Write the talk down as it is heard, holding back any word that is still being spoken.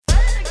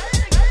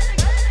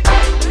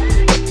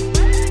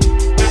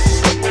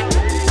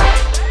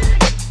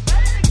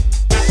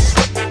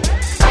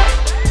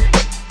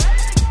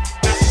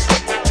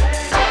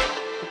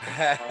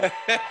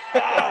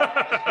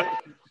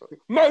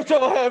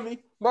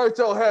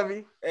Mercho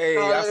heavy. Hey,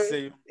 I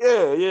see.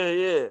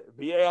 Yeah.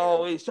 BA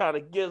always trying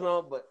to get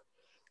on, but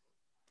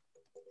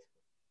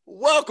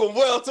welcome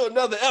to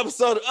another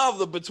episode of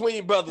the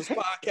Between Brothers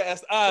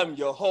podcast. I'm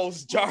your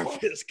host,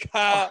 Jarvis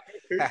Kyle.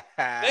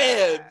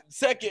 Man,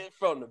 second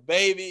from the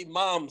baby,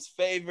 mom's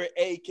favorite,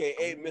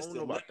 aka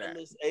Mr.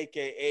 Limitless,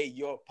 aka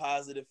your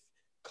positive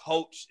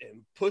coach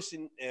and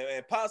pushing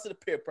and positive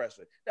peer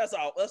pressure. That's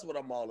what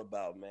I'm all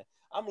about, man.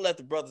 I'm gonna let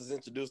the brothers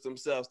introduce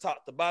themselves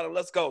top to bottom.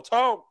 Let's go,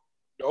 Tom.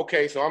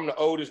 Okay, so I'm the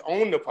oldest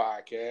on the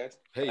podcast.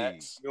 Hey,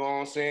 you know what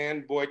I'm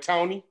saying? Boy,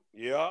 Tony.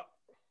 Yeah.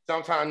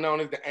 Sometimes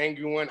known as the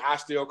angry one. I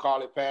still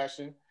call it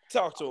passion.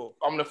 Talk to him.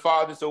 I'm the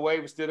farthest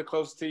away, but still the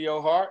closest to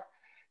your heart.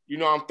 You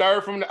know, I'm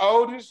third from the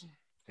oldest.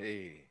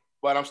 Hey.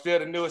 But I'm still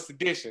the newest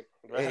edition.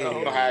 Right? Hey.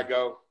 You know how it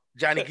go.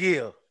 Johnny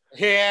Gill.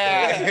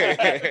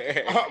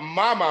 Yeah.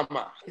 my.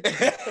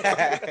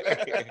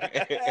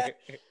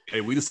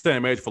 Hey, we the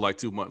same age for like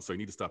 2 months, so you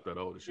need to stop that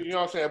older shit. You know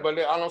what I'm saying? But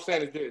all I'm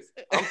saying is this.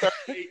 I'm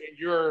 38 and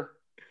you're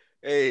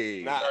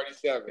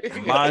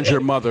 37. Mind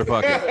your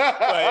motherfucker.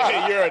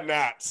 Hey, you're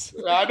not.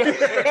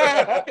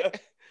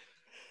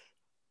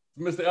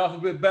 Mr.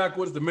 Alphabet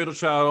backwards, the middle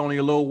child only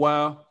a little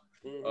while.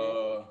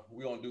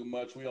 We don't do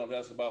much. We don't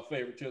ask about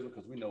favoritism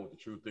because we know what the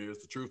truth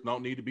is. The truth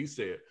don't need to be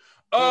said.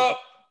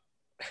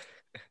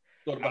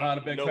 Throw the behind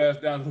the back pass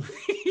down.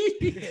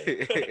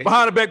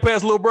 Behind the back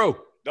pass, little bro.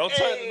 Don't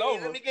turn it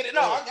over. Let me get it.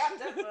 No, I got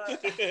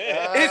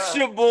that. It's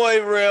your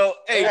boy, Real,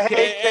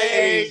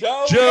 a.k.a.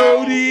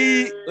 Jody.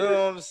 You know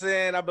what I'm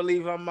saying? I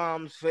believe I'm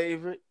mom's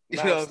favorite. You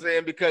know what I'm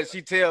saying? Because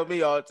she tell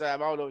me all the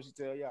time. I don't know what she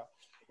tell y'all.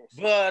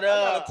 But I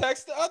got a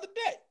text the other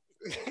day.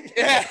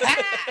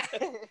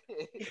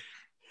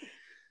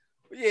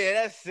 Yeah,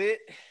 that's it.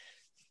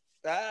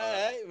 All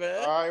right,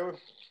 man. All right.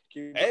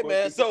 Hey,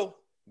 man. So,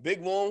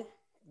 Big Moon.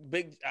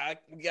 We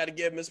got to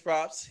give Miss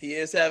props. He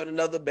is having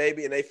another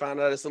baby, and they found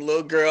out it's a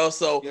little girl.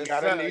 So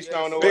got a niece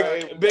on the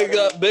way.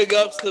 Big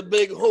ups to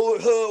Big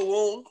Hood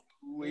Woon.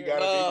 We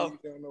got a big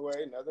niece on the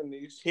way. Another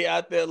niece. He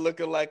out there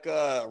looking like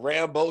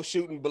Rambo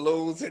shooting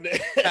balloons in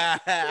there.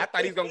 I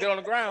thought he was gonna get on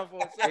the ground for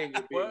a second.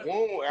 Big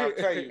Woon, I'll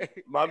tell you,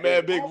 my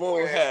man Big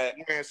Woon had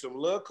wearing some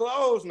little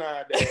clothes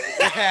nowadays.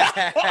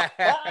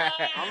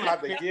 I'm gonna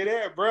have to get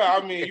that, bro.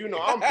 I mean, you know,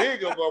 I'm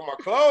big about my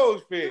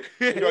clothes fit.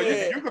 You know,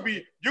 you could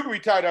be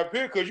tied up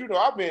here because you know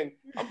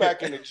I'm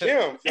back in the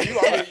gym. So, you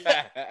know,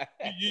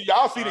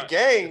 y'all see the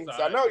games.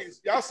 I know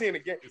y'all seeing the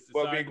game,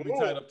 but Big Woon,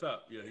 tied up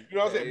top. Yeah, you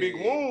know what I'm saying? Big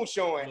Woon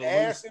showing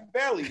ass and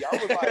belly. I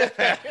was like,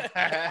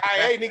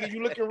 hey nigga,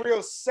 you looking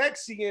real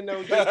sexy in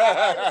those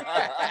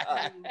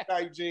tight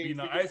jeans. You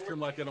know, ice cream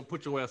like that, don't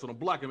put your ass on a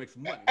block and make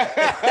some money.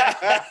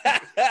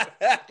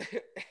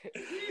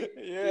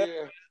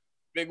 yeah.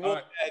 Big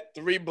Woon had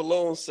 3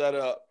 balloons set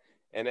up,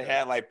 and it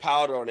had like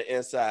powder on the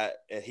inside,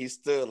 and he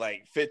stood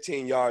like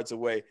 15 yards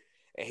away,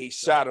 and he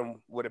shot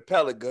him with a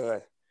pellet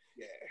gun.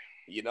 Yeah.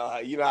 You know how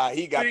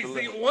he got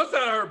see, once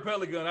I heard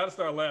pellet gun, I'd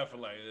start laughing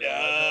like,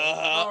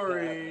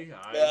 sorry.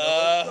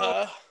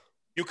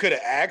 You could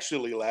have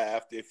actually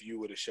laughed if you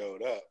would have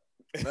showed up.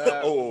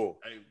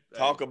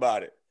 Talk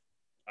about it.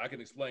 I can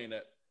explain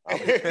that.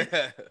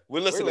 We're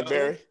listening,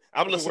 Barry.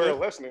 I'm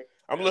listening.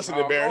 I'm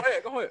listening, Barry.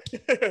 Go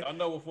ahead. I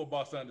know what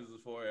football Sundays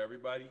is for.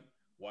 Everybody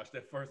watch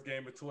that first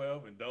game at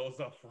 12 and doze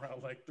off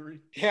around like 3.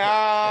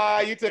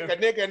 Yeah, you took a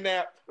nigga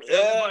nap.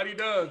 Everybody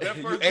does. That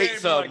first ate game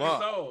something,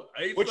 like huh?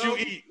 What you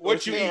eat?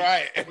 What you eat?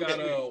 Right. I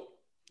got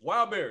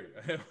wild berry.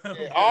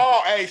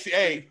 Oh,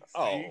 hey.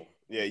 Oh,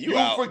 yeah, you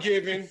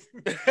forgiven.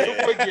 You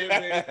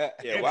forgiven.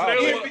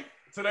 Yeah,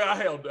 Today I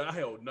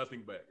held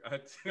nothing back.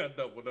 I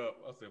doubled up.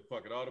 I said,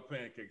 fuck it, all the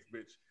pancakes,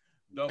 bitch.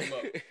 Double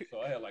up. So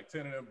I had like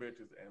 10 of them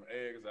bitches and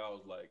eggs. I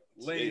was like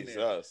leaning in.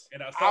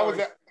 And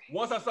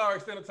once I saw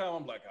extended time,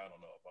 I'm like, I don't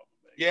know if I'm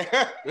gonna make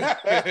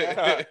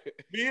it.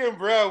 Yeah. Me and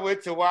bro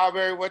went to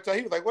Wildberry one time.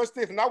 He was like, what's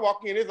this? And I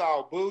walk in, it's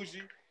all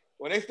bougie.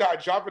 When they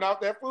started dropping off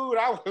that food,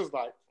 I was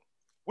like,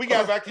 we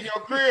got back to your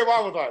crib.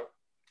 I was like,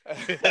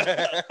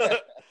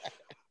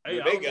 hey,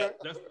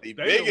 that's the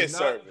biggest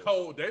service.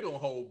 They don't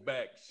hold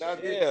back.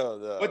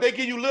 But they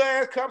give you little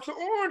ass cups of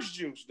orange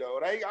juice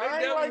though. I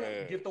ain't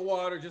like get the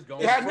water, just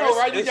go. Yeah, I know,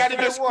 right? You gotta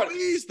get water.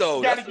 Though.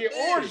 You gotta get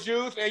orange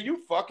juice, and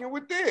you fucking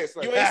with this.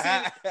 Like,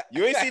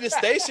 you ain't see the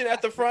station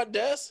at the front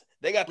desk?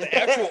 They got the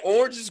actual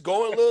oranges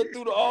going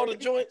through all the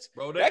joints.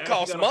 Bro, that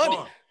costs money.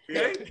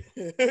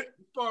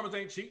 Farmers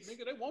ain't cheap,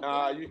 nigga. They won't.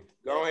 You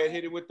go ahead and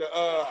hit it with the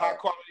high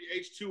quality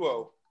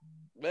H2O.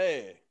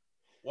 Man.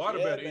 Water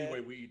better anyway.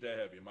 We eat that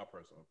heavy, in my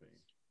personal opinion.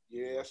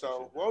 Yeah.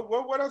 So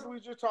what else were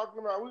we just talking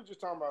about? We were just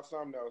talking about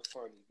something that was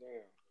funny.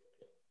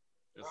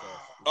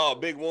 Damn.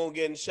 Big Woon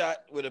getting shot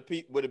with a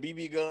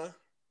BB gun.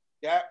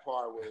 That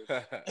part was.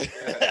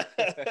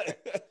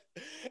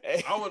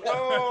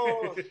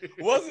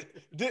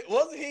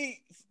 Wasn't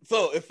he?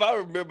 So if I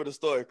remember the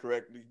story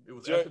correctly, it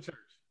was at the church.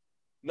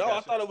 No,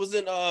 I thought it was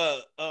in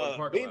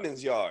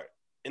Beeman's yard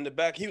in the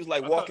back. He was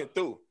like walking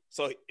through.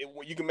 So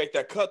you can make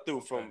that cut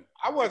through from.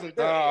 I wasn't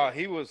there.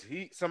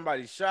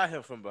 Somebody shot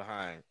him from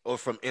behind or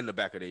from in the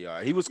back of the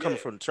yard. He was coming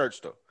from the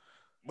church though.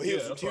 But he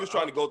was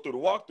trying to go through the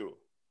walkthrough.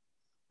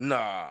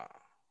 Nah.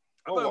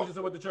 I thought it was just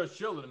about the church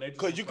chilling and they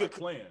just you could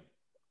playing.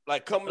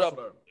 Like coming up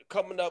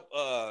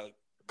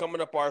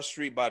our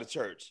street by the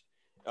church.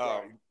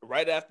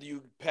 Right after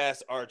you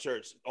pass our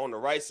church, on the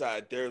right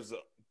side, there's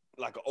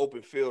like an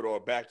open field or a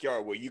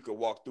backyard where you could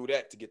walk through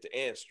that to get to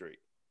Ann Street.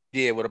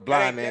 Yeah, where the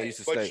blind man used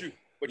to stay.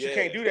 But you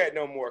can't do that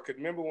no more. Because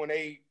remember when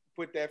they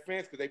put that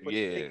fence, because they put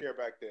the daycare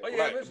back there. Oh,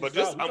 yeah, right.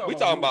 But we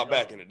talking about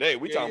back in the day.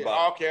 We talking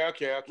about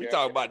we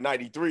talking about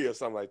 93 or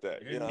something like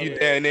that. You know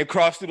and then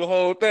cross through the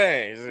whole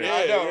thing.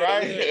 I know,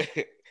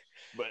 right?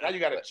 But now you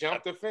got to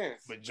jump the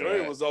fence. But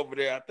Joey was over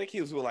there. I think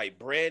he was with like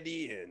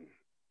Brandy and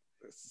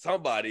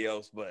somebody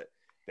else. But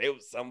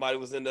somebody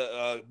was in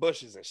the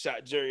bushes and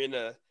shot Jerry in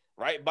the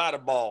right by the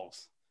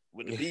balls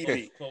with the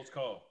BB. Close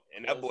call.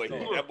 And that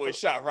boy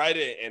shot right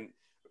in. And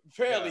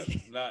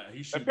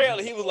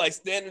apparently he was like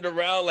standing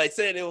around like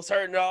saying it was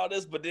hurting and all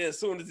this. But then as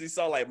soon as he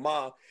saw like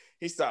Mom,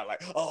 he started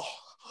like, oh,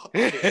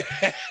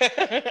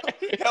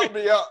 help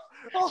me up.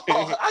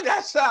 Oh, I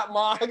got shot,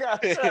 Mom. I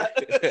got shot.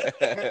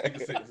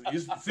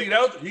 See,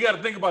 you got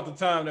to think about the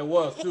time that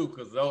was too,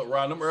 because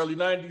around them early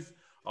 90s,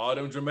 all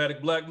them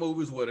dramatic black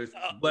movies where the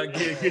black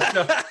kid gets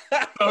shot.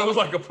 So it was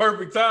like a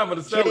perfect time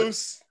of the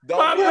Juice.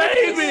 My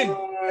baby.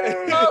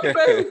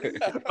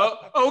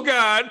 Oh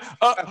God.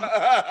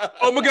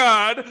 Oh my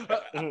God.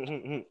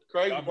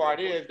 Crazy part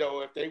is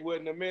though, if they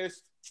wouldn't have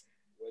missed,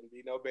 wouldn't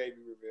be no baby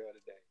reveal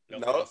today.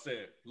 That's what I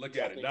said. Look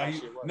at it.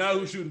 Now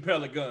who's shooting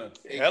pellet guns?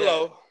 Exactly.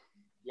 Hello.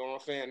 You know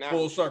what I'm saying? Now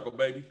full circle,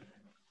 baby.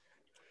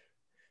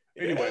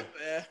 Anyway.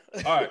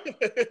 All right.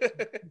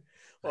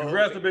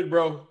 Congrats to Big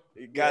Bro.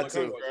 You got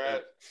to.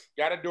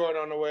 Got a door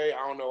on the way.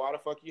 I don't know why the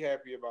fuck you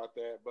happy about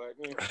that,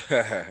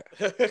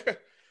 but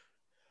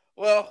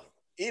well,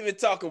 even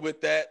talking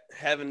with that,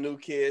 having new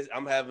kids,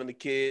 I'm having a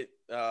kid.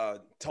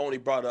 Tony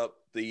brought up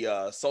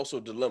the social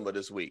dilemma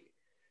this week.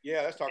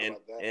 Yeah, let's talk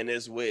about that. And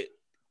it's with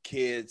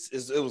kids.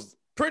 It was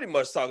pretty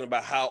much talking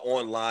about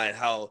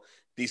how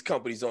these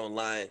companies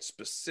online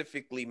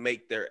specifically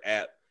make their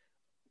app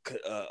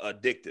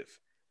addictive.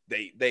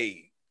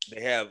 They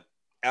have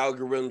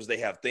algorithms, they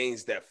have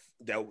things that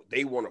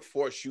they want to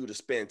force you to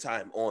spend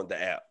time on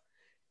the app,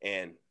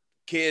 and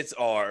kids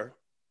are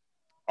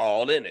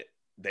all in it.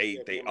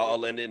 They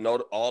all in it,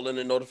 all in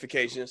the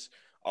notifications,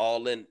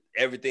 all in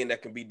everything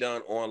that can be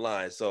done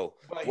online. So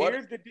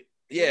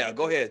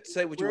go ahead,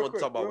 say what you want to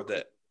talk about with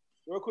that.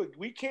 Real quick,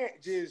 we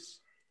can't just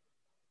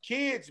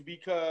kids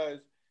because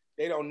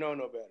they don't know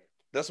no better.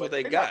 That's what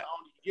they got.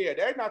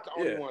 They're not the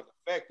only ones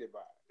affected by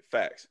it.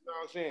 Facts. You know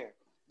what I'm saying?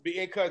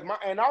 Because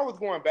I was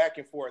going back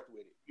and forth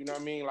with it. You know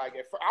what I mean? Like,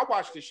 if I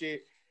watched the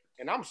shit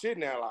and I'm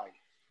sitting there like,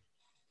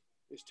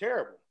 it's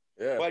terrible.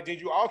 Yeah. But then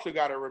you also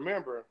got to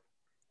remember,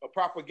 a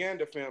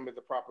propaganda film is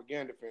a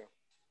propaganda film.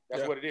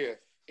 That's what it is.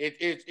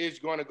 It's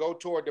going to go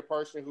toward the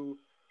person who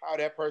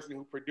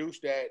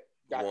produced that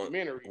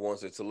documentary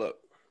wants it to look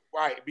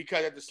right.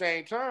 Because at the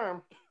same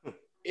time,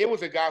 it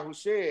was a guy who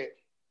said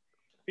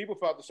people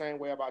felt the same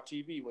way about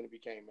TV when it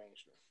became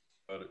mainstream.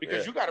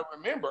 Because you got to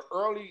remember,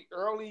 early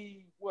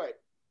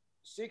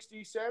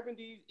 60s,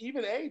 70s,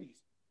 even 80s.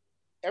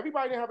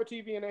 Everybody didn't have a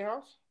TV in their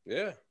house.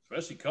 Yeah.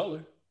 Especially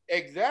color.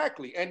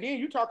 Exactly. And then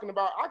you're talking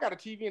about, I got a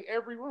TV in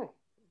every room.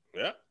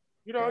 Yeah.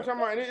 You know what I'm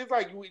talking about? And it's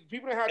like,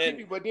 people don't have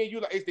TV, but then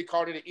they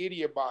called it an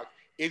idiot box.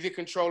 Is it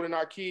controlling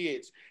our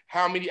kids?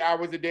 How many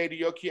hours a day do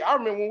your kid? I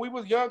remember when we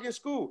was young in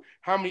school,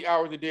 how many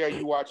hours a day are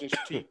you watching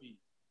TV?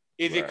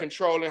 Is it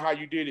controlling how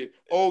you did it?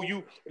 Oh,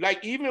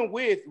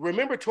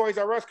 remember Toys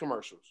R Us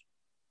commercials?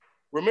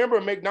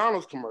 Remember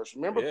McDonald's commercials.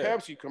 Remember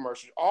Pepsi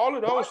commercials. All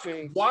of those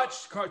things.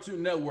 Watch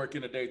Cartoon Network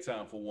in the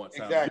daytime for one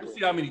time. Exactly. You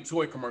see how many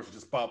toy commercials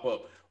just pop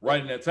up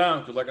right in that time.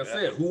 Because like I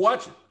said, who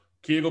watch it?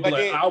 Kid will be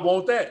like, I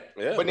want that.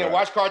 Yeah, but then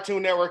watch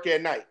Cartoon Network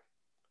at night.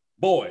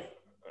 Boy.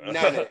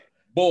 None.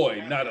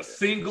 Boy, not a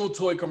single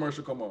toy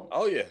commercial come on.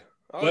 Oh, yeah.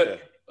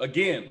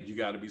 Again, you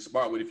got to be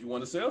smart with if you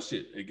want to sell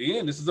shit.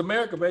 Again, this is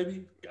America,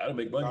 baby. Got to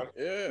make money.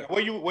 Yeah.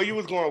 Where you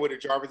was going with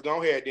it, Jarvis?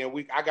 Go ahead. Then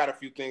I got a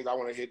few things I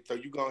want to hit, so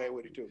you go ahead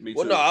with it too.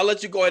 Well, no, I'll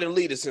let you go ahead and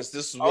lead it since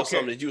this was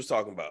something that you was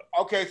talking about.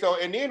 Okay, so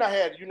and then I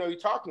had you're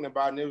talking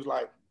about, and it was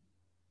like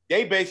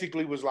they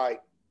basically was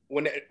like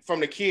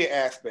from the kid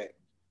aspect,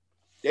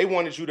 they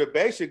wanted you to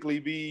basically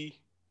be,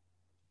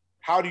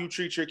 how do you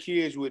treat your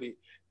kids with it?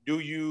 Do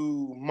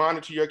you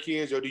monitor your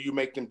kids or do you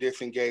make them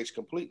disengage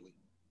completely?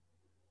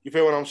 You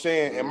feel what I'm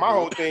saying? And my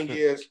whole thing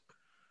is,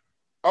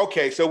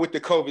 okay, so with the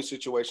COVID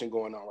situation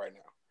going on right now.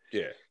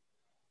 Yeah.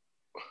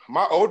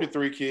 My older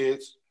 3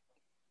 kids,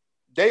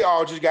 they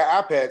all just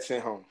got iPads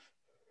sent home.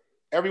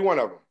 Every one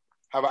of them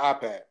have an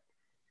iPad.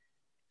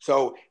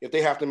 So if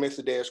they have to miss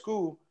a day of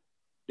school,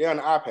 they're on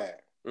the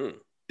iPad.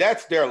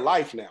 That's their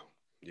life now.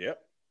 Yep.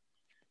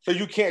 So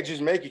you can't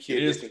just make a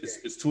kid.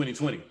 It's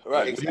 2020.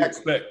 Right. What do you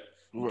expect?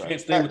 You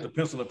can't stay with the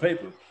pencil and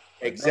paper.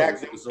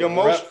 Exactly. No, the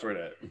most for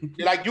that.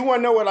 Like, you want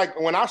to know what, like,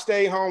 when I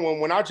stayed home,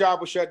 when our job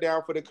was shut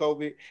down for the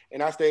COVID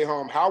and I stayed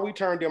home, how we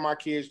turned in my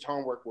kids'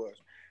 homework was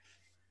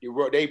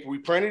we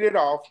printed it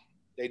off.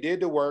 They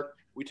did the work.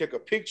 We took a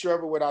picture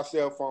of it with our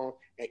cell phone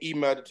and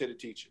emailed it to the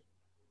teacher.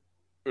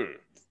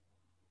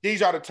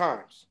 These are the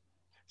times.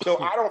 So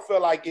I don't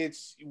feel like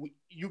it's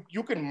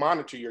you can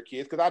monitor your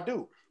kids, because I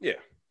do. Yeah.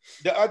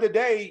 The other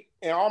day,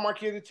 and all my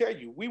kids will tell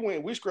you,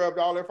 we scrubbed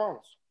all their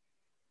phones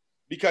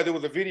because there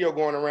was a video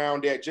going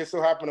around that just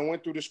so happened to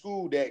went through the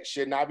school that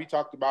should not be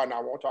talked about, and I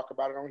won't talk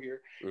about it on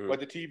here.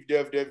 But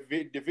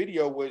the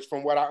video was,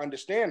 from what I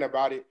understand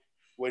about it,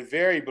 was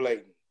very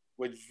blatant,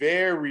 was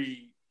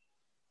very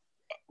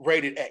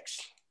rated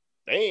X.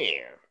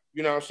 Damn.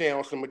 You know what I'm saying?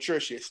 On some mature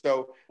shit.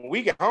 So when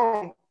we got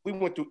home, we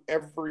went through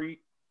every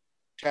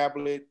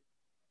tablet,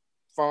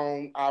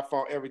 phone,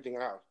 iPhone, everything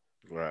else.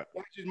 Right.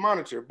 Just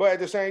monitor. But at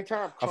the same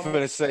time, I'm going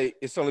to say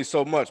it's only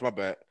so much, my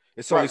bad.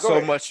 It's only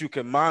so much you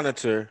can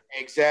monitor.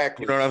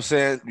 Exactly. You know what I'm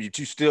saying?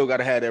 You still got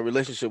to have that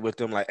relationship with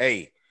them. Like,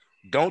 hey,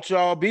 don't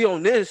y'all be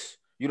on this.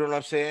 You know what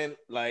I'm saying?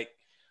 Like,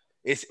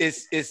 it's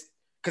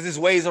because it's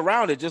ways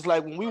around it. Just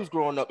like when we was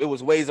growing up, it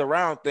was ways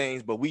around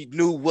things, but we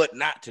knew what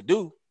not to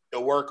do. The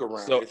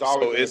workaround.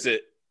 So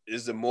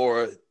is it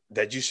more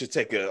that you should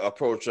take an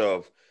approach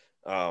of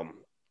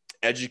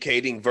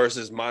educating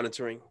versus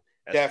monitoring?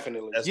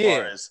 Definitely. As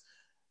far as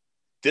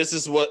this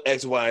is what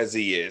X, Y, and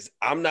Z is.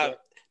 I'm not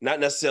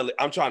necessarily,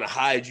 I'm trying to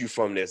hide you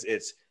from this.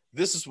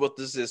 This is what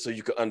this is so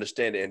you can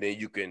understand it, and then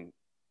you can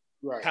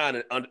kind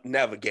of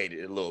navigate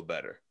it a little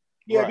better.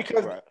 Yeah,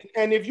 because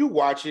and if you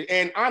watch it,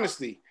 and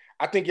honestly,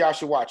 I think y'all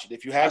should watch it.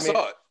 If you haven't. I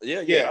saw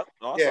it. Yeah.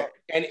 I saw it.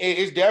 And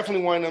it's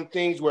definitely one of them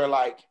things where,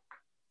 like,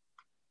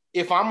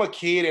 if I'm a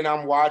kid and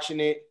I'm watching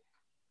it,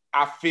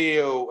 I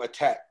feel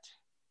attacked.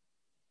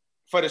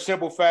 For the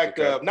simple fact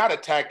of, not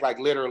attacked like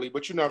literally,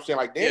 but you know what I'm saying?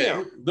 Like,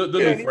 damn. The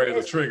new phrase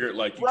is triggered,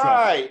 like, you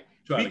trying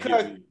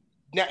because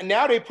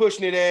now they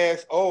pushing it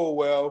as, oh,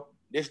 well,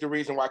 this is the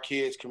reason why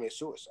kids commit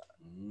suicide.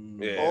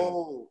 Yeah.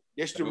 Oh,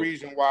 this is the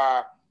reason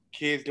why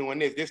kids doing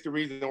this. This is the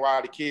reason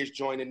why the kids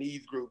joining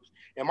these groups.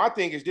 And my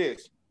thing is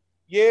this.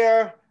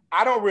 Yeah,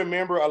 I don't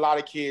remember a lot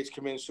of kids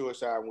committing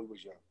suicide when we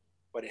was young,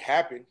 but it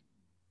happened.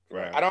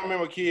 Right. I don't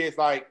remember kids,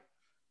 like,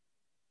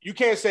 you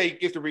can't say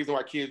it's the reason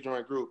why kids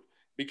join groups,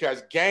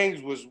 because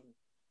gangs was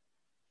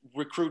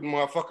recruiting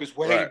motherfuckers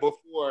way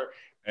before.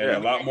 And a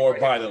lot more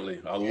violently.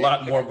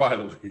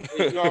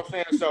 You know what I'm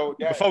saying? So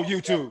before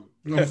YouTube.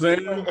 You know what I'm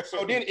saying?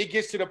 So then it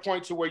gets to the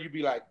point to where you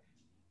be like,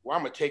 well,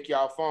 I'm going to take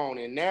y'all phone.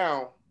 And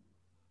now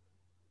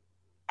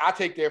I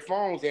take their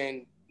phones,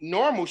 and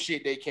normal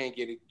shit they can't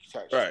get it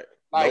touched. Right.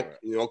 Like,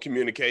 no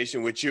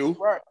communication with you.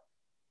 Right.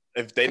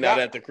 If they not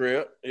at the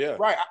crib. Yeah.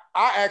 Right.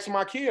 I ask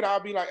my kid, I'll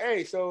be like,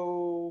 hey,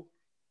 so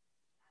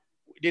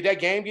did that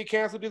game get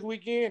canceled this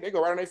weekend? They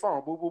go right on their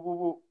phone. Boop, boop, boop,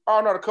 boop.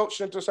 Oh, no, the coach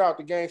sent us out.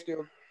 The game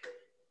still.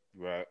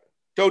 Right.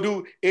 So,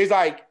 dude, it's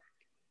like,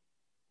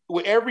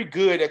 with every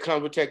good that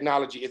comes with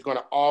technology, it's going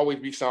to always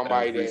be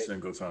somebody every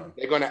single time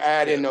they're going to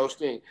add in those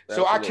things.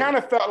 Absolutely. So I kind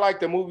of felt like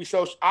the movie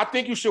Social. I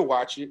think you should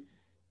watch it,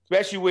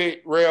 especially with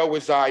Rail,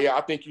 with Zaya.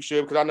 I think you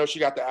should, because I know she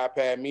got the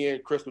iPad. Me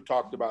and Crystal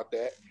talked about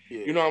that.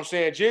 Yeah. You know what I'm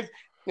saying? Just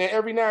and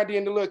every now and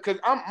then to look, because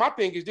my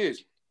thing is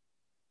this.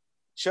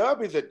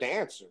 Chubb is a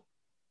dancer.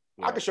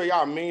 Yeah. I can show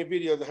y'all a million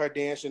videos of her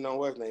dancing on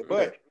what's name,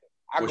 but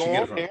I go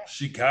on there.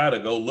 She gotta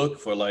go look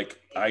for like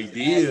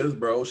ideas,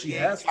 bro. She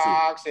has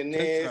TikToks and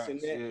this and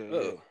that. Yeah.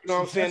 You know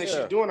what I'm saying? And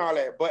she's doing all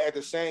that, but at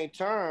the same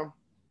time,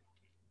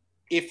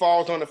 it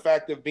falls on the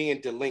fact of being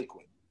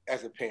delinquent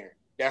as a parent.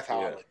 That's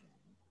how I look.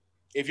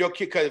 If your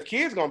kid, because if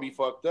kids gonna be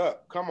fucked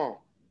up, come on,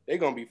 they're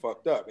gonna be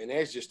fucked up, and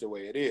that's just the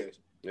way it is.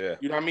 Yeah.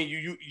 You know what I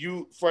mean?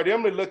 You for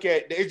them to look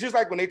at, it's just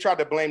like when they tried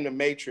to blame the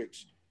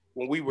Matrix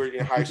when we were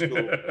in high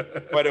school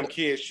for them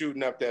kids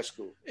shooting up that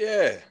school.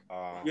 Yeah.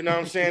 You know what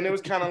I'm saying? It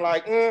was kind of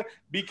like,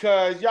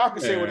 because y'all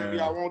can say whatever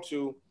y'all want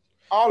to.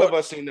 All of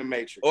us seen the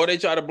Matrix. Or they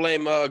try to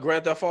blame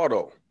Grand Theft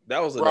Auto.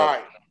 That was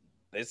right.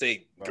 They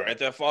say Grand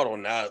Theft Auto,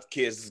 now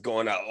kids is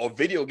going out. Or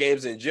video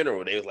games in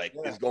general. They was like,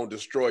 it's going to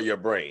destroy your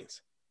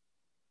brains.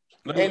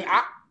 And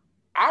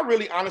I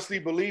really honestly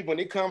believe when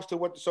it comes to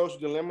what the social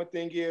dilemma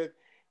thing is,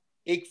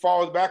 it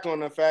falls back on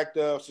the fact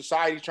of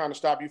society trying to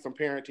stop you from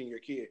parenting your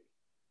kid.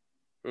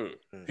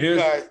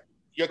 Because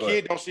your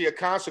kid don't see a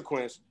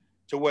consequence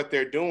to what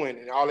they're doing,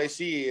 and all they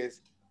see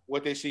is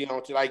what they see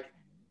on.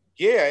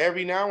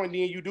 Every now and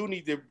then you do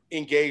need to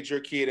engage your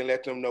kid and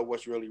let them know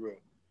what's really real.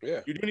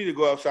 Yeah, you do need to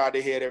go upside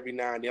their head every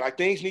now and then. Like,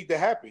 things need to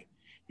happen.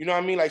 You know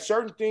what I mean? Like,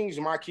 certain things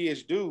my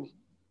kids do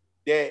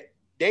that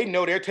they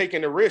know they're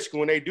taking a risk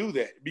when they do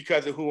that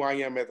because of who I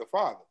am as a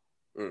father.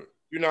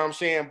 You know what I'm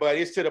saying? But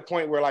it's to the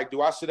point where, like,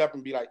 do I sit up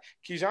and be like,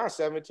 Keyshawn's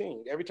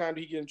 17. Every time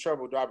he get in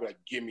trouble, do I be like,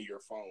 give me your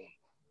phone?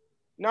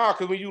 No,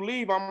 because when you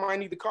leave, I might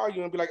need to call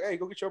you and be like, hey,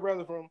 go get your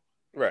brother from.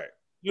 Right.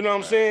 You know what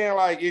I'm saying?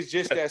 Like, it's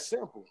just that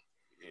simple.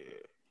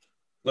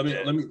 Let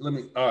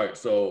me. All right.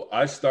 So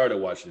I started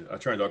watching it. I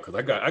turned off because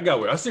I got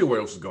where I see where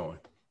it was going. You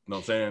know what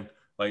I'm saying?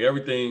 Like,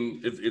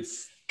 everything,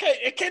 it's.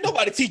 Can't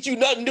nobody teach you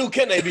nothing new,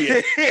 can they be?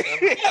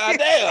 God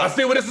damn. I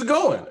see where this is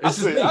going.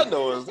 I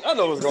know it's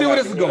going. See where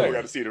this is going. I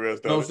got to see the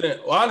rest of it. You know what I'm saying?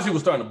 Well, honestly, it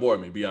was starting to bore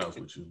me, to be honest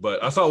with you.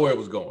 But I saw where it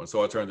was going,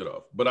 so I turned it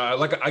off. But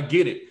I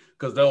get it,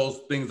 because those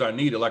things are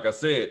needed. Like I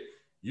said,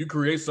 You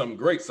create something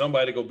great,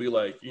 somebody go be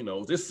like, you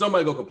know, there's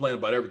somebody go complain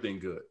about everything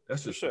good.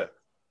 That's just sure.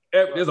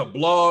 There's a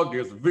blog,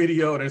 there's a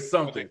video, there's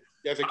something.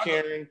 There's a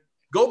Karen.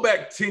 Go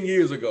back 10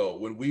 years ago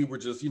when we were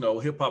just, you know,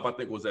 hip hop, I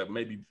think was at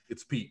maybe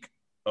its peak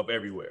of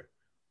everywhere.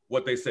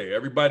 What they say,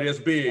 everybody that's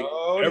big.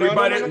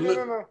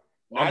 No.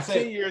 Not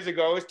 10 years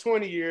ago, it's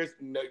 20 years.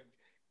 No,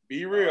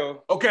 be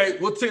real. Okay,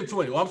 well, 10,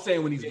 20. Well, I'm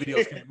saying when these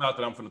videos came out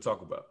that I'm going to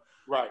talk about.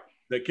 Right.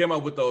 They came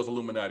out with those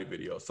Illuminati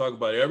videos. Talk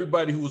about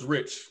everybody who was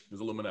rich was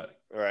Illuminati.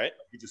 All right.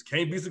 You just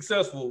can't be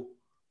successful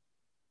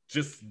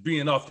just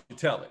being off your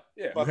talent.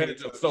 Yeah. You had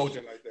to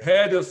soldier.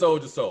 Had to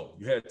soldier soul.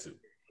 You had to.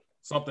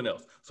 Something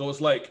else. So it's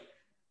like,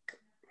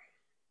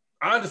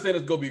 I understand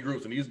it's gonna be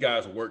groups, and these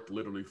guys worked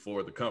literally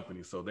for the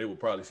company, so they will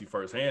probably see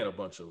firsthand a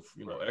bunch of,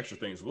 you know, extra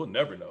things we'll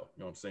never know. You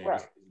know what I'm saying?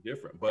 Right. It's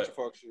different,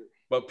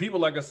 but people,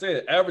 like I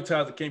said,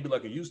 advertising can't be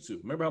like it used to.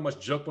 Remember how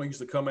much junk used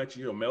to come at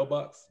your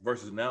mailbox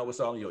versus now it's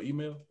all in your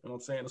email? You know what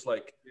I'm saying? It's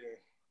like,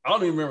 I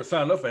don't even remember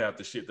signing up for half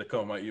the shit that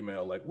come in my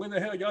email. Like, when the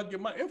hell y'all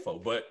get my info?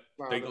 But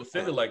they go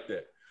send it like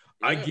that.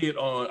 Yeah.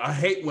 I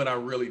hate when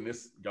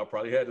y'all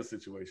probably had this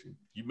situation.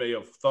 You may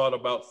have thought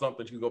about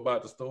something you go buy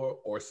at the store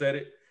or said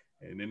it,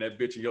 and then that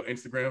bitch in your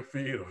Instagram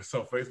feed or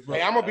some Facebook.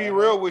 Hey, I'm gonna be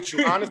real with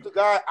you. Honest to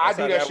God, I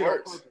do that shit on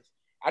purpose.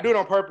 I do it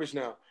on purpose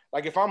now.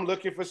 Like if I'm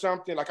looking for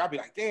something, like I'll be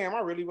like, damn, I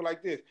really would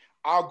like this.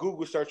 I'll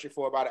Google search it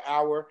for about an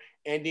hour,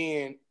 and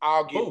then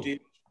I'll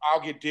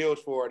get deals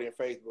for it in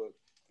Facebook.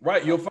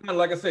 Right, you'll find,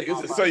 like I said,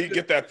 so you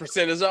get that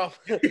percentage off.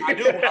 I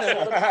do.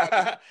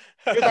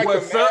 It's like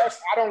the mask.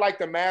 I don't like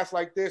the mask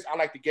like this. I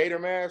like the gator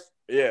mask.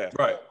 Yeah,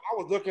 right. I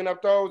was looking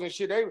up those and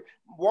shit.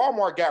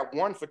 Walmart got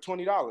one for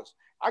 $20.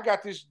 I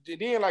got this.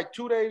 Then like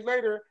 2 days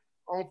later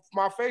on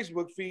my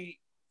Facebook feed,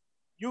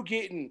 you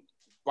getting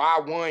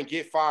buy one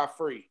get 5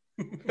 free.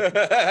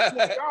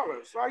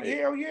 $20. Like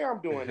hell yeah,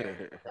 I'm doing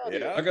that.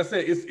 Yeah. Like I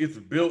said, it's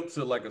built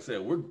to, like I said,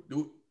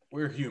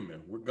 we're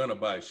human. We're gonna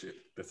buy shit.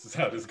 This is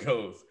how this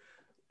goes.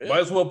 Yeah.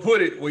 Might as well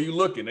put it where you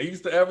looking. They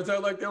used to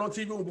advertise like that on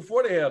TV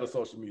before they had a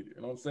social media.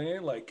 You know what I'm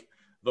saying? Like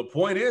the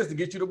point is to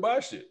get you to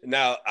buy shit.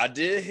 Now I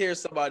did hear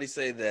somebody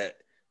say that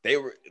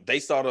they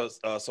saw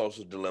a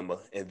social dilemma,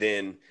 and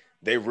then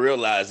they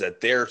realize that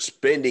they're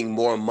spending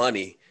more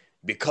money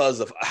because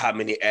of how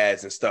many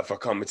ads and stuff are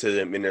coming to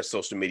them in their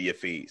social media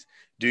feeds.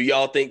 Do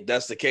y'all think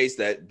that's the case,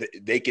 that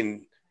they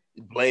can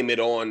blame it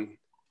on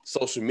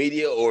social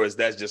media, or is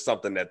that just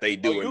something that they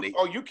do?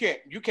 You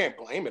can't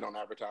blame it on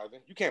advertising.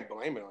 You can't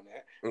blame it on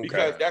that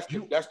because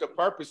that's the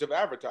purpose of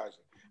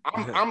advertising.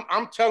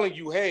 I'm telling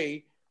you,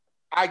 hey,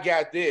 I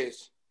got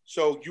this,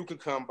 so you can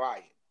come buy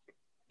it.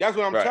 That's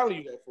what I'm telling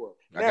you that for.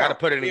 I gotta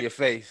put it in your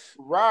face.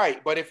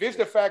 Right. But if it's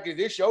the fact that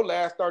this your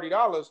last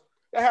 $30,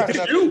 that has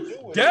nothing to do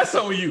with that's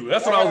on you.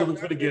 That's what I was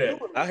going to get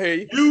at. I hear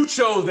you. You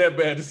chose that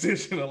bad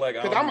decision.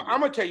 Because I'm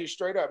gonna tell you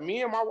straight up,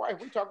 me and my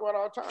wife, we talk about it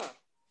all the time.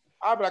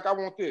 I'll be like, I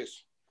want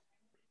this.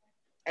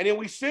 And then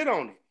we sit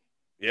on it.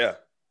 Yeah.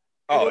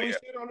 We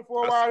sit on it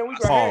for a while and we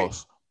go,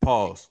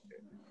 Pause.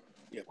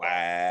 Yeah. Wow.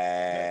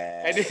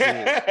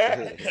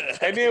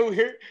 And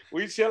then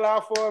we chill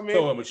out for a minute.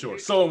 So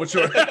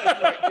immature.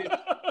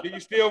 Do you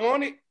still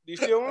want it?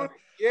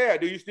 Yeah.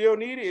 Do you still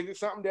need it? Is it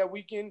something that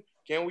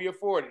can we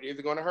afford it? Is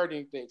it going to hurt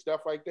anything?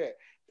 Stuff like that.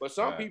 But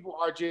some people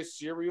are just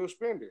serial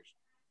spenders.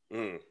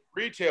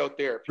 Retail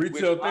therapy.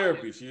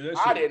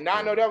 I did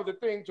not know that was a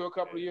thing until a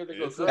couple of years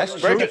ago.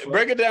 That's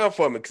break it down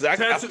for me, because I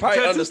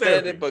probably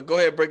understand it, but go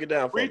ahead, break it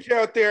down for me.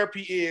 Retail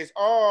therapy is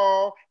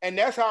and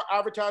that's how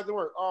advertising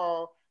works.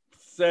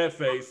 Sad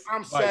face.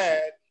 I'm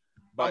sad.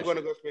 I'm going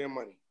to go spend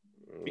money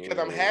because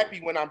I'm happy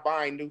when I'm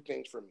buying new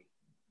things for me.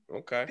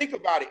 Okay. Think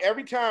about it.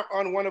 Every time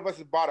one of us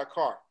has bought a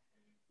car,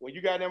 when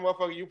you got that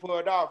motherfucker, you pull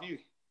it off,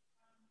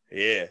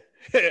 Yeah.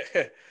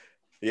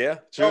 Yeah.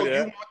 So you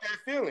want that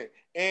feeling.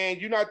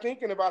 And you're not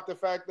thinking about the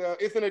fact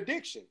that it's an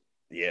addiction.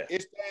 Yeah.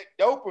 It's that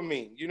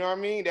dopamine. You know what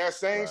I mean? That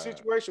same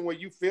situation where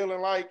you feeling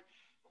like,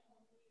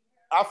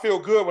 I feel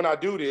good when I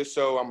do this,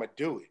 so I'm going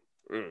to do it.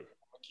 I'm gonna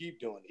keep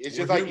doing it. It's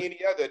just like any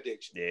other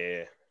addiction.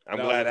 Yeah. I'm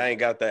glad I ain't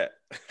got that.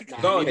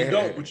 No, you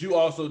don't. But you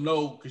also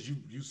know, because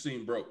you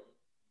seen broke.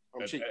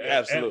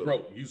 Absolutely. At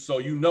broke.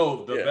 You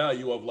know the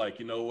value of, like,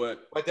 you know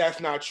what? But that's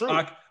not true.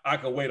 I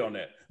can wait on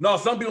that. No,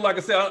 some people, like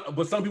I said,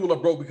 but some people are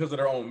broke because of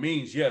their own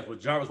means. Yes, but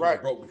Jarvis was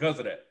broke because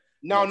of that.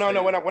 No.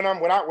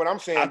 What I'm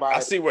saying about I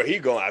see where he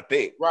going, I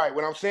think. Right.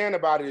 What I'm saying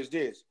about it is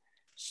this.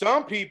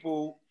 Some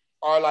people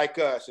are like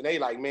us, and they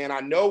like, man, I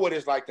know what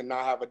it's like to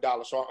not have a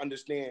dollar, so I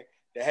understand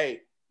that,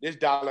 hey, this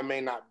dollar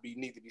may not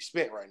need to be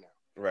spent right now.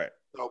 Right.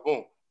 So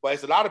boom. But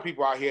it's a lot of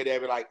people out here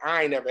that be like,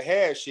 I ain't never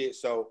had shit,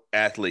 so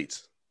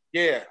athletes.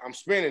 Yeah, I'm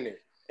spending it.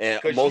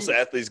 And most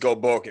athletes go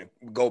broke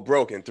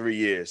in 3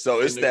 years.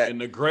 So it's in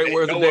the great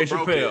words of Dave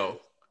Chappelle,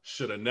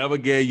 should have never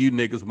gave you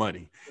niggas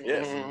money.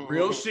 Yes.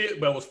 Real shit,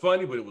 but it was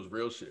funny, but it was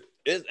real shit.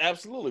 It's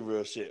absolutely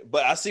real shit.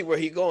 But I see where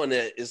he going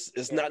at.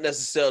 It's not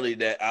necessarily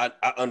that I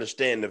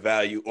understand the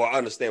value or I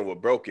understand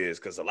what broke is,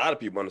 because a lot of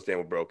people understand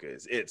what broke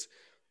is.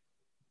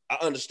 I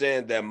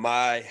understand that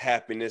my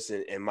happiness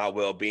and my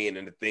well-being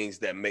and the things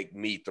that make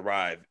me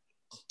thrive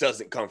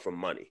doesn't come from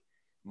money.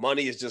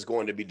 money is just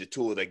going to be the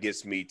tool that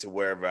gets me to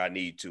wherever I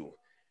need to.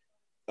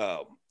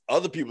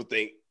 Other people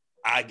think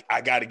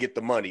I got to get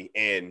the money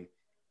and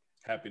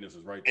happiness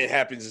is right there. And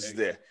happiness is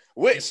there.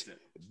 Which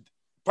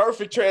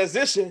perfect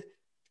transition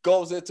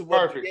goes into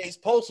what today's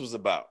post was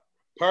about.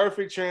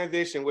 Perfect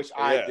transition, which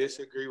I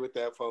disagree with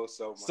that post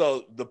so much.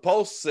 So the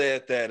post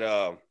said that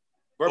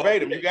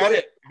verbatim. You got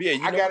it? Yeah,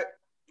 I got it.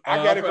 I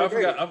got it.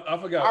 I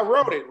forgot. I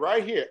wrote it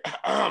right here.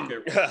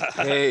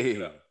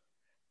 Hey.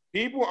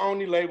 People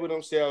only label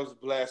themselves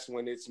blessed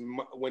when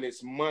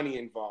it's money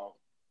involved.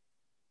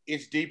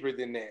 It's deeper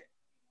than that.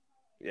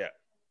 Yeah.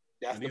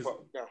 That's the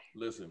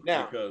listen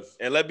now, because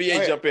and let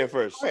BA jump in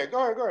first. Go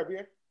ahead,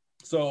 BA.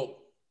 So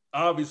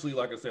obviously,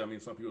 like I said, I mean,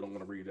 some people don't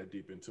want to read that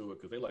deep into it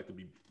because they like to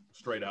be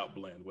straight out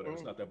blend, whatever.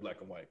 It's not that black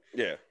and white.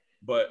 Yeah.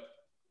 But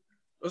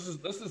this is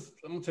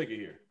I'm gonna take it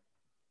here.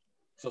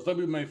 So some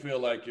people may feel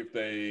like if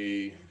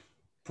they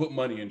put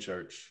money in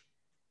church,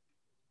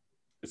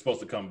 it's supposed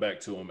to come back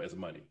to them as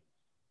money.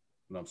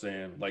 You know what I'm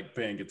saying? Like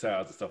paying your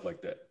tithes and stuff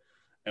like that.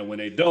 And when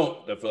they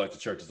don't, they feel like the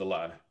church is a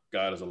lie.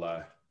 God is a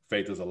lie.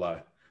 Faith is a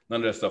lie.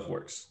 None of that stuff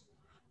works.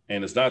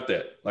 And it's not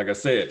that. Like I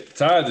said,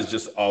 tithe is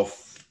just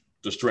off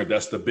the strength.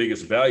 That's the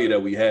biggest value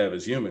that we have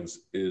as humans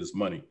is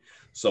money.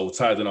 So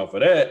tithing off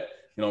of that,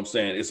 you know what I'm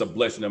saying? It's a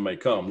blessing that may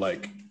come.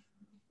 Like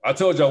I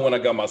told y'all when I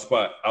got my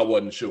spot, I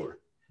wasn't sure.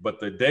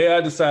 But the day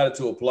I decided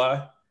to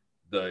apply,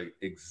 the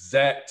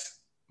exact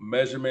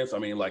measurements, I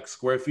mean like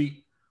square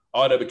feet,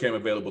 all that became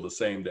available the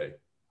same day.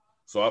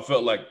 So I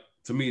felt like,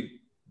 to me,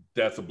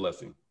 that's a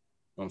blessing. You know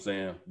what I'm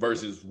saying?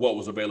 Versus what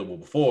was available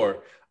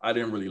before, I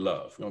didn't really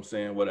love. You know what I'm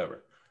saying?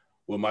 Whatever.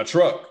 With my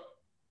truck,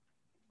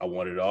 I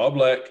wanted it all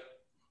black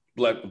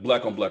on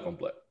black on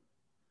black.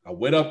 I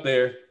went up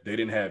there, they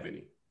didn't have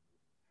any.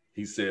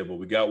 He said, well,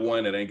 we got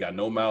one that ain't got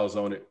no miles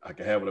on it. I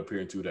can have it up here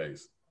in 2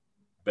 days.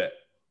 Bet.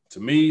 To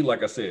me,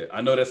 like I said,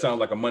 I know that sounds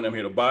like a money I'm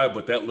here to buy,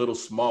 but that little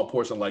small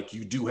portion, like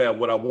you do have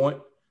what I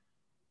want,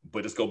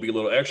 but it's going to be a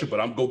little extra,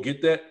 but I'm going to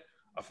get that.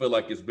 I feel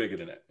like it's bigger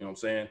than that. You know what I'm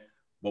saying?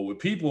 But with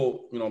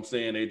people, you know what I'm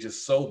saying, they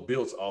just so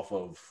built off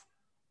of,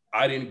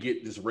 I didn't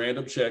get this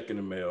random check in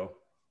the mail,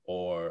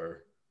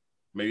 or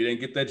maybe they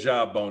didn't get that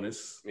job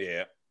bonus.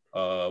 Yeah.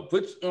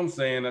 Which, you know what I'm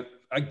saying,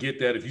 I get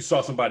that. If you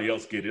saw somebody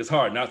else get it, it's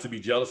hard not to be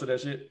jealous of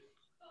that shit.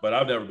 But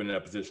I've never been in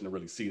that position to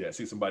really see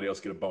somebody else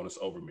get a bonus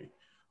over me.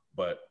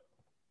 But,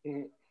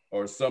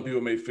 or some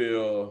people may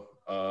feel,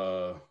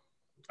 I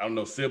don't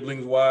know,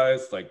 siblings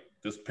wise, like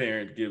this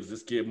parent gives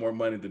this kid more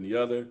money than the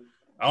other.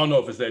 I don't know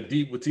if it's that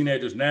deep with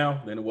teenagers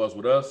now than it was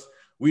with us.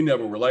 We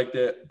never were like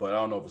that, but I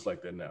don't know if it's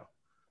like that now.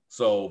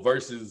 So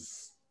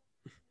versus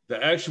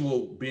the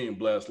actual being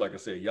blessed, like I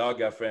said, y'all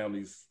got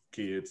families,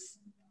 kids,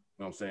 you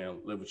know what I'm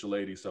saying, live with your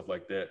lady, stuff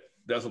like that.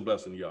 That's a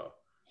blessing to y'all.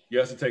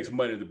 Yes, it takes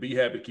money to be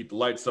happy, keep the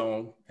lights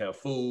on, have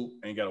food,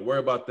 ain't got to worry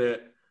about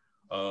that.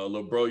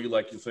 Little bro, you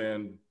like you're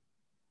saying,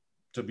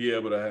 to be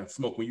able to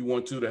smoke when you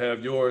want to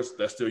have yours,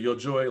 that's still your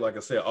joy. Like I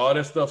said, all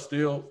that stuff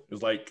still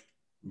is like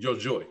your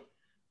joy.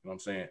 You know what I'm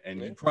saying?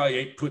 And you probably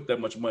ain't put that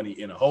much money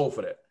in a hole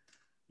for that.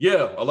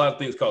 Yeah, a lot of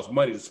things cost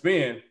money to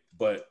spend,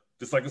 but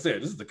just like I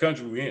said, this is the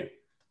country we're in.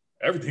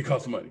 Everything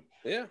costs money.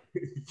 Yeah.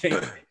 You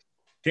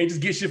can't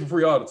just get shit for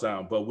free all the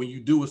time. But when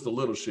you do, it's the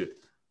little shit.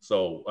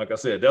 So like I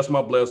said, that's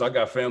my bless. I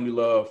got family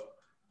love.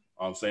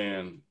 I'm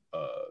saying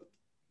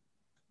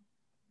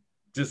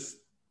just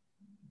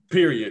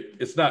period.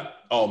 It's not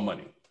all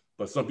money,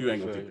 but some people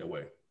ain't gonna think that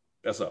way.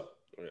 That's all.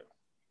 Yeah.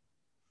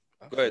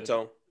 Go ahead,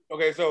 Tom.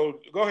 Okay, so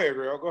go ahead,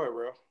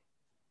 Real.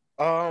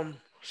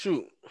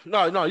 Shoot.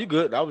 No, you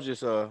good. I was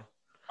just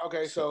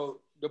Okay,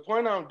 so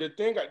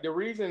the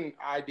reason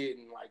I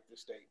didn't like the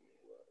statement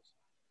was,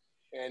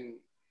 and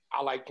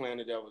I like playing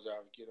the devil's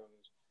advocate on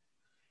this,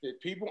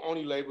 that people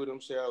only label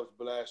themselves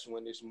blessed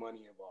when there's money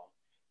involved.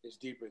 It's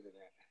deeper than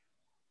that.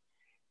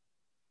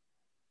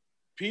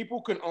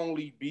 People can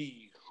only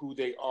be who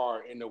they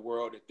are in the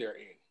world that they're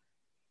in.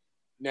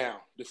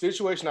 Now, the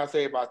situation I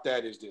say about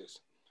that is this.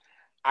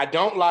 I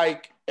don't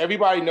like,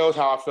 everybody knows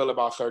how I feel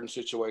about certain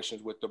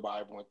situations with the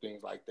Bible and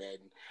things like that.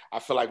 And I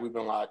feel like we've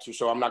been lied to,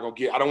 so I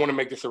don't want to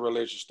make this a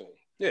religious thing.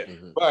 Yeah.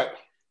 But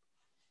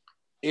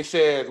it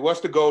says, what's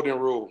the golden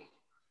rule?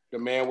 The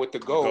man with the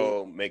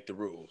gold make the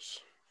rules.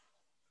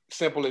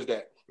 Simple as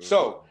that.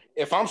 So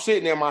if I'm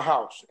sitting in my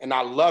house and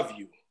I love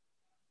you,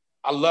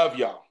 I love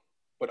y'all,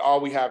 but all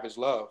we have is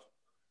love,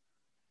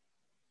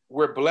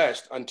 we're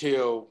blessed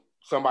until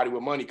somebody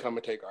with money come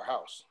and take our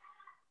house.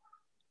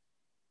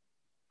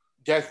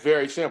 That's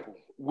very simple.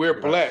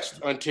 We're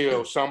blessed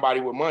until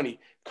somebody with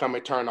money come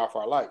and turn off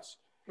our lights.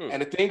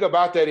 And the thing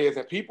about that is,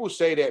 and people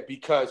say that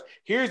because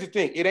here's the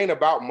thing, it ain't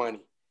about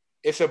money.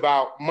 It's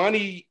about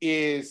money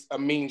is a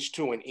means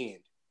to an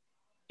end.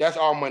 That's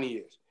all money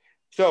is.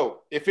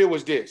 So if it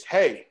was this,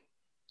 hey,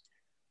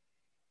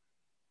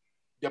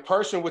 the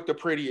person with the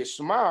prettiest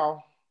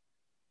smile,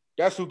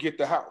 that's who get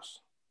the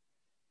house.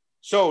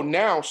 So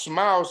now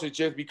smiles has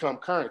just become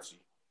currency.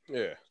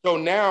 Yeah. So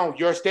now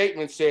your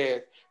statement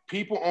says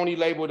people only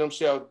label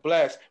themselves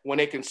blessed when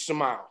they can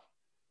smile.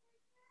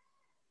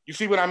 You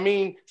see what I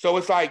mean? So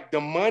it's like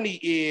the money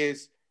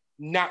is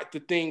not the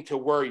thing to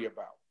worry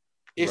about.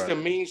 It's the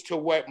means to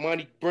what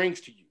money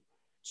brings to you.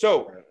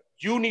 So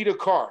you need a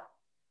car.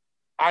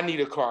 I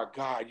need a car.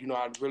 God,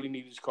 I really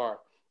need this car.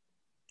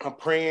 I'm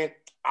praying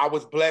I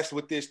was blessed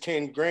with this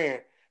 10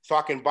 grand so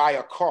I can buy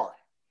a car.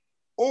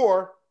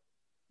 Or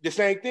the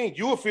same thing,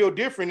 you would feel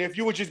different if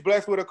you were just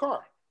blessed with a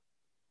car.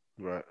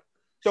 Right.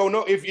 So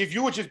no, if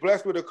you were just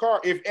blessed with a car,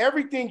 if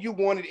everything you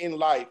wanted in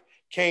life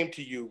came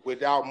to you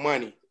without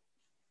money,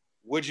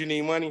 would you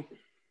need money?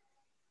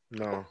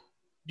 No.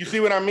 You see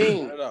what I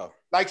mean? Not at all.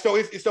 Like, so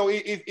it's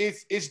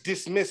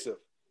dismissive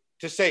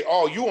to say,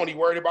 oh, you only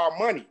worried about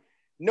money.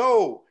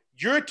 No,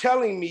 you're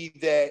telling me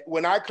that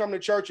when I come to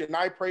church and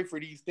I pray for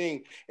these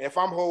things, and if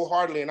I'm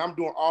wholeheartedly and I'm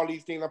doing all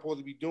these things I'm supposed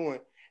to be doing,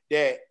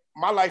 that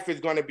my life is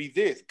going to be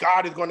this.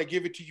 God is going to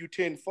give it to you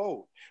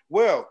tenfold.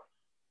 Well,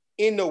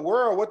 in the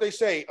world, what they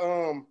say,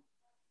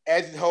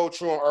 as it holds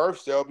true on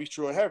earth, so it'll be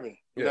true in heaven.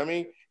 You know what I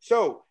mean?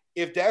 So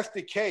if that's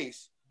the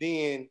case,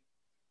 then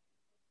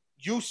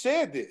you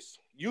said this.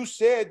 You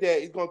said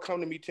that it's going to come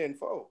to me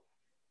tenfold.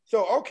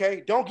 So,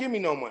 okay, don't give me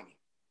no money.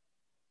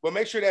 But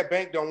make sure that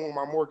bank don't want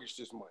my mortgage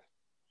this month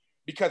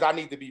because I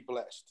need to be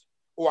blessed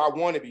or I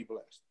want to be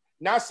blessed.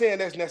 Not saying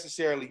that's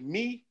necessarily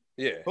me,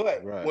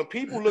 but when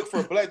people look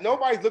for blessed,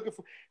 nobody's looking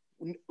for,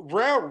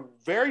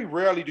 very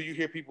rarely do you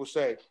hear people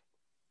say,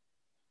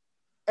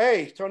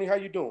 hey, Tony, how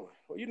you doing?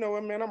 Well, you know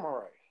what, man, I'm all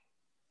right.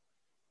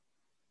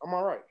 I'm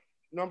all right.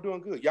 I'm doing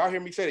good. Y'all hear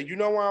me say that. You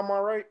know why I'm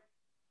all right?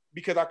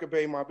 Because I can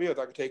pay my bills.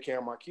 I can take care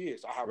of my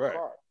kids. I have a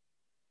car.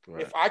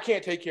 Right. If I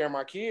can't take care of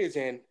my kids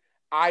and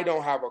I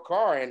don't have a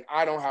car and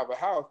I don't have a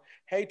house,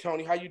 hey,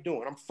 Tony, how you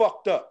doing? I'm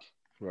fucked up.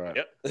 Right.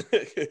 Yep.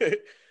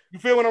 You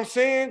feel what I'm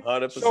saying?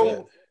 100%.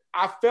 So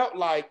I felt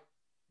like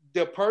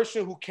the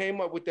person who came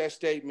up with that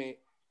statement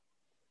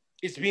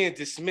is being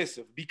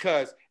dismissive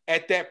because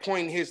at that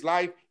point in his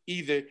life,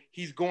 either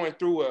he's going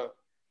through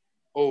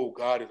oh,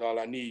 God is all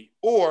I need,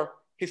 or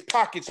his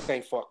pockets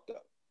ain't fucked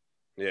up.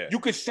 Yeah. You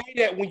could say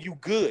that when you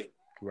good.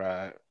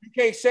 Right. You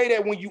can't say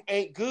that when you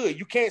ain't good.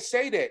 You can't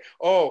say that.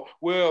 Oh,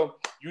 well,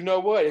 you know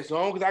what? As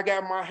long as I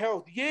got my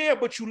health. Yeah,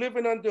 but you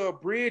living under a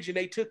bridge and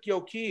they took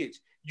your kids.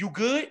 You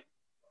good?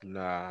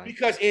 Nah.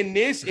 Because in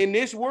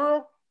this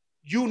world,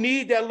 you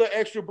need that little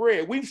extra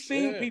bread. We've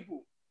seen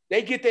people,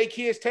 they get their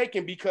kids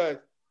taken because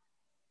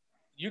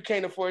you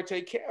can't afford to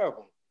take care of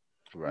them.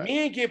 Right.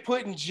 Men get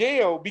put in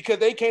jail because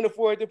they can't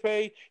afford to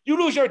pay. You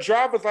lose your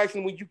driver's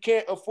license when you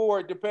can't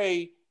afford to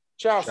pay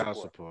child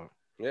support.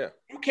 Yeah.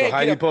 You can't. So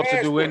how you supposed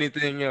to do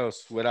anything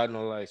else without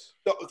no license?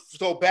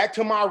 So back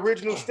to my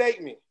original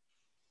statement.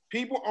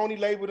 People only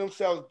label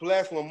themselves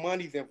blessed when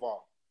money's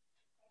involved.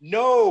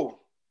 No.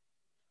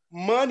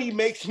 Money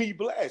makes me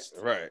blessed.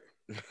 Right.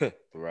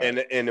 Right.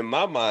 And in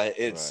my mind,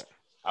 it's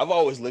I've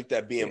always looked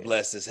at being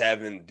blessed as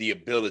having the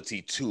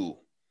ability to.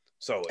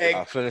 So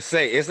I'm finna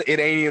say it ain't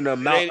even the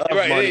amount of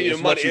money, it's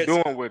what you're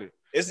doing with it.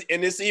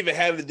 It's even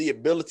having the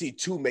ability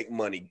to make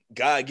money.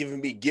 God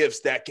giving me gifts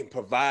that can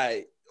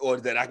provide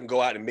or that I can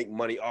go out and make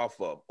money off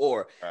of.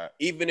 Or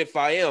even if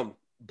I am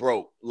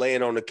broke,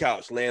 laying on the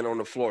couch, laying on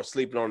the floor,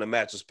 sleeping on the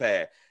mattress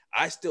pad,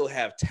 I still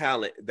have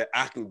talent that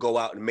I can go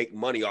out and make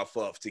money off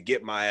of to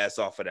get my ass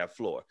off of that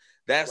floor.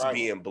 That's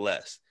being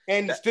blessed.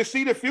 And to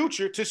see the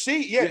future, to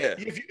see,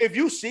 if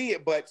you see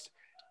it, but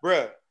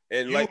bruh,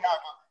 and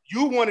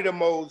you one of the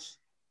most,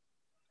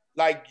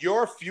 like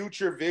your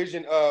future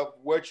vision of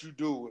what you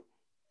do,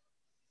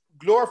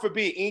 Lord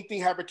forbid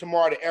anything happen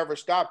tomorrow to ever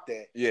stop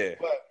that. Yeah.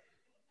 But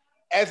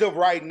as of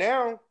right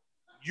now,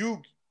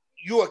 you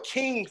a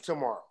king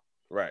tomorrow.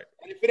 Right.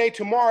 And if it ain't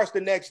tomorrow, it's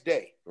the next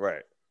day.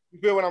 Right. You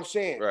feel what I'm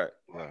saying? Right.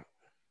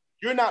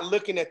 You're not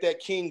looking at that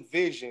king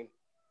vision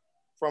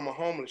from a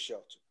homeless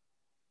shelter.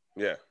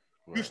 Yeah.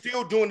 You're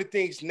still doing the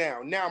things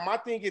now. Now, my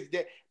thing is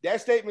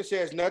that statement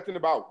says nothing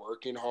about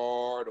working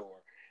hard or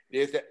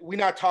this, that. We're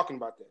not talking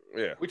about that.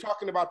 Yeah. We're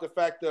talking about the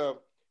fact of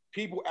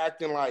people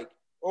acting like,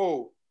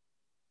 oh,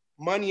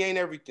 money ain't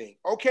everything.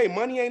 Okay,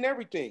 money ain't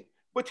everything.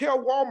 But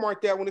tell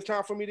Walmart that when it's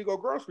time for me to go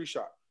grocery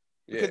shop.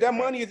 Because that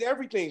money is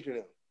everything to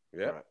them.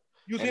 Yeah.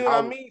 You see what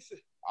I mean?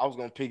 I was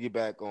gonna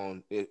piggyback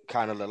on it,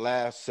 kind of the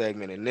last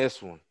segment in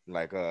this one.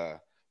 Like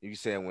you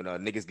saying when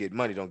niggas get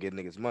money, don't get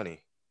niggas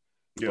money.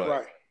 Yeah.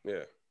 Right.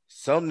 Yeah.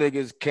 Some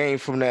niggas came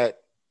from that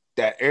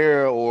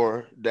era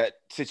or that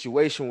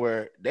situation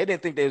where they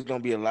didn't think they was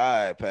gonna be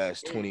alive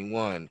past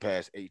 21,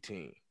 past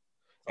 18.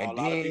 And a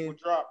lot of people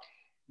drop.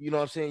 You know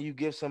what I'm saying? You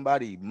give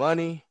somebody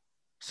money,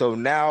 so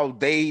now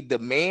they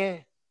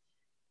demand.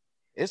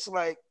 It's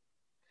like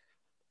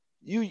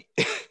you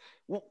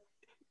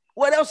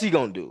what else he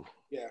gonna do?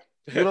 Yeah.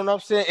 You know what I'm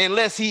saying?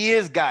 Unless he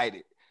is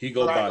guided. He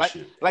go buy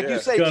shit. Like you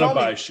say, Tony,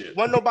 buy shit.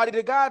 Wasn't nobody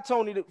the guy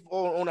Tony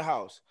on the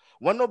house.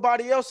 Wasn't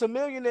nobody else a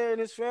millionaire in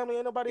his family.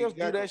 Ain't nobody else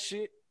do that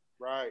shit.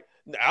 Right.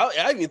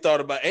 I even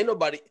thought about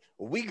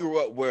we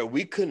grew up where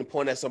we couldn't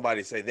point at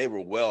somebody and say they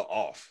were well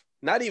off.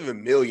 Not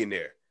even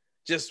millionaire.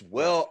 Just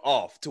well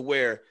off to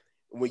where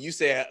when you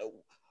say,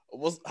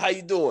 how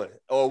you doing?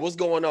 Or what's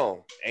going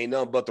on? Ain't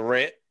nothing but the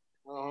rent.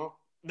 Uh-huh.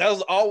 That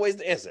was always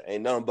the answer.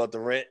 Ain't nothing but the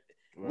rent.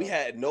 We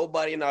had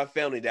nobody in our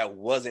family that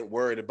wasn't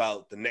worried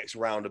about the next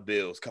round of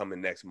bills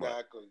coming next month.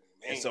 Exactly.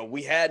 And so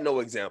we had no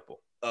example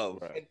of.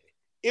 Right.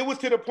 It was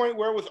to the point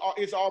where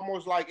it's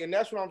almost like, and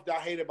that's what I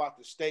hate about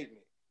the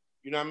statement.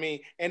 You know what I mean?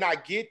 And I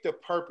get the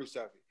purpose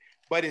of it,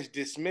 but it's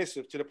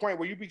dismissive to the point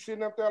where you be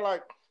sitting up there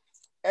like,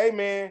 hey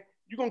man,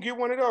 you gonna get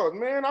one of those?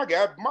 Man, I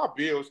got my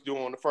bills due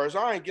on the first.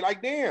 I ain't get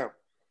like, damn.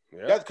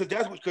 Yeah. That's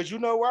because you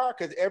know why?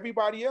 Because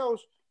everybody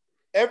else,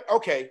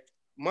 okay,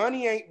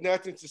 money ain't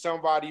nothing to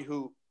somebody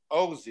who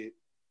owes it,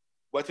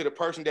 but to the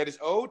person that is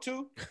owed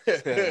to,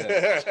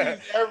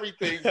 it's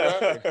everything,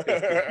 bro.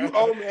 You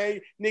owe me,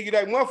 hey, nigga,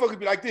 that motherfucker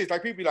be like this.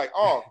 Like people be like,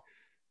 oh,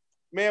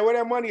 man, where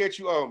that money that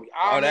you owe me?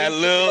 That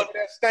little,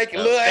 that stinking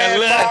little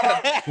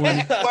ass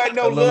 $5. Wasn't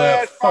no little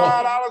ass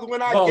 $5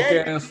 when I gave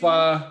it.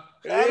 $5.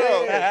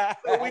 I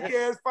know, weak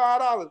ass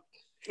 $5.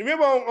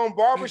 Remember on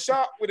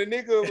Barbershop where the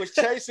nigga was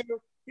chasing him?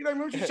 He like,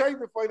 what you chasing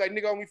for? He like,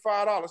 nigga owe me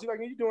 $5. He like,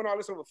 you doing all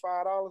this over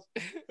 $5?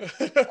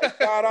 Like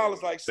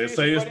 $5, like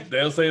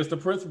they'll say it's the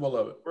principle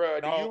of it.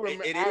 Bro, do you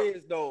remember? It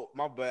is though.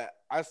 My bad.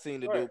 I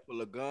seen the dude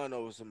pull a gun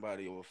over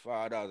somebody over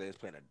 $5. They was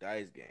playing a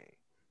dice game.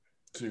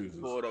 Jesus.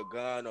 Pulled a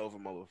gun over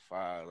him over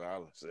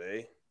 $5.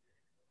 See,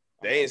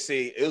 they didn't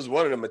see. It was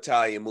one of them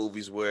Italian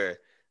movies where,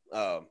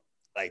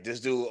 like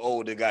this dude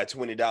older got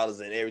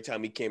 $20, and every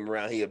time he came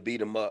around, he'd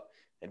beat him up.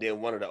 And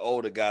then one of the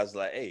older guys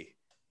like, hey,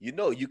 you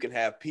know, you can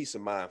have peace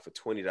of mind for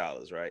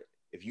 $20, right?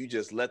 If you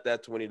just let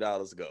that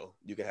 $20 go,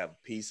 you can have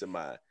peace of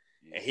mind.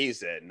 Yeah. And he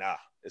said, nah,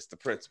 it's the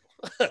principle.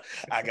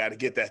 I got to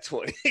get that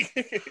 20.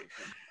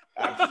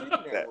 I've seen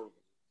that movie.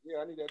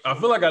 Yeah, I need that. I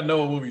feel like I know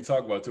what movie you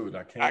talk about too, and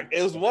I can't.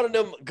 It was one of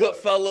them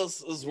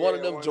Goodfellas. It was one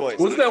of them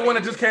joints. Was that one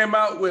that just came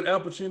out with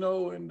Al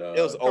Pacino and?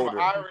 It was older.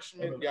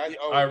 Irishman. Yeah,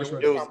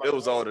 Irishman. It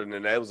was older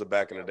than that. It was a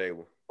back in the day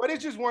one. But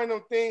it's just one of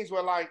them things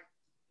where like,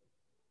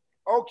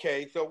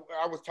 okay, so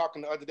I was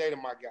talking the other day to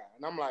my guy,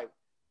 and I'm like,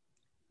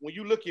 when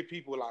you look at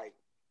people like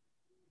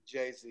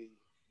Jay-Z,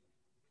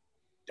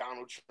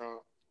 Donald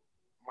Trump,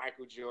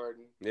 Michael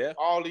Jordan,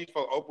 all these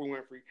folks, Oprah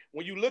Winfrey,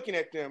 when you looking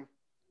at them,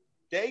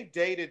 they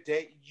day to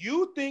day,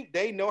 you think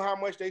they know how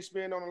much they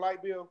spend on a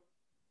light bill?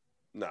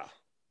 Nah.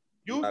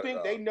 You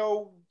think they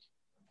know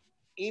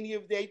any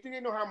of they think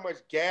they know how much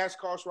gas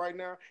costs right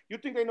now? You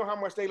think they know how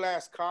much they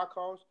last car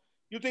costs?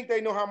 You think they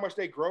know how much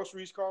their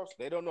groceries cost?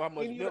 They don't know how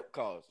much milk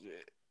costs.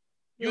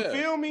 You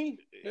feel me?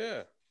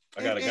 Yeah.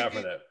 I got a guy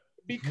for that.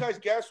 Because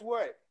guess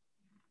what?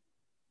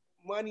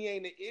 Money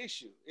ain't an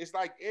issue. It's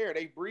like air.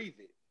 They breathe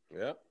it.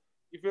 Yeah.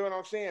 You feel what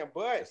I'm saying?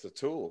 But it's a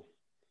tool.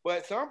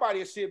 But somebody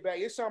will sit back.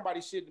 It's somebody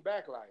sitting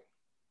back like,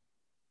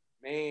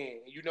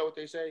 man, you know what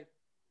they say?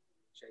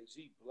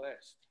 Jay-Z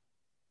blessed.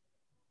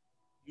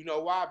 You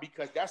know why?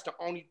 Because that's the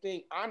only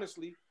thing,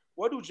 honestly,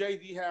 what do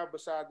Jay-Z have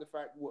besides the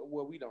fact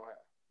what we don't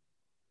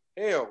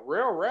have? Hell,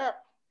 real rap.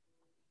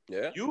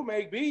 Yeah. You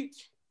make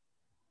beats.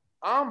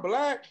 I'm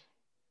black.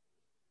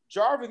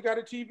 Jarvis got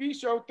a TV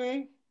show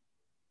thing.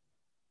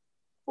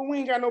 But we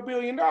ain't got no $1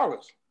 billion.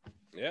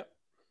 Yeah.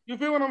 You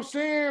feel what I'm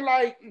saying?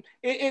 Like,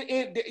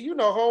 you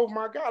know, oh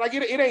my God, like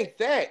it ain't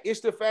that.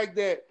 It's the fact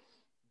that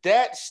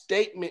that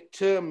statement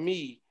to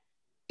me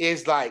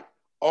is like,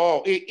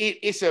 oh,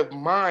 it's a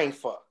mind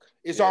fuck.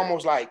 It's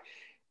almost like,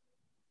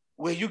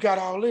 well, you got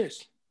all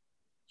this.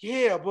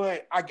 Yeah,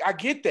 but I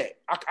get that.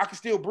 I can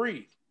still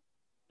breathe.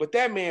 But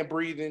that man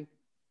breathing,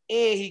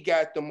 and he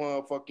got the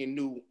motherfucking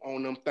new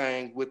on them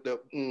things with the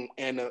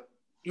and the,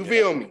 you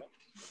feel me?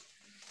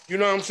 You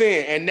know what I'm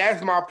saying? And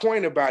that's my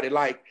point about it.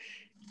 Like,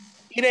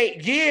 it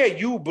ain't,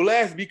 you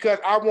blessed because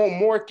I want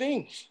more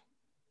things.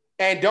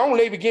 And don't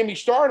even get me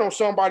started on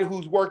somebody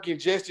who's working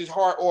just as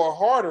hard or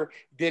harder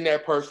than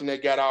that person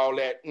that got all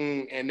that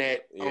and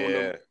that on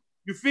them.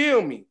 You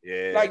feel me?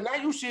 Yeah. Like now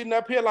you sitting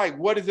up here like,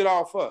 what is it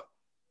all for?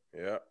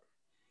 Yeah.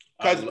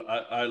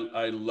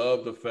 I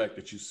love the fact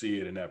that you see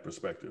it in that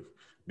perspective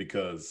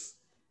because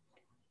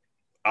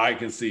I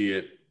can see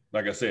it,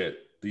 like I said,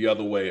 the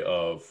other way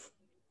of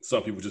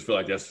some people just feel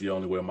like that's the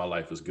only way my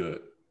life is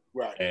good.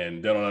 Right.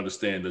 And they don't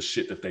understand the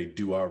shit that they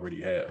do already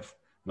have.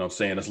 You know what I'm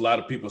saying? There's a lot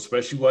of people,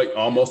 especially like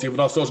almost even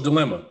on Social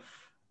Dilemma,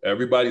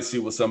 everybody see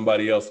what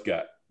somebody else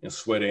got and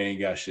swear they ain't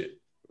got shit.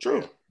 True.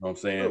 You know what I'm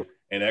saying? True.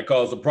 And that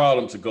caused a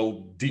problem to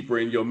go deeper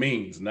in your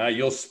means. Now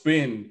you'll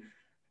spend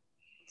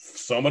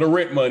some of the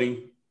rent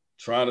money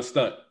trying to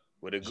stunt.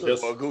 With a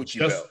Gucci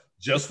belt.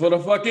 Just for the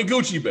fucking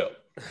Gucci belt.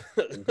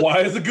 Why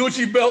is a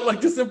Gucci belt like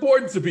this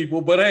important to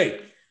people? But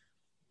hey,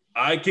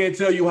 I can't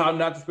tell you how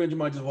not to spend your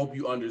money. Just hope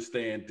you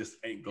understand this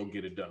ain't gonna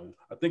get it done.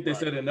 I think they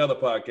said in another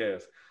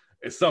podcast,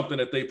 it's something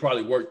that they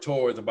probably worked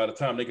towards, and by the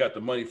time they got the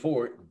money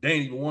for it, they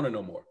ain't even want it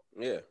no more.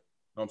 Yeah. You know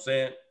what I'm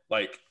saying?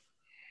 Like,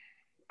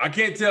 I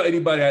can't tell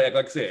anybody,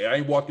 like I said, I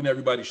ain't walked in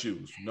everybody's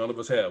shoes. None of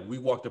us have. We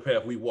walked the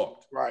path we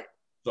walked. Right.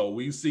 So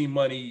we've seen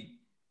money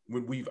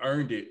when we've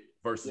earned it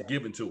versus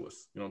given to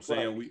us. You know what I'm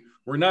saying? Right.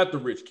 We're not the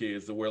rich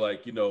kids that we're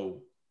like, you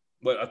know,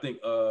 but I think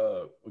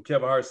when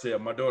Kevin Hart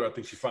said, my daughter, I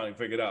think she finally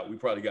figured out we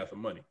probably got some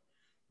money.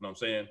 You know what I'm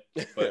saying?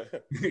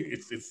 But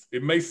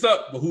it may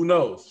suck, but who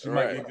knows? She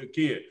might be a good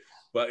kid.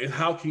 But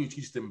how can you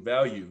teach them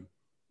value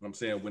what I'm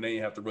saying, when they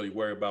ain't have to really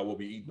worry about what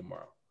we eat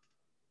tomorrow.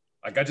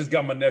 Like I just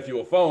got my nephew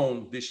a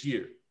phone this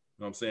year. You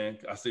know what I'm saying?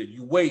 I said,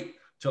 you wait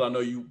till I know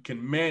you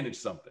can manage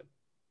something.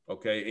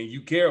 Okay. And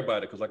you care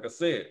about it. Cause like I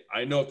said,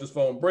 I know if this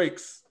phone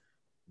breaks,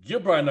 you're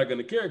probably not going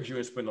to care because you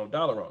ain't spend no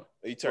dollar on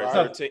it. He turned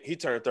 13. He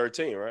turned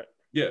 13, right?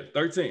 Yeah,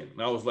 13.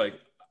 And I was like,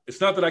 it's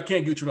not that I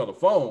can't get you another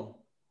phone.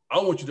 I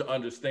want you to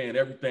understand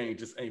everything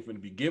just ain't going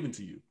to be given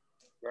to you.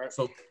 Right.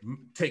 So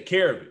take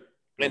care of it.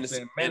 And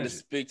to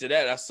speak to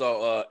that, I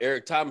saw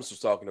Eric Thomas was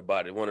talking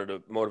about it. One of the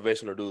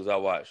motivational dudes I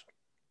watched.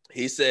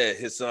 He said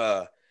his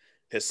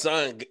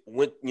son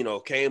went,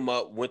 came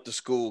up, went to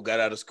school, got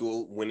out of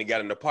school, when he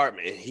got an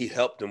apartment, and he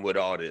helped him with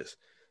all this.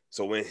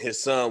 So when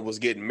his son was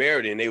getting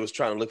married and they was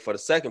trying to look for the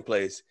second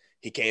place,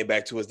 he came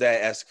back to his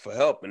dad asking for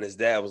help, and his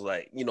dad was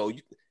like,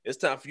 it's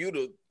time for you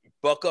to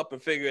buck up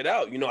and figure it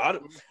out.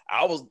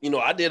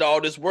 I did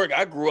all this work.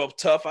 I grew up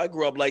tough. I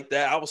grew up like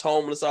that. I was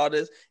homeless, all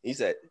this. He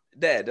said,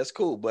 Dad, that's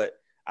cool, but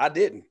I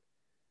didn't.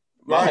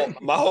 My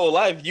whole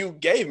life, you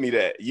gave me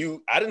that.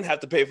 I didn't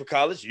have to pay for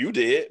college. You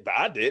did, but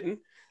I didn't.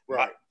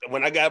 Right.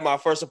 When I got my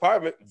first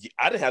apartment,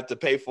 I didn't have to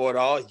pay for it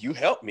all. You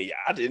helped me.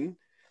 I didn't.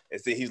 And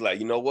so he's like,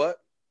 you know what?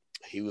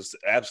 He was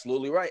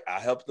absolutely right. I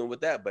helped him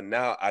with that, but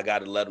now I got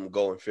to let him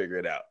go and figure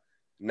it out.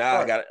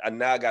 Now I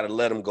got to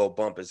let him go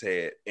bump his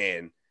head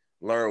and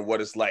learn what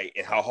it's like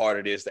and how hard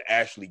it is to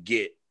actually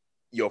get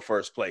your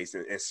first place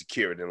and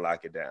secure it and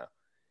lock it down.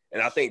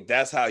 And I think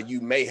that's how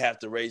you may have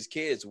to raise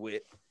kids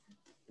with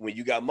when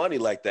you got money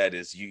like that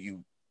is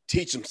you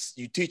teach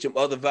them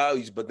other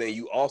values, but then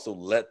you also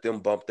let them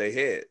bump their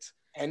heads.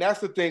 And that's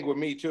the thing with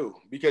me too,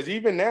 because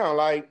even now,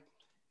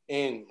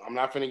 and I'm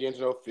not finna get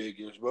into no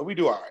figures, but we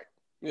do all right.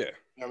 Yeah.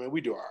 I mean,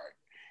 we do all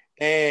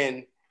right.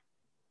 And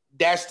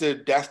that's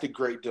the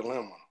great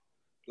dilemma.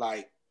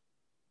 Like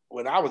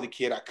when I was a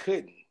kid, I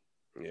couldn't.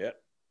 Yeah.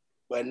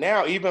 But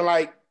now, even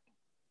like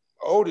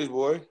oldest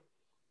boy,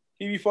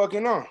 he be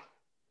fucking on.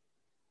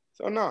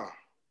 So no.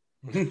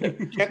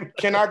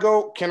 Can I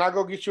go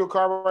get you a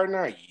car right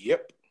now?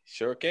 Yep.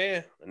 Sure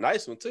can. A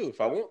nice one too, if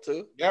I want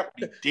to. Yep,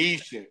 be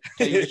decent.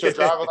 Can you get your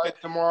driver's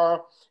license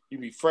tomorrow? You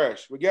be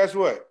fresh. But guess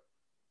what?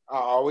 I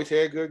always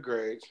had good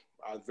grades.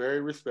 I was very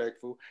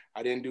respectful.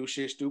 I didn't do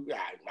shit stupid.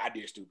 I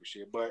did stupid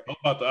shit, but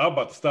I'm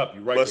about to stop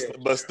you right there.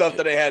 But stuff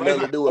that they had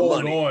nothing to do with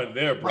money. On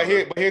there, bro.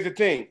 But here's the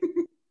thing.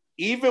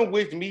 Even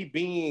with me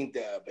being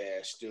the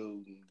best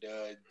student,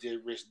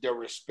 the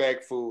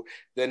respectful,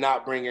 the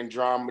not bringing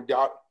drama,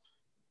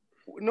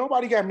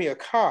 nobody got me a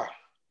car.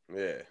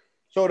 Yeah.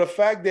 So the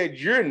fact that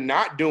you're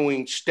not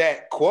doing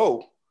stat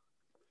quo,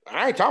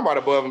 I ain't talking about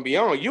above and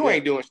beyond. You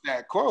ain't doing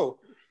stat quo.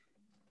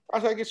 I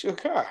was like, get you a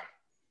car.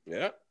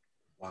 Yeah.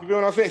 Wow. You know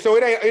what I'm saying? So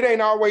it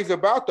ain't always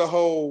about the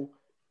whole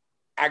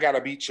I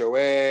gotta beat your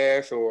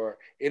ass, or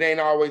it ain't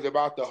always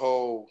about the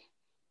whole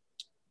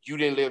you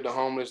didn't live the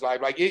homeless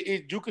life. Like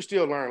you can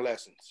still learn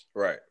lessons.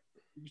 Right.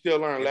 You can still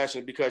learn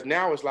lessons because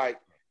now it's like,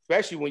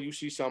 especially when you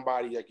see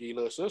somebody like your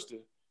little sister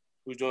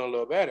who's doing a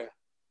little better,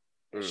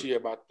 and she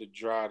about to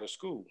drive to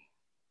school.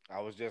 I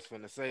was just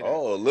gonna say that.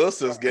 Oh, little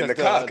sister's getting a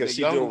car because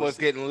she was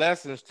getting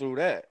lessons through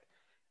that.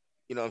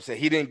 You know what I'm saying?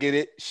 He didn't get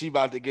it. She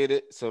about to get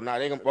it. So now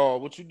they gonna, oh,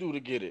 what you do to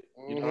get it?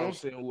 You know what I'm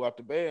saying? Who out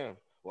the band?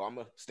 Well, I'm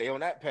gonna stay on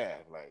that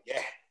path. Like,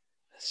 yeah.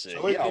 Shit,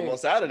 so he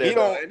almost out of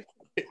there.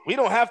 We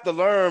don't have to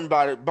learn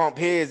about it, bump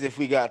heads if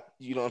we got,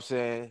 you know what I'm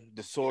saying,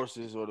 the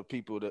sources or the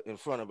people that in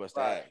front of us.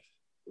 Right.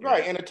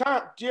 Right. And the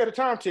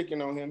time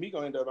ticking on him, he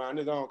gonna end up buying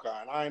his own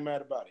car. And I ain't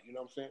mad about it. You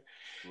know what I'm saying?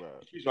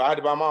 Right. So I had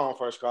to buy my own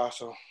first car,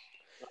 so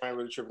I ain't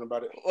really tripping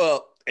about it.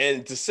 Well,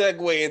 and to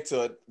segue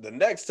into the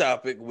next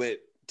topic with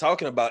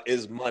talking about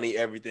is money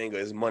everything or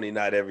is money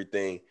not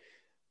everything?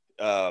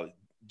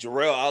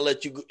 Jarrell, I'll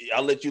let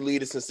you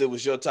lead it since it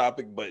was your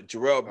topic, but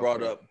Jarrell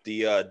brought up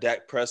the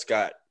Dak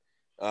Prescott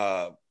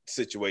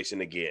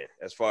situation again,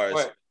 as far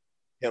as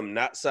him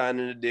not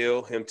signing the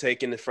deal, him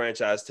taking the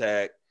franchise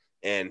tag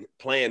and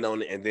playing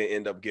on it and then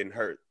end up getting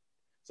hurt.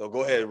 So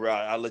go ahead,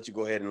 Rod. I'll let you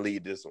go ahead and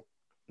lead this one.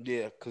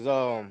 Yeah,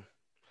 because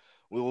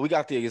we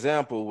got the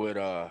example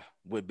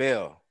with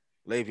Bell,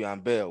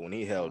 Le'Veon Bell, when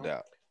he held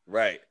out.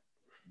 Right.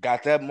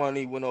 Got that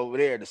money, went over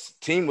there. The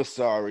team was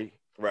sorry,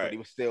 but he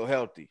was still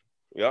healthy.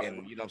 Yep.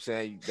 And you know what I'm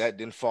saying? That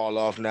didn't fall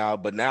off now,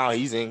 but now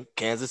he's in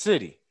Kansas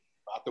City.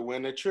 About to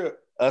win the trip.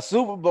 A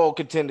Super Bowl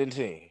contending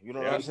team. You know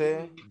what I'm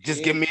saying?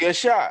 Just give me a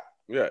shot.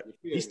 Yeah.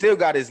 He still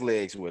got his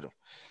legs with him.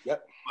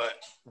 Yep.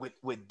 But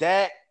with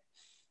that,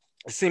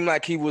 it seemed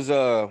like he was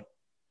I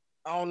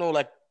don't know,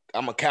 like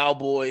I'm a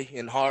cowboy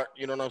in heart,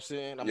 you know what I'm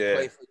saying? I'm gonna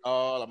play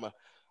football,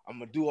 I'm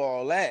gonna do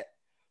all that.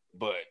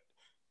 But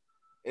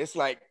it's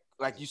like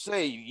you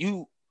say,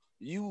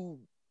 you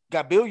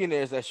got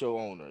billionaires that's your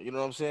owner, you know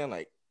what I'm saying?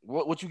 Like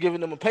what you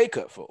giving them a pay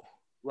cut for?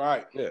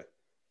 Right. Yeah.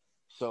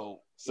 So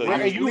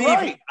you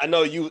right. I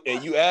know you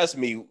asked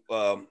me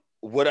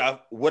what I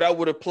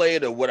would have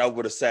played or what I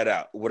would have sat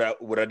out. What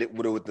I did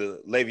with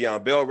the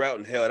Le'Veon Bell route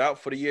and held out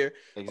for the year.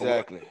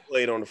 Exactly.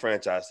 Played on the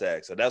franchise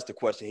tag. So that's the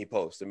question he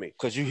posed to me.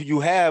 Because you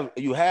have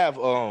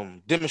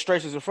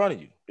demonstrations in front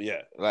of you.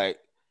 Yeah. Like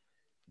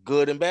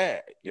good and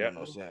bad. You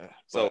know what I'm saying?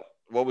 So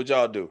What would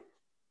y'all do?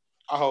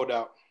 I hold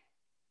out.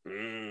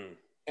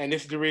 And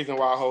this is the reason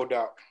why I hold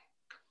out.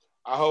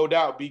 I hold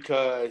out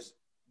because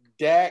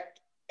Dak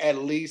at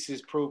least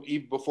has proved,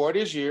 even before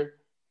this year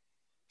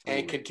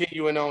and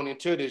continuing on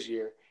into this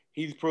year,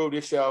 he's proved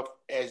himself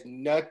as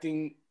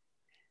nothing,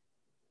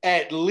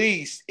 at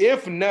least,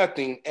 if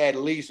nothing, at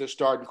least a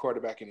starting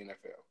quarterback in the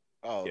NFL.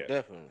 Oh, yeah.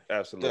 Definitely.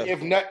 Absolutely.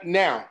 If not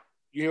now,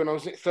 you know what I'm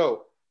saying?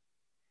 So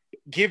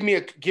give me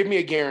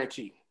a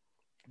guarantee,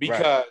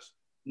 because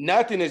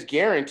nothing is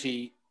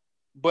guaranteed,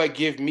 but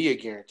give me a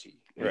guarantee.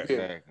 Right.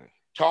 Exactly.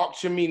 Talk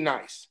to me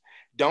nice.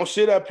 Don't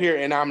sit up here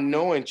and I'm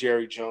knowing,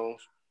 Jerry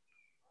Jones,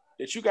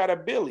 that you got a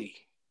Billy.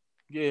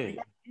 Yeah.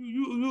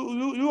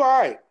 You all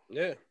right.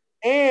 Yeah.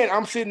 And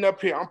I'm sitting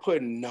up here, I'm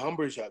putting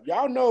numbers up.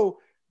 Y'all know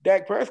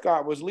Dak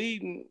Prescott was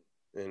leading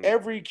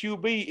every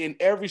QB in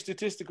every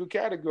statistical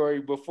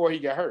category before he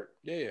got hurt.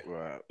 Yeah.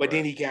 Right. But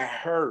then he got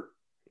hurt.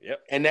 Yep.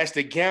 And that's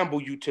the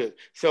gamble you took.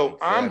 So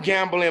I'm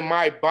gambling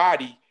my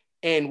body.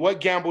 And what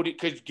gamble did,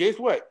 because guess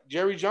what?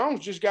 Jerry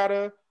Jones just got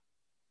a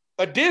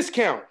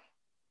discount.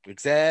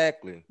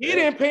 Exactly. He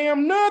didn't pay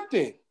him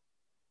nothing.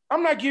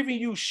 I'm not giving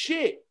you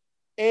shit.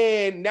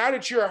 And now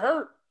that you're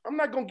hurt, I'm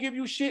not going to give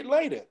you shit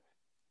later.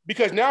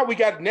 Because now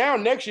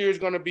next year is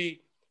going to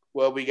be,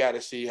 well, we got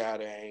to see how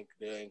the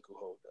ankle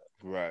hold up.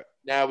 Right.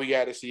 Now we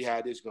got to see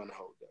how this is going to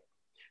hold up.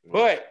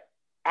 But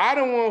I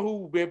don't want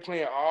who been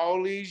playing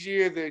all these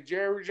years at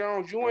Jerry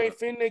Jones. You ain't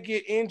finna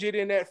get injured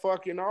in that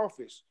fucking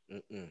office.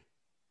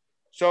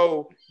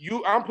 So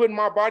I'm putting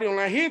my body on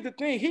line. Here's the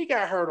thing: he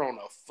got hurt on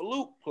a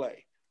fluke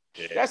play.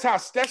 Yeah. That's how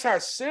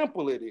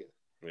simple it is.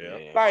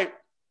 Yeah. Like,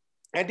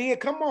 and then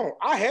come on,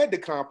 I had the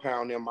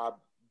compound in my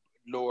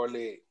lower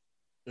leg.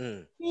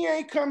 He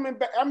ain't coming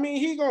back. I mean,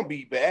 he gonna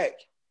be back.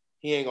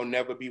 He ain't gonna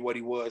never be what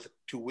he was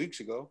 2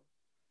 weeks ago.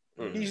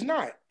 He's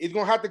not. He's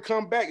gonna have to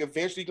come back.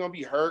 Eventually, gonna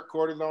be hurt,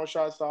 cortisone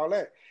shots, all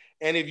that.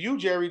 And if you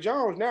Jerry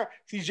Jones now,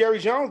 see, Jerry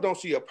Jones don't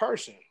see a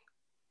person.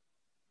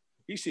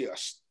 He see a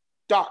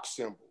stock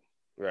symbol.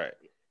 Right.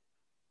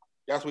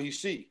 That's what he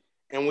see.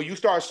 And when you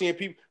start seeing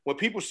people, when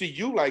people see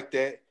you like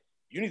that,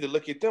 you need to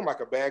look at them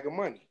like a bag of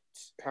money.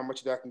 How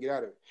much that I can get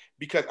out of it?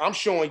 Because I'm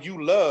showing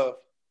you love,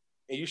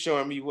 and you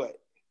showing me what?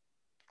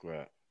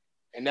 Right.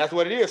 And that's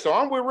what it is. So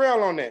I'm with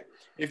Rail on that.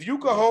 If you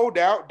could hold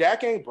out,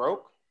 Dak ain't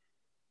broke.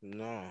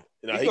 No.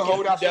 He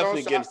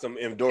definitely getting some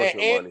endorsement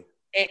money.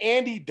 And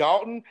Andy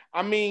Dalton,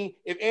 I mean,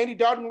 if Andy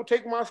Dalton will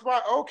take my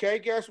spot, okay,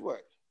 guess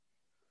what?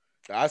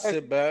 I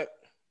sit back.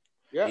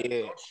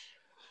 Yeah.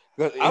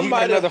 I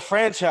might another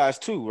franchise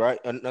too, right?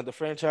 Another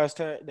franchise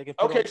tag they can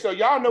put on. So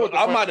y'all know what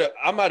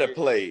I might have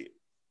played.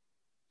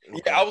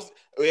 Okay.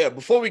 Yeah,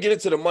 before we get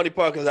into the money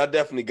part, because I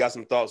definitely got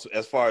some thoughts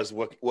as far as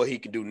what he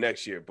can do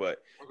next year.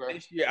 But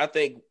this year, I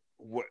think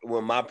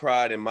with my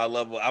pride and my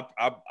level,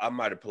 I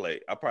might have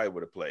played. I probably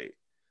would have played.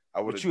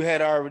 But you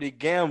had already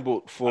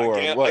gambled for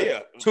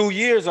 2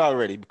 years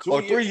already,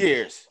 or 3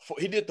 years.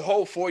 He did the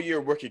whole 4-year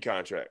rookie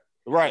contract.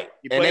 Right,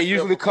 and they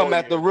usually come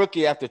at the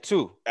rookie after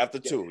 2. After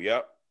 2,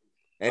 yep.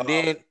 And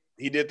then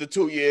he did the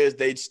 2 years.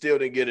 They still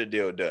didn't get a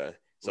deal done.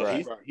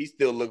 So he's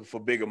still looking for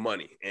bigger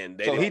money. And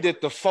he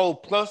did the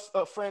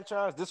 4+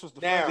 franchise. This was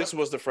the franchise. This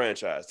was the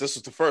franchise. This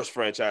was the first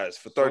franchise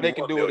for 30. So they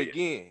can do it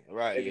again,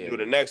 right? They can do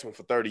the next one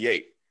for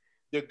 38.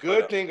 The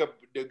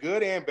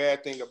good and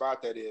bad thing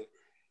about that is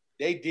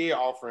they did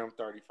offer him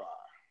 35.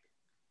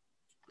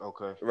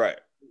 Okay. Right.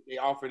 They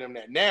offered him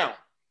that. Now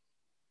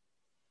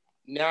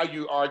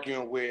you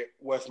arguing with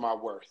what's my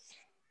worth.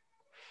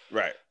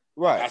 Right.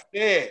 I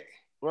said.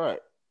 Right.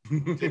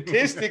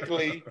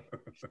 Statistically,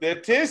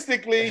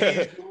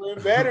 he's doing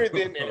better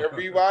than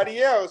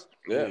everybody else.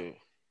 Yeah.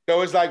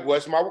 So it's like,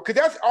 what's my? Because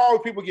that's all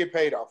people get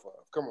paid off of.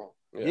 Come on.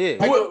 Yeah.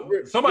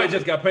 Somebody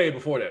just got paid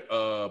before that.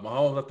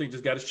 Mahomes, I think,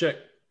 just got his check.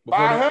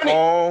 500.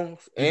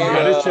 Mahomes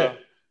and his check.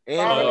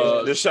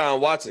 Deshaun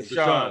Watson.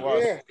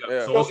 Yeah.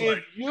 Yeah. So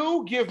if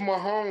you give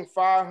Mahomes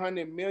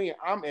 $500 million,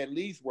 I'm at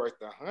least worth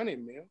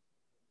 $100 million.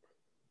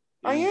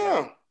 I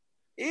am.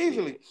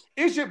 Easily.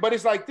 It's just, but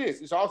it's like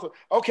this. It's also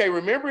okay.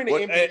 Remember in the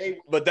NBA,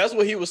 but that's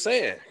what he was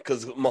saying,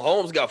 because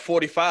Mahomes got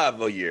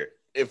 45 a year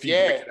if you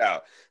break it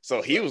out.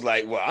 So he was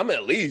like, "Well, I'm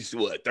at least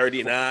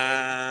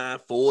 39,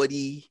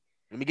 40.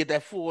 Let me get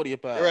that 40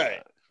 about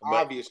right."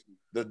 Obviously,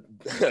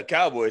 the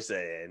Cowboys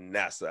saying,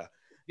 "Nah, sir."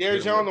 Jerry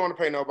Jones don't want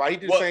to pay nobody. He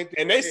did the same thing.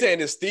 And they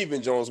saying it's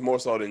Stephen Jones more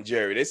so than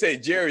Jerry. They say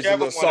Jerry's a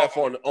little soft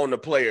on the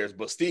players,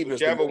 but Stephen's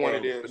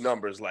the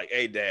numbers. Like,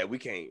 hey, Dad, we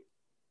can't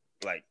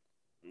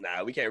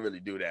we can't really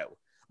do that.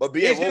 But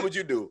BA, what would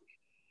you do?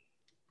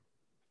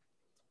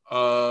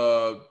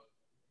 I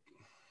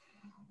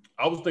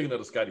was thinking of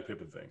the Scottie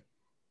Pippen thing.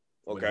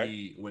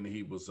 Okay. When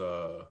he was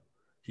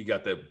he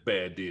got that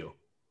bad deal.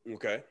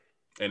 Okay.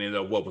 And ended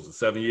up, what was it,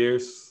 7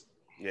 years?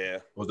 Yeah.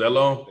 Was that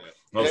long? You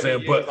know what I'm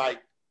saying?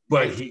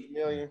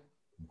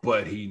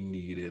 But he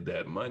needed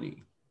that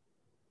money.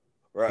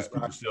 Right.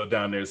 People still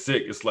down there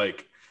sick. It's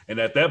like, and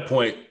at that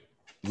point,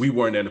 we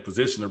weren't in a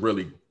position to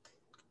really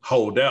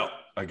hold out.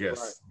 I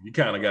guess you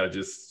kind of got to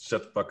just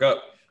shut the fuck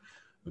up.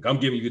 Look, I'm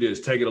giving you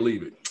this. Take it or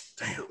leave it.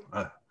 Damn.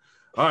 All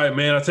right,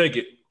 man. I take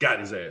it. got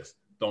his ass.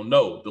 Don't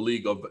know the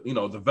league of,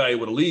 the value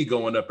of the league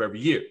going up every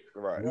year.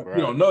 Right.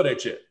 You don't know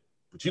that yet.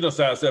 But you done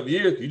signed 7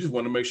 years. You just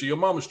want to make sure your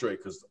mama's straight.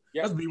 Because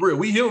let's be real,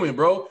 we human,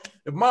 bro.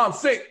 If mom's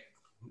sick,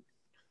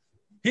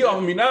 he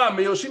offered me $9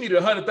 million. She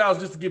needed $100,000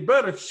 just to get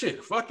better.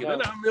 Shit, fuck it. That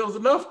 $9 million's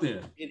enough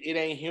then. It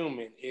ain't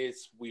human.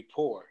 It's we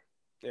poor.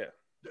 Yeah.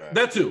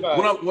 That too.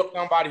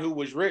 Somebody who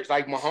was rich,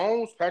 like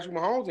Patrick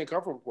Mahomes didn't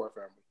come from a poor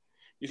family.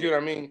 You see what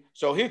I mean?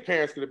 So his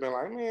parents could have been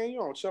like, man, you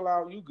don't chill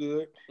out. You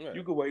good. Yeah.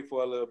 You could wait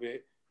for a little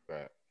bit.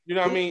 Right. You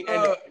know what I mean?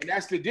 And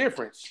that's the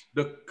difference.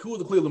 Who was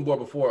the Cleveland boy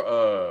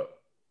before?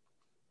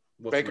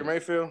 Baker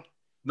Mayfield?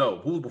 No,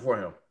 who was before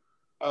him?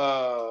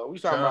 We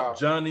talking about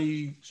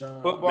Johnny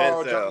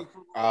football.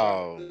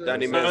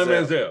 Johnny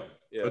Manziel.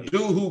 Yeah. A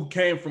dude who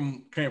came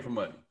from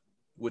money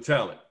with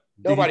talent.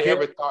 Nobody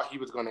ever thought he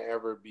was going to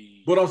ever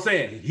be. But I'm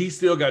saying he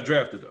still got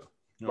drafted though.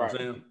 You know what I'm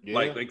saying? Yeah.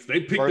 Like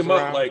they picked him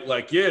up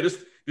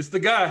this the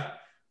guy,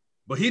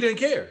 but he didn't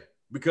care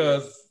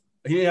because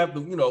he didn't have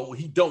to.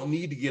 He don't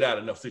need to get out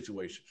of enough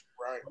situations.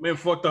 Right. I mean,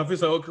 fucked off his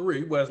whole career.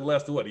 He was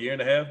lasted a year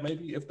and a half,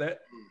 maybe if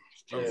that.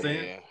 You know what I'm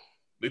saying?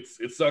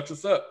 It sucks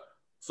us up.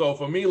 So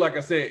for me, like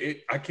I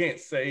said, I can't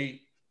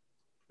say.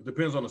 It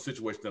depends on the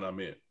situation that I'm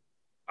in.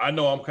 I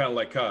know I'm kind of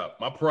like Cobb.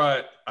 My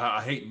pride,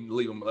 I hate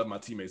letting my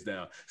teammates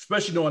down,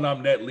 especially knowing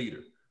I'm that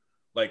leader.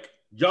 Like,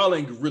 y'all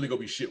ain't really gonna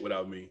be shit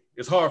without me.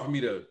 It's hard for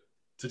me to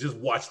just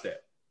watch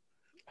that.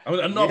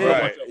 I know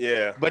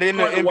But in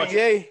the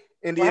NBA,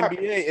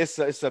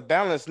 it's a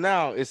balance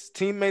now. It's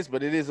teammates,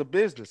 but it is a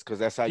business because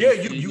that's how you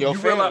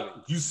realize,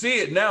 you see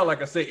it now.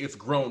 Like I say, it's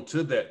grown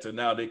to that. To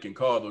now they can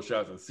call those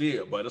shots and see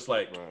it. But it's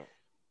like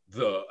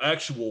the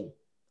actual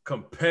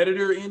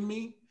competitor in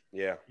me.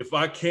 Yeah. If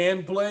I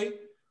can play,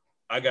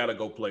 I gotta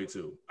go play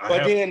too.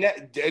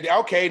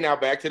 Now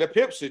back to the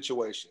Pip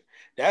situation.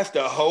 That's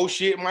the whole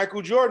shit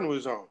Michael Jordan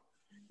was on.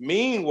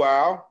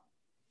 Meanwhile,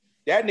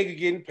 that nigga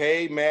getting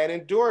paid mad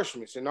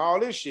endorsements and all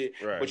this shit.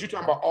 Right. But you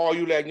talking about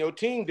you letting your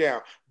team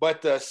down.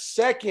 But the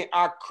second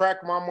I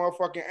crack my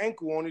motherfucking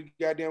ankle on the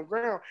goddamn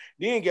ground,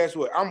 then guess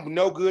what? I'm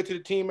no good to the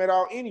team at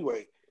all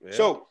anyway. Yeah.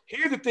 So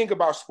here's the thing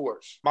about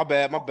sports. My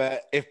bad.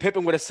 If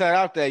Pippen would have sat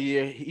out that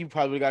year, he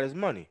probably got his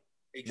money.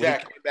 Exactly. When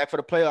he came back for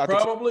the playoffs.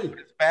 Probably.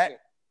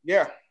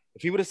 Yeah.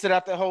 If he would have sat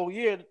out that whole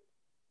year.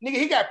 Nigga,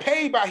 he got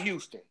paid by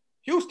Houston.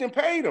 Houston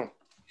paid him.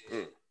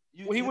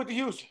 When he went to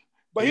Houston.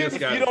 But if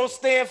you don't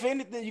stand for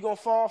anything, you're going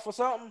to fall for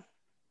something?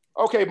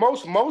 Okay,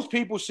 most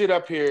people sit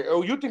up here.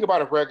 Oh, you think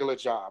about a regular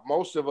job.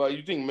 Most of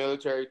you think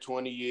military,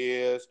 20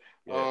 years,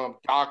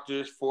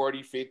 doctors,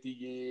 40, 50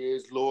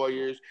 years,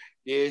 lawyers,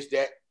 this,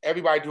 that.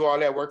 Everybody do all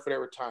that work for their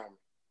retirement.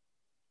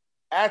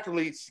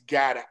 Athletes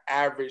got to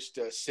average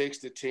 6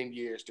 to 10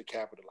 years to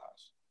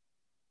capitalize.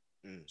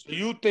 So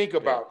you think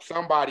about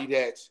somebody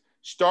that's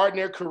starting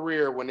their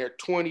career when they're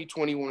 20,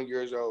 21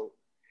 years old,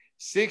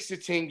 6 to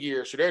 10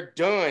 years. So they're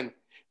done.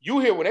 You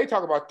hear when they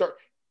talk about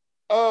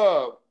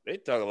they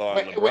talk a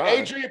lot. When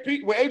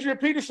Adrian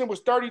Peterson was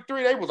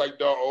 33, they was like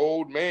the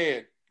old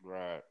man.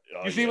 Right.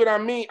 You see what I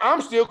mean?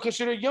 I'm still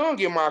considered young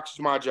in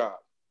my job,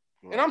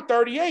 and I'm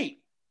 38.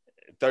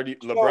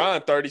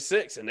 LeBron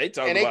 36, and they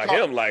talk about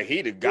him like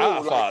he the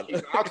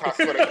Godfather.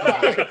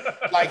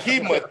 Like he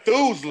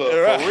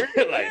Methuselah, right.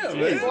 For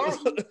real.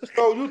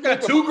 So you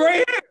got 2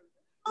 gray hairs.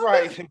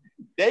 Right?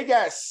 They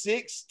got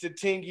 6 to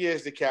 10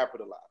 years to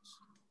capitalize.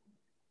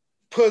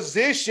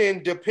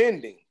 Position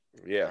depending,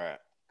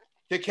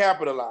 to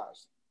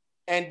capitalize,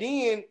 and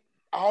then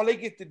all they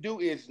get to do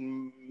is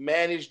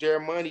manage their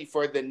money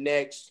for the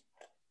next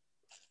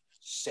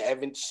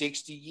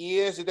 60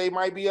 years that they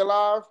might be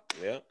alive.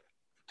 Yeah.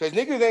 Because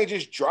niggas ain't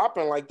just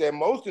dropping like that.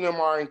 Most of them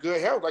are in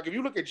good health. Like if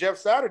you look at Jeff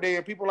Saturday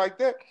and people like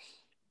that,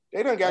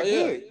 they done got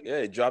good. Yeah,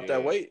 they dropped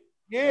that weight.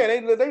 Yeah,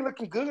 they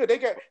looking good. They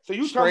got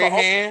you straight talking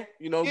hand,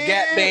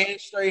 gap band,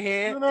 straight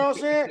hand. You know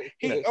what I'm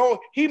saying?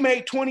 He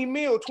made 20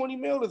 mil. 20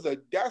 mil that's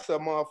a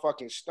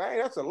motherfucking stain.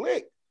 That's a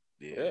lick.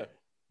 Yeah.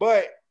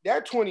 But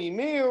that 20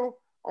 mil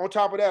on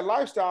top of that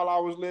lifestyle I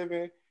was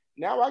living,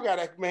 now I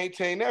gotta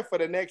maintain that for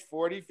the next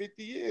 40,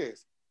 50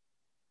 years.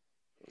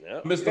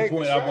 Yeah. Missed the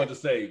point I wanted to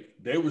say.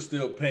 They were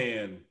still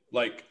paying,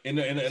 like, in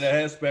the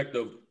aspect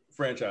of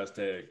franchise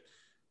tag,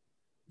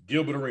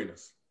 Gilbert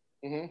Arenas.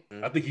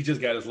 Mm-hmm. I think he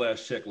just got his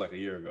last check like a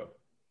year ago.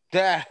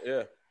 Yeah.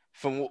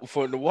 From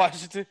the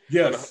Washington?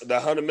 Yes. The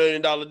 $100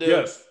 million deal?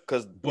 Yes.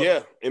 Because,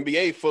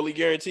 NBA fully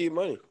guaranteed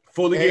money.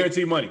 Fully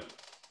guaranteed money.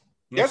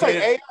 That's like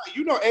AI.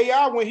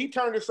 AI, when he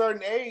turned a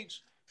certain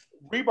age,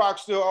 Reebok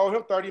still owe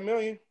him $30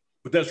 million.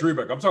 But that's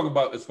Reebok. I'm talking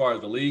about as far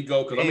as the league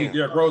go, because I mean,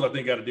 Derrick Rose, I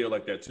think, got a deal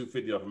like that,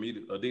 $250 off from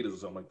Adidas or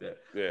something like that.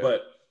 Yeah.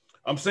 But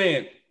I'm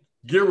saying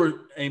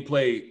Gilbert ain't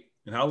played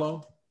in how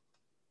long?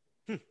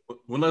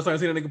 When last time I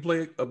seen a nigga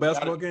play a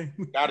basketball game?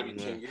 Gotta be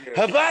 10 years.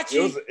 Hibachi.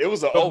 It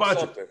was a O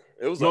something.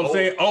 It was I'm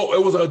saying?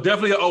 It was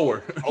definitely an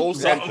Ower. O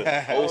something.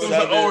 It was an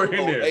Ower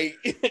in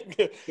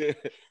there.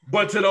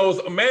 But to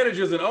those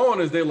managers and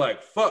owners, they're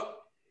like, fuck,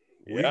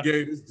 we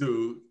gave this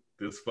dude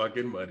this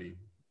fucking money.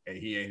 And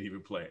he ain't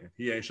even playing.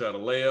 He ain't shot a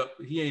layup.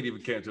 He ain't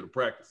even came to the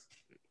practice.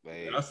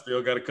 And I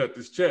still got to cut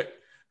this check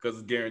because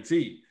it's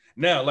guaranteed.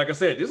 Now, like I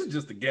said, this is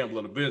just a gamble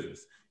of the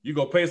business. You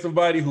go pay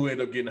somebody who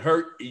end up getting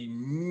hurt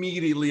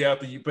immediately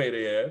after you pay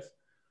their ass,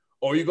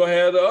 or you gonna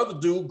have the other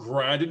dude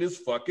grinding his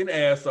fucking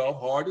ass off,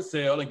 hard to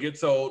sell, and get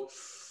told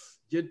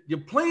you're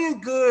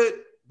playing good,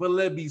 but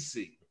let me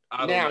see.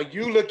 Now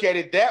you look at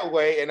it that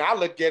way, and I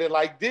look at it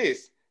like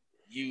this: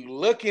 you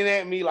looking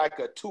at me like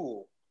a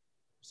tool.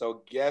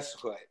 So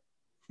guess what?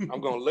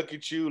 I'm gonna look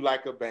at you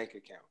like a bank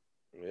account.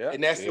 Yeah,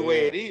 and that's the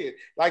way it is.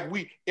 Like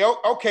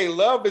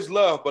love is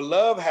love, but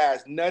love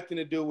has nothing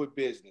to do with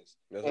business.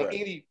 That's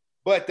right.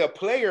 But the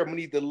player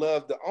need to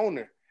love the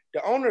owner.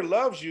 The owner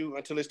loves you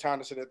until it's time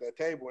to sit at that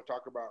table and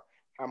talk about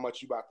how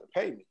much you about to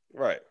pay me.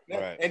 Right.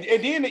 And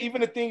then even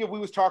the thing that we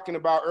was talking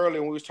about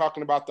earlier, when we was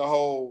talking about the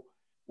whole,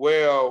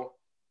 well,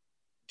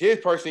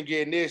 this person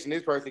getting this and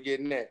this person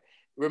getting that.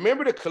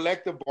 Remember the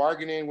collective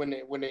bargaining when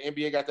the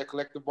NBA got that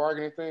collective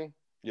bargaining thing?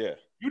 Yeah.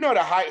 You know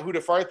who the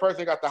first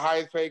person got the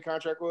highest paid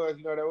contract was?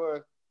 You know that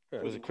was?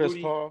 Was it Chris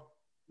Paul?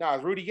 No, it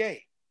was Rudy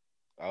Gay.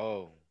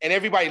 Oh. And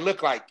everybody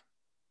looked like,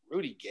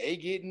 Rudy Gay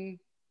getting?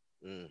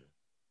 And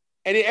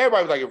then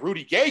everybody was like, if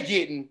Rudy Gay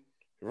getting,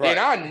 then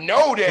I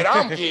know that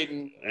I'm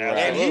getting.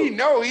 And he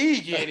know he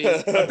getting.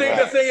 I think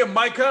they're saying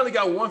Mike Conley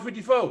got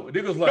 154.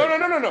 Niggas like,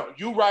 no.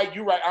 You right.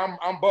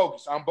 I'm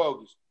bogus.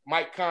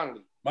 Mike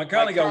Conley. Mike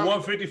Conley got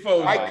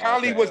 154. Mike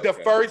Conley was the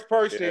first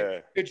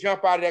person to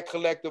jump out of that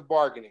collective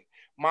bargaining.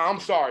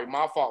 I'm sorry,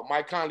 my fault.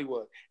 Mike Conley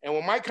was. And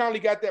when Mike Conley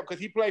got that, because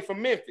he played for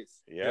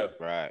Memphis. Yeah,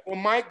 right. When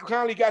Mike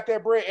Conley got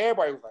that bread,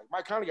 everybody was like,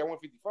 Mike Conley got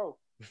 154.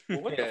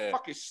 Well, what the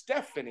fuck is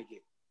Steph finna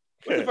get?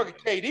 What the fuck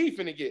is KD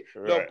finna get?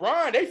 Right.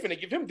 LeBron, they finna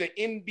give him the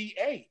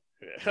NBA.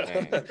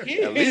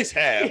 At least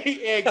half.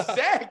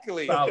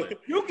 Exactly.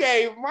 You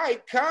gave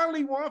Mike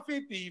Conley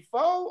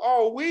 154.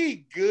 Oh,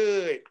 we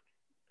good.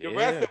 The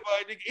rest of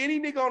us, any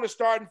nigga on the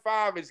starting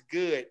five is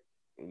good.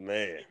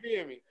 Man. You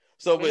hear me?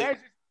 So,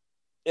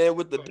 and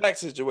with the Dak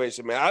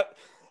situation, man,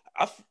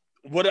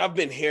 what I've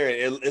been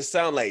hearing, it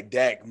sounds like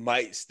Dak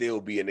might still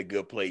be in a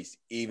good place,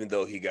 even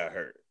though he got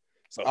hurt.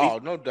 So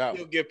no doubt.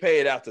 He'll get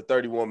paid out to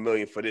 $31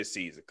 million for this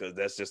season because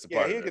that's just a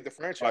part of get the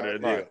franchise part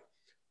of the deal.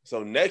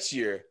 So next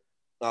year,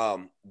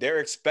 they're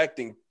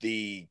expecting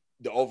the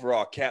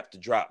overall cap to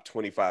drop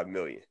 $25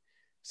 million.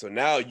 So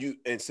now you,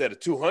 instead of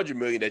 $200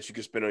 million that you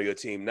can spend on your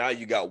team, now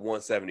you got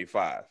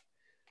 $175.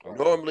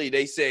 Okay. Normally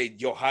they say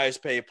your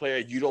highest paid player,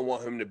 you don't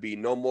want him to be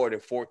no more than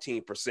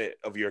 14%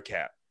 of your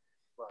cap.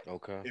 Right.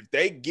 Okay. If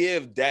they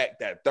give Dak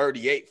that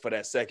 38 for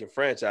that second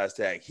franchise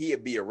tag,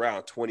 he'd be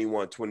around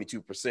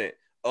 22%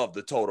 of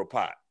the total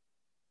pot.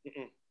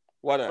 Mm-mm.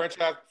 Why not?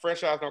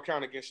 Franchise don't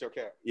count against your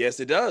cap. Yes,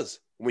 it does.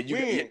 When you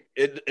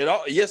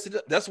yes, it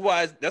does. That's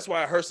why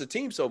it hurts the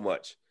team so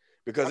much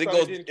because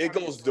it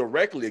goes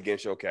directly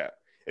against your cap.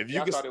 If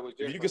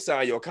you can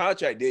sign your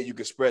contract, then you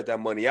can spread that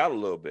money out a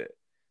little bit.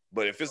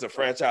 But if it's a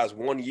franchise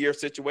 1 year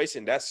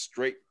situation, that's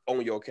straight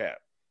on your cap.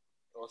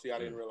 Oh, see, I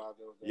didn't realize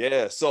that was that.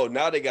 Yeah, so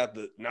now they got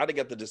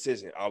the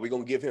decision. Are we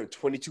gonna give him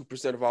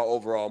 22% of our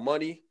overall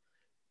money?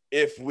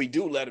 If we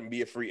do let him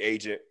be a free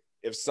agent,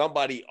 if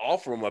somebody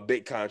offer him a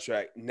big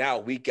contract, now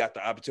we got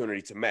the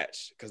opportunity to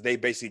match because they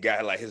basically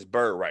got like his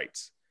bird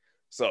rights.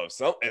 So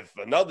if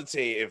another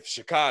team, if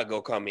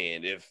Chicago come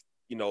in, if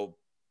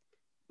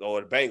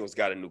or the Bengals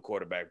got a new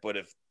quarterback, but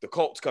if the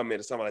Colts come in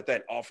or something like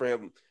that, offer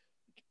him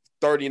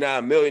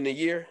 $39 million a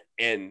year,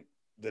 and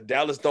the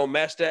Dallas don't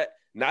match that,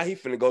 now he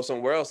finna go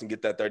somewhere else and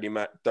get that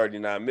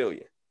 $39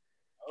 million.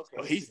 Okay,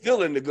 so he's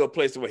still in a good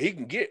place where he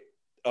can get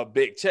a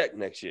big check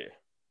next year.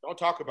 Don't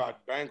talk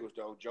about Bengals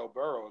though. Joe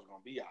Burrow is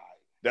gonna be all right.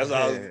 That's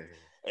all.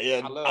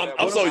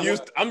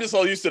 I'm just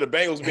so used to the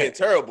Bengals being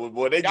terrible,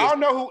 boy. Y'all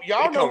know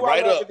who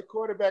I love as a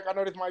quarterback. I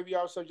know this might be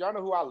out, so y'all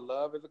know who I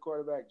love as a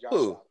quarterback.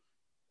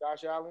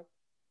 Josh Allen.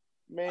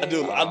 Man,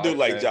 I do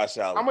like Josh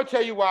Allen. I'm gonna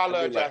tell you why I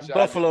love Josh Allen.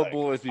 Buffalo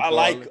boys. I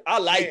like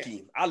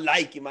him. I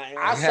like him.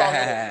 I saw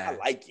him. I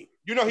like him.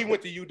 You know he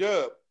went to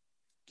UW.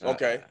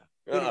 Okay.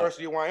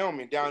 University of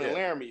Wyoming, down in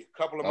Laramie, a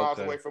couple of miles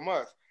away from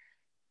us.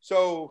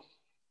 So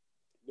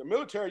the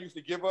military used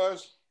to give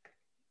us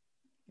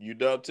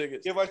UW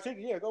tickets. Give us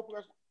tickets. Yeah, go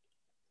play.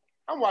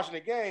 I'm watching the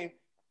game,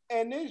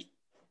 and this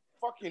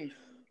fucking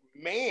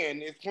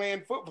man is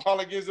playing football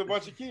against a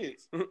bunch of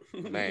kids.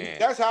 Man,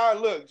 that's how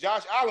it looked.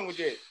 Josh Allen was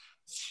there.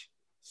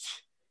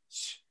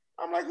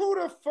 I'm like, who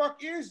the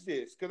fuck is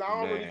this? Because I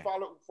don't really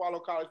follow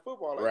college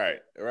football. Right.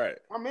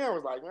 My man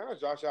was like, man,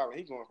 that's Josh Allen.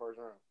 He's going first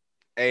round.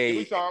 Hey,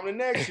 we saw him the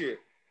next year.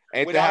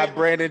 Ain't that how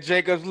Brandon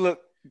Jacobs look?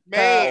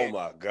 Man. Oh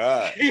my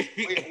God.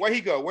 Where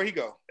he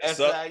go?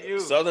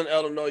 Southern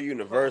Illinois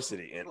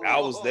University, and I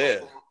was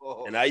there,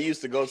 and I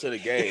used to go to the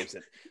games,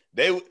 and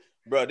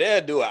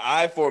they'd do an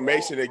I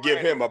formation and give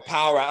him a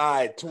power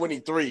I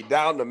 23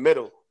 down the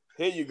middle.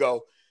 Here you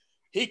go.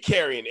 he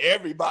carrying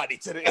everybody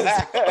to the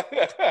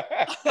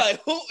NFL.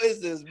 Like, who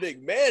is this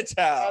big man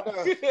child?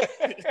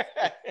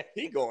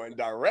 He going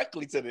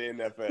directly to the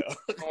NFL.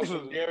 On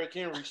some Derrick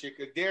Henry shit,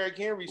 because Derrick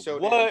Henry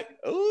showed what?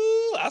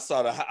 Ooh, I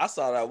saw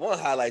that one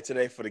highlight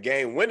today for the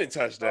game winning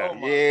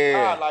touchdown. Oh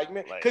God, like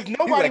man, because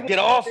nobody get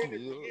off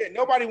me. Yeah,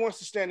 nobody wants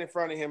to stand in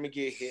front of him and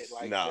get hit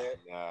like that.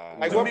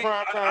 Like to what me,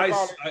 prime time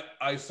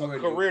I swear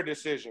career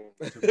decision.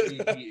 To me,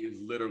 he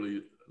is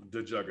literally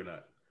the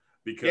juggernaut.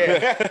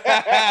 Because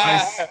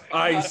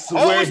I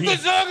swear the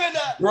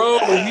juggernaut? Bro,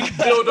 he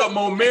built up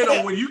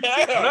momentum when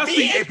I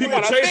see people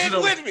chasing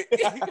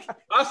him.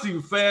 I see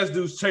fast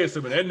dudes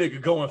chasing him, and that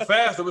nigga going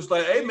faster. It's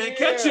like, hey man,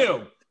 catch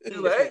him. He's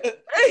like,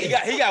 hey,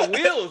 he got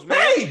wheels, man.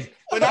 Hey,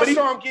 when I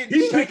saw him getting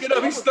he pick it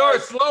up, he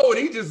starts slow, and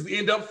he just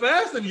end up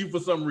faster than you for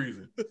some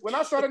reason. When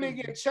I saw that nigga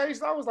getting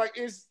chased, I was like,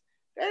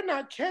 they're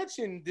not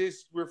catching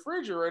this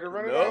refrigerator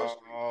running out.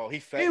 Oh, he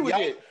fast.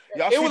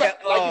 Y'all see that?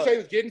 Like you say, he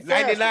was getting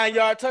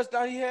 99-yard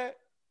touchdown he had.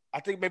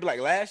 I think maybe like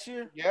last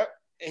year. Yep.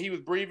 And he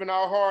was breathing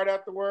all hard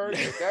afterwards.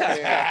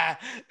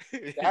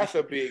 That's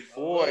a big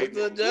boy. It's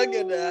a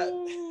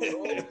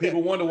juggernaut.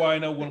 People wonder why I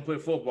never want to play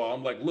football.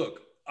 I'm like,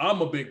 look,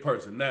 I'm a big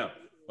person now.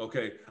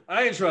 Okay,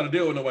 I ain't trying to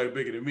deal with nobody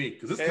bigger than me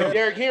because it's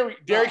Derrick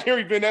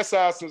Henry been that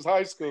size since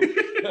high school.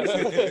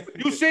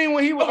 You seen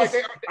when he was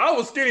I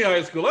was skinny in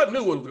high school. I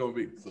knew what it was gonna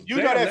be. So you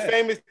know that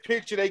famous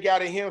picture they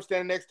got of him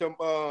standing next to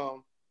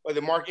was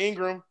it Mark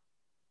Ingram?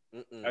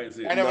 I didn't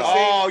see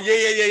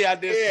it. Yeah, I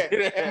did.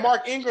 Yeah, and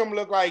Mark Ingram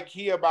looked like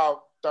he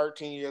about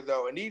 13 years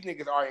old, and these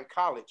niggas are in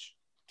college.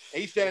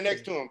 And he's standing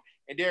next to him,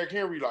 and Derrick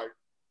Henry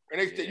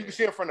you can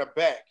see him from the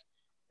back,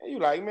 and you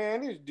like,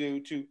 man, this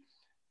dude too.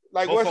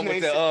 Like both what's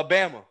name?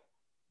 Alabama.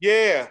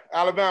 Yeah,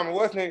 Alabama.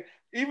 What's name?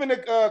 Even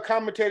the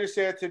commentator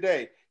said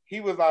today, he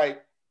was like,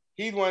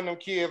 he's one of them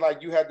kids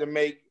like you had to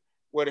make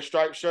wear the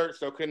striped shirt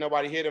so couldn't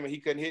nobody hit him and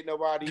he couldn't hit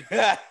nobody.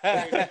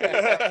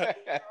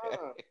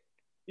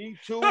 He's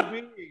too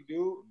big,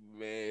 dude.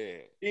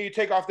 Man. He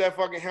take off that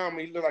fucking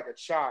helmet, he look like a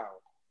child.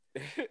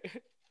 I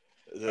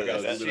gotta look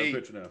at that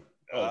picture now.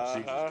 Oh,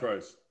 Jesus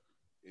Christ.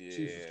 Yeah.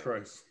 Jesus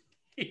Christ.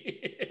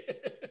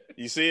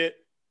 You see it?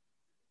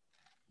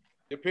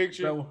 The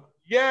picture?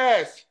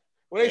 Yes.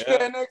 When they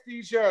stand next to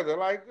each other,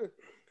 like,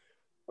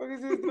 what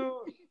is this dude?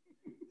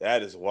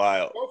 That is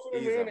wild. Both of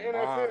them in the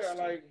NFL are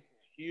like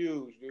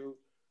huge, dude.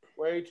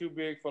 Way too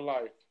big for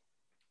life.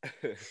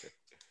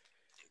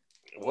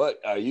 What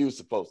are you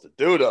supposed to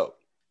do though?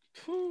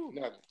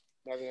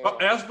 Nothing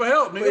ask for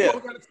help, nigga. Yeah.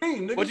 We got a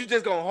team, nigga. But you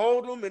just gonna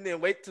hold them and then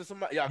wait till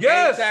somebody y'all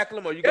can't tackle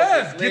them, or you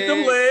get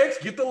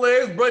the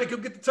legs, buddy.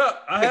 Come get the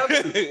top. I have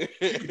to.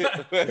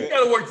 You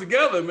gotta work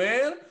together,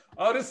 man.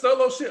 All this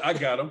solo shit, I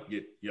got him.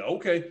 Yeah,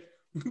 okay.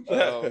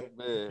 Oh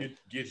man,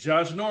 get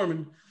Josh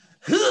Norman.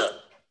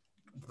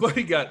 But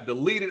he got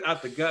deleted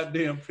out the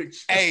goddamn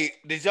picture. Hey,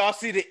 did y'all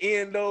see the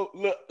end though?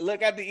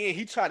 Look at the end.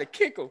 He tried to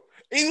kick him.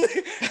 He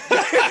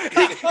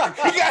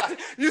got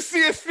you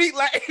see his feet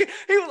like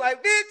he was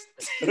like, bitch.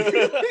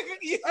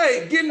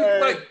 Hey,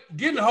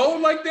 getting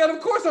hold like that.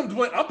 Of course I'm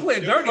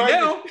playing dirty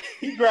now.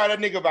 He grabbed that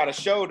nigga by the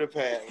shoulder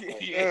pad. Like,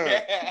 get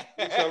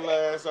your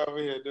ass over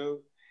here, dude.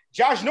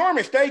 Josh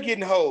Norman stay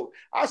getting hold.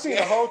 I seen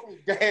the whole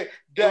Dak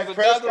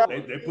Prescott.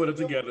 They put it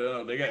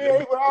together. They got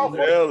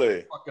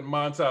really fucking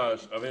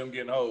montage of him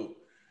getting hold.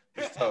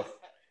 It's tough.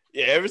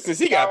 Yeah, ever since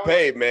he got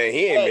paid, man,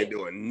 he ain't been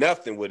doing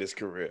nothing with his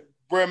career.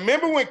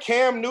 Remember when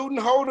Cam Newton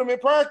hold him in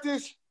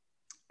practice?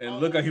 And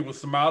look like he was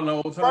smiling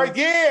the whole time. Right,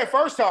 yeah.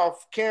 First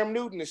off, Cam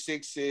Newton is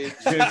 6'6".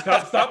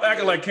 Yeah, stop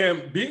acting like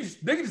Cam. They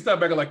can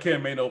stop acting like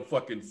Cam ain't no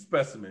fucking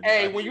specimen.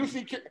 Hey, when you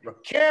see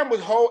Cam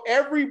was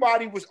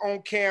everybody was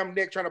on Cam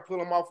neck trying to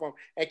pull him off him,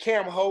 and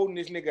Cam holding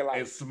this nigga like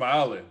and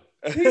smiling.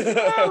 He's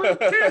smiling.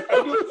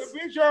 The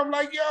picture, I'm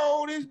like,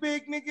 yo, this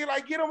big nigga,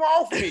 like, get him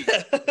off me.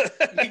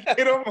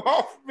 Get him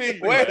off me.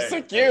 Where's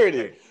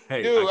security?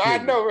 Hey, dude, I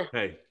know.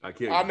 Hey, I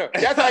can't. I know.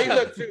 That's how you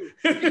look too.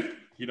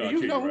 You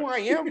know who I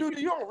am, dude?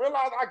 You don't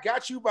realize I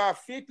got you by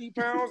 50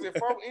 pounds and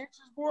 4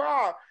 inches, boy.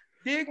 I'll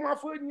dig my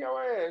foot in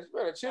your ass.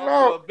 Better chill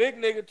out. A big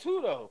nigga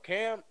too, though.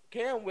 Cam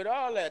with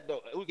all that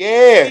though.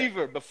 Yeah.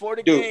 Receiver. Before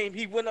the game,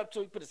 he went up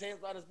to, he put his hands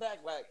on his back,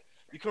 like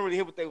you couldn't really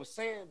hear what they were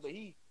saying, but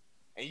he.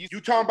 And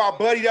you talking about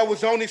Buddy that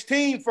was on his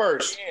team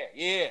first?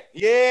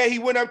 Yeah. He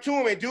went up to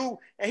him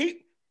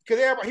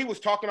because he was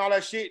talking all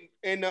that shit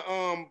in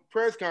the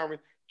press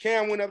conference.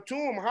 Cam went up to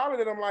him, hollered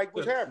at him like,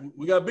 "What's happening?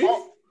 We got beef."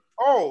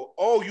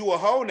 Oh, you a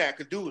hoe now,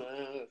 cause dude.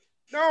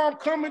 No, I'm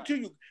coming to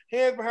you.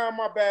 Hands behind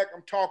my back.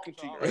 I'm talking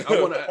to you.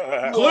 I want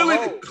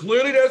to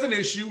clearly there's an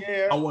issue.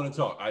 Yeah. I want to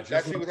talk.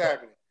 That's what's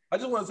happening. I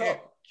just want to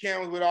talk.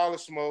 Cam was with all the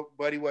smoke,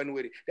 Buddy wasn't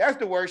with it. That's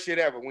the worst shit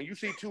ever. When you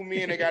see two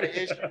men that got an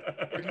issue,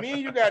 if me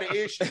and you got an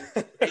issue,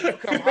 and you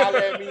come holler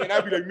at me, and I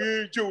be like,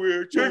 man, chill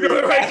here. Try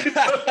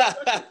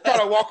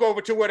to walk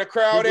over to where the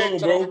crowd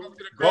is. Go,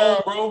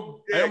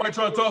 bro. Ain't nobody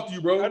trying to talk to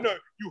you, bro. I know.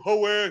 You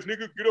hoe ass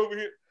nigga, get over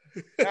here.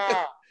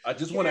 Nah. I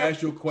just want to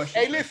ask you a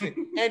question. Hey, listen.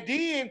 And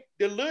then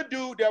the little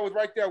dude that was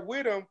right there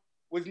with him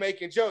was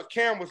making jokes.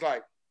 Cam was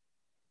like,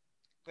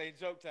 Say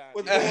joke time.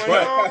 What's going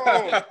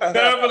on?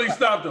 Definitely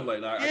stopped him.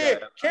 Like,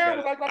 Cam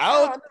was like,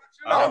 I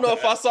don't know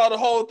if I saw the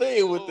whole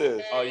thing with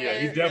this. Oh yeah,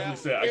 he definitely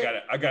said,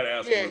 I gotta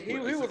ask him. Yeah,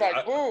 he was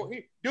like, boom.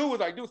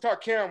 Dude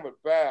start Cam with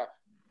Val.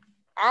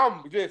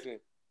 I'm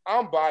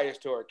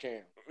biased toward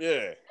Cam.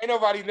 Yeah. Ain't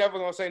nobody never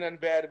gonna say nothing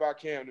bad about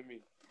Cam to me.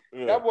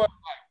 Yeah. That boy like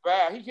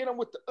Val. He hit him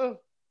with the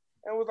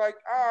and was like,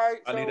 all right.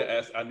 So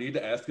I need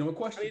to ask him a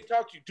question. I need to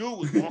talk to you. Dude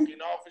was walking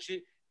off and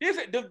shit. This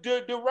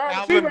the round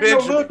Calvin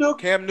Benjamin.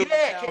 Cam Newton,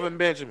 Calvin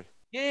Benjamin.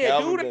 Yeah,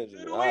 Calvin dude ain't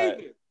little Benjamin.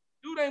 either.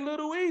 Dude ain't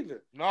little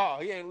either. No,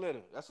 he ain't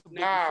little. That's a big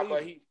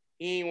but he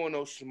ain't want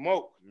no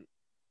smoke.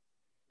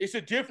 It's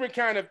a different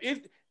kind of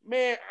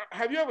man.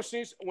 Have you ever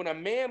seen when a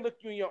man look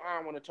you in your eye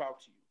and want to talk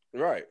to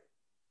you? Right.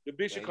 The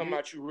bitch will come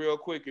at you real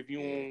quick if you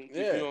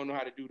don't know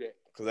how to do that.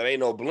 Cause there ain't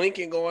no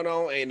blinking going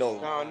on. Ain't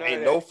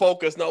no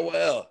focus nowhere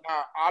else.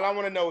 Now, all I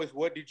want to know is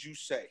what did you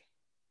say?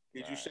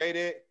 Did you say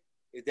that?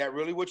 Is that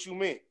really what you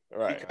meant?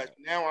 Right. Because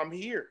now I'm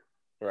here.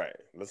 Right.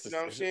 You know what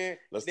I'm saying?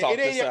 Let's talk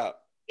this out.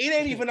 It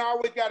ain't even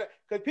always got to,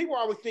 because people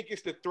always think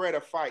it's the threat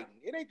of fighting.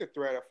 It ain't the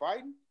threat of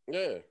fighting.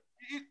 Yeah.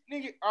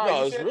 Nigga,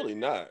 no, it's really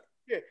not.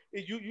 Yeah,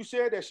 you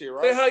said that shit,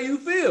 right? Say how you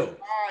feel.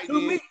 Right,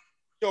 me.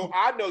 So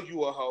I know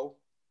you a hoe.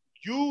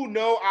 You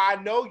know I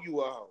know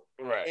you a hoe.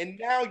 Right. And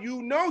now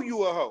you know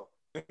you a hoe.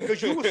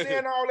 Because you were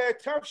saying all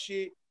that tough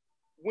shit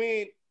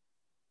when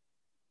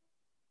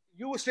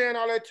you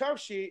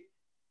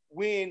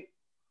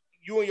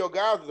and your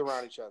guys was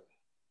around each other.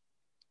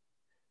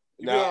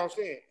 You know what I'm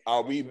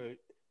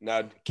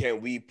saying?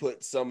 Can we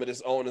put some of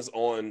this onus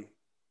on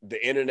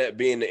the internet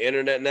being the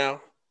internet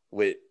now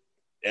with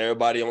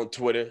everybody on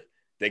Twitter?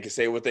 They can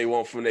say what they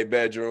want from their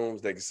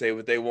bedrooms. They can say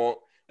what they want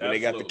when they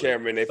got the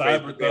camera in their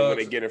face, but then when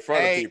they get in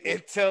front of people.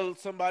 Until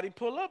somebody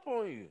pull up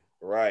on you.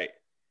 Right.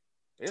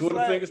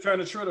 Twitter fingers turn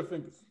to shredder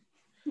fingers.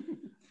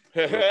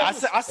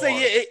 I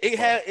say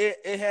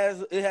it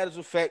has its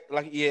effect,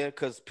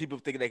 because people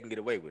think they can get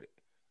away with it.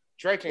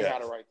 Drake ain't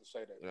got a right to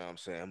say that. You know what I'm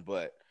saying?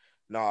 But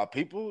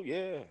people,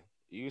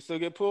 you still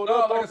get pulled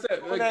up. Like I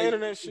said, on that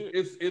internet shit.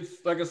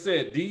 It's like I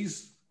said,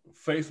 these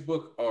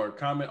Facebook or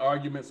comment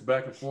arguments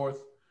back and forth.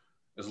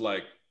 It's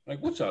like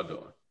what y'all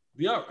doing?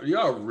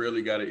 Y'all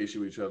really got to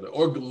issue each other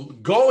or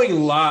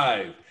going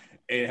live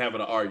and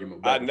having an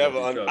argument. I never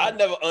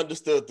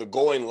understood the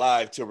going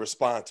live to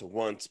respond to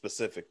one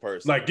specific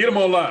person. Like, get them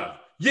on live.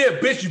 Yeah,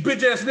 bitch, you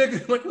bitch ass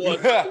nigga. Like,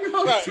 what?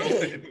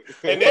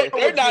 And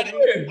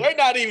they're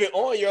not even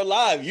on your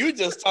live. You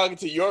just talking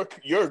to your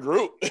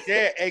group.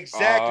 Yeah,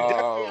 exactly.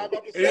 That's what I'm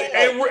about to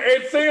say.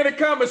 And say in the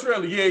comments,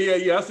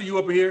 really, yeah. I see you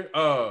up in here.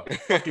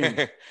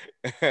 Fucking,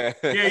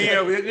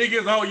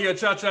 niggas,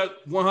 cha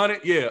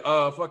 100.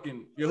 Yeah,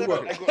 fucking, who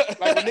up? Like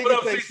what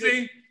up, CC?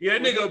 Shit. Yeah,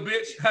 nigga,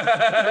 bitch.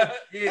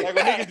 Yeah. Like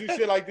when niggas do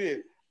shit like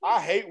this.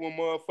 I hate when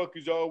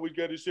motherfuckers always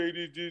gotta say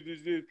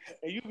this,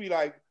 and you be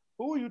like,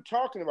 who are you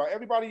talking about?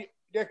 Everybody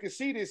that can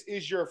see this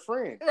is your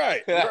friend.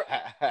 Right.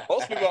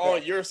 Most people are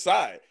on your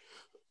side.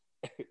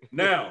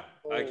 Now,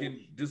 I can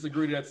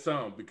disagree to that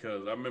some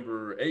because I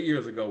remember 8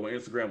 years ago when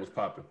Instagram was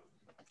popping,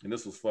 and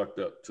this was fucked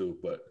up too,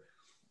 but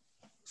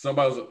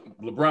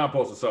LeBron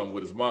posted something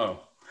with his mom,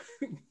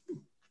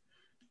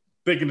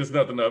 thinking there's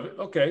nothing of it.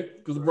 Okay,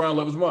 because LeBron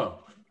loves his mom.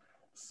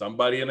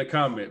 Somebody in the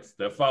comments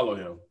that follow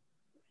him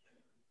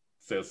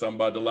said something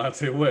about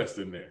Delonte West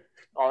in there.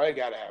 Oh, that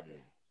gotta happen.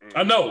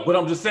 I know, but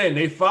I'm just saying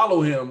they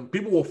follow him.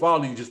 People will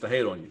follow you just to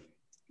hate on you.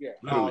 Yeah,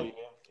 literally.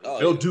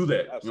 They'll do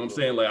that. Absolutely. You know what I'm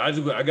saying?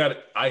 Like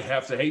I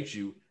have to hate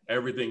you.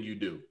 Everything you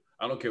do.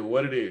 I don't care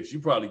what it is. You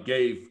probably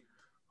gave,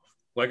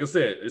 like I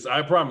said, it's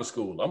I Promise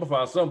School. I'm gonna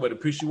find somebody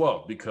to piss you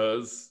off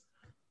because,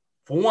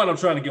 for one, I'm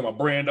trying to get my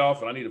brand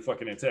off, and I need to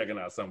fucking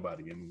antagonize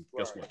somebody. And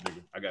guess what,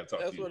 nigga? I gotta talk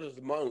to you. That's what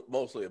it's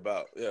mostly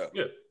about. Yeah.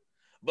 Yeah.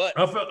 But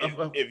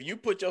if you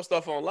put your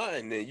stuff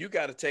online, then you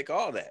got to take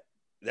all that.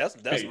 That's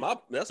my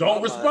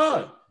don't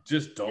respond.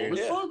 Just don't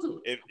respond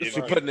to it. If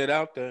you're putting it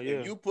out there,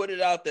 if you put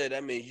it out there,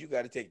 that means you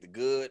got to take the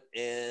good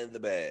and the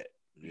bad.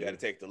 You got to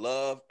take the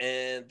love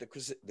and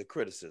the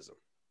criticism.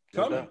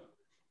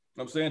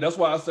 I'm saying that's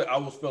why I said I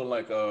was feeling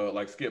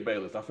like Skip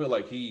Bayless. I feel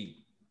like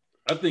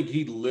I think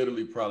he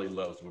literally probably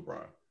loves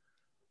LeBron,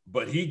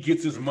 but he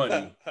gets his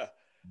money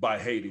by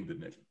hating the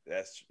nigga.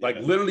 That's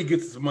literally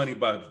gets his money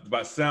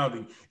by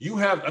sounding. You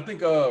have, I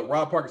think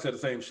Rob Parker said the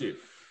same shit.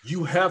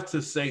 You have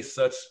to say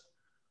such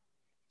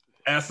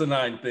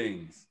asinine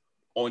things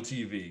on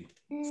TV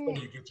so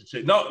you get your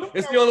shit. No,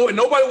 it's the only way.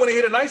 Nobody want to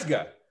hear a nice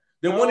guy.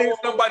 They want to hear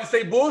somebody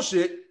say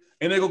bullshit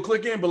and they go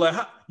click in and be like,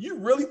 you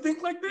really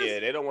think like this? Yeah,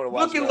 they don't want to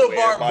watch. Look at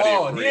LeVar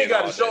Ball. He ain't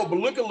got a show, but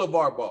look at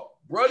LeVar Ball.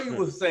 Brody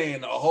was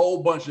saying a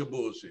whole bunch of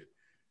bullshit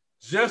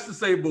just to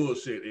say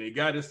bullshit, and he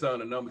got his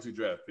son a number 2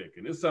 draft pick,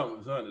 and his son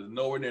is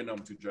nowhere near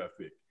number 2 draft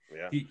pick.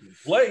 Yeah. He can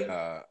play,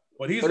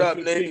 but he's a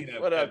 15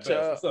 at best.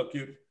 What's up,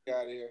 cutie?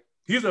 Got here.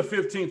 He's a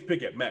 15th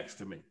pick at max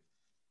to me.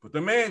 But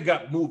the man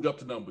got moved up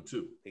to number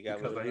 2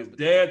 because of his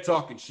dad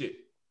talking shit.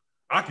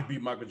 I could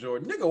beat Michael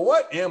Jordan. Nigga,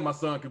 what? And my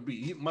son could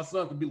beat. My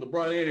son could beat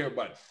LeBron and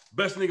everybody.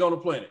 Best nigga on the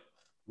planet.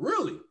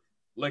 Really?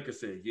 Lakers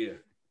said, yeah.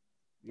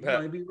 You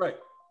might be right.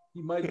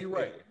 He might be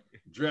right.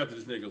 Drafted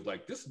this nigga. Was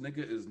like, this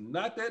nigga is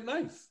not that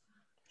nice.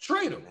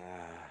 Trade him.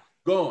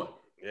 Gone.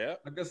 Yeah.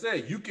 Like I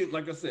said, you can,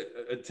 like I said,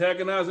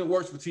 antagonizing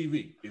works for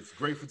TV. It's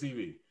great for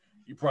TV.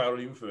 You probably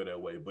don't even feel that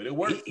way, but it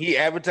works. He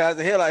advertised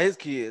the hell out of his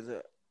kids.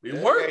 It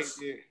works.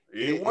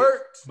 It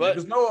works. But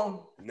niggas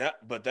know him.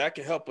 But that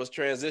can help us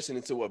transition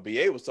into what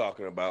BA was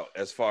talking about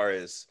as far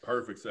as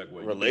perfect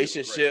segue.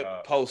 Relationship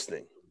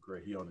posting.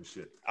 Great, he on the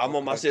shit. I'm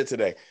on my shit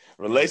today.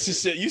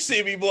 Relationship. You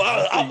see me, boy.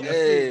 I'm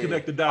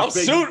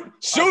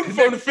shooting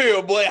from the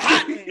field, boy.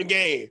 Hot in the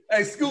game.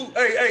 Hey, Scoot.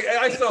 Hey,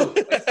 ISO.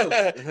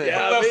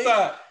 Yeah, left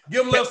side.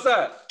 Give him left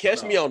side.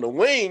 Catch me on the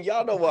wing.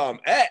 Y'all know where I'm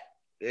at.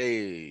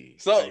 Hey.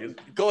 So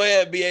go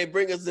ahead, BA.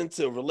 Bring us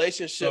into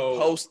relationship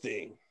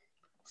posting.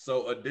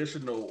 So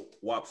additional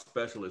WAP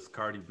specialist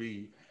Cardi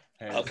B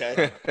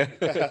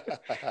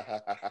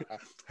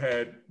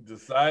had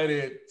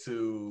decided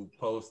to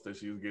post that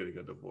she was getting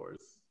a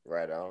divorce.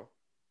 Right on.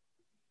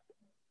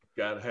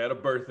 Had a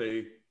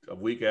birthday a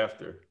week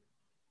after,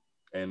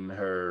 and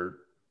her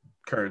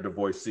current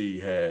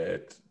divorcee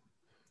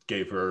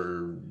gave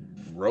her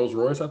Rolls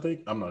Royce, I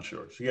think. I'm not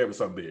sure. She gave her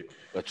something big.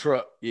 A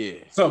truck, yeah.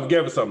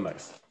 Gave her something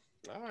nice.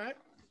 All right.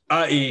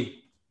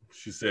 I.e.,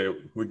 she said,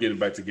 we're getting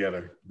back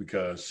together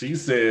because she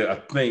said, I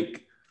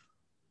think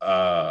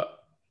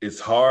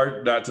it's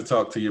hard not to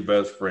talk to your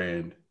best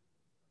friend,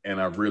 and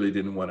I really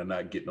didn't want to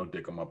not get no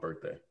dick on my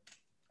birthday.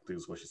 I think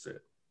that's what she said.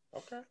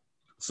 Okay.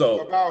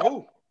 So about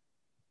who?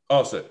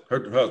 Offset,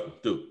 her husband,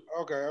 dude.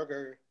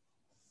 Okay.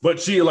 But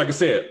she, like I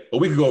said, a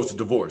week ago was a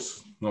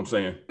divorce. You know what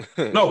I'm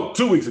saying? No,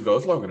 2 weeks ago.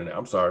 It's longer than that.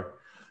 I'm sorry.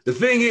 The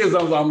thing is,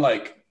 I'm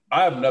like,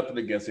 I have nothing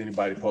against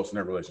anybody posting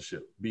their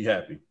relationship. Be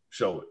happy.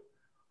 Show it.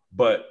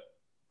 But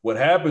what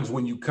happens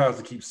when you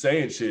constantly keep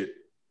saying shit,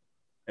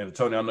 and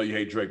Tony, I know you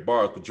hate Drake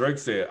bars, but Drake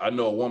said, I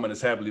know a woman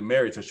is happily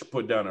married till she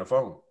put down her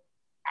phone.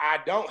 I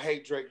don't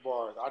hate Drake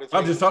bars. I'm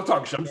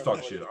talking shit.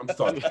 I'm just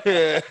talking.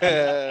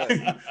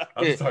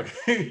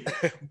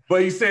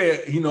 But he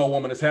said, he know a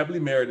woman is happily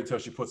married until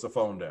she puts her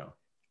phone down.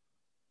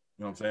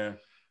 You know what I'm saying?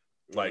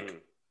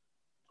 Like,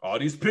 all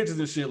these pictures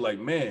and shit, like,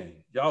 man,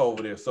 y'all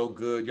over there so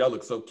good. Y'all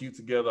look so cute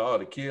together, all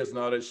the kids and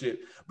all that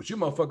shit. But you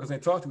motherfuckers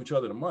ain't talked to each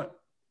other in a month.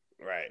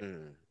 Right. You know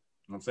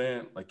what I'm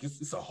saying? Like,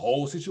 it's a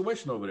whole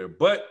situation over there.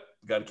 But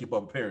you got to keep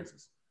up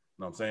appearances.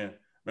 You know what I'm saying?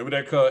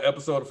 Remember that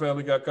episode of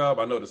Family Guy Cobb?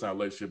 I know that's not a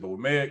relationship, but with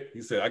Meg,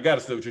 he said, I got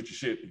to still treat your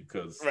shit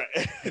because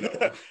you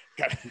know,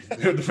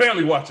 the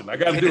family watching. I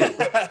got to do it.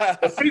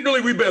 But secretly,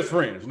 we best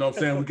friends. You know what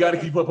I'm saying? We got to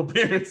keep up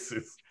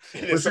appearances.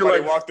 But somebody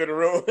like, walked through the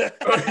room.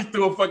 He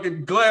threw a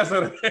fucking glass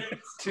at her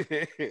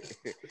hands.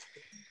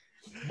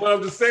 But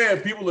I'm just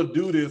saying, people will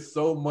do this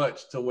so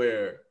much to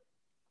where,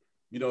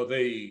 you know,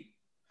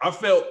 I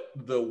felt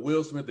the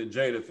Will Smith and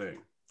Jada thing.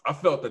 I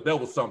felt that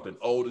was something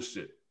old as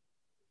shit.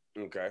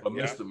 Okay. But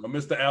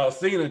Mr.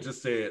 Alcina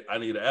just said, I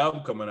need an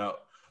album coming out.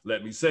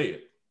 Let me say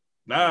it.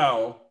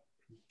 Now,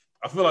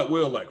 I feel like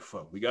Will like,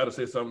 fuck, we got to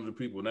say something to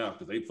people now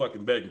because they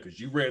fucking begging because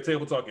you Red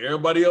Table Talk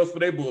everybody else for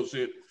their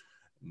bullshit.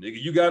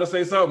 Nigga, you got to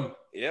say something.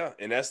 Yeah,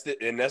 and that's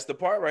the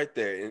part right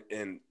there.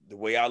 And the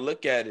way I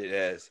look at it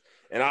as,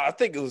 and I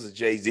think it was a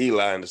Jay-Z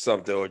line or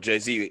something, or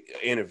Jay-Z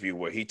interview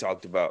where he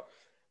talked about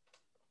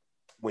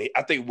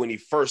when he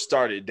first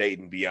started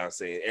dating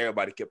Beyonce, and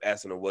everybody kept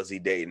asking him, was he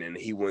dating? And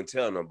he wouldn't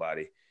tell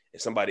nobody.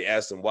 And somebody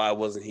asked him, why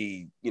wasn't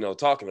he,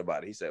 talking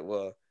about it? He said,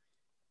 well,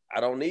 I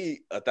don't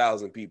need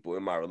 1,000 people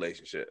in my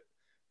relationship.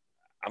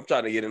 I'm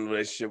trying to get in a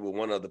relationship with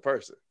one other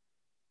person.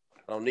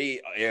 I don't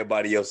need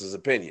everybody else's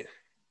opinion.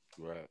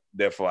 Right.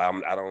 Therefore,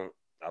 I don't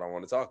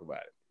want to talk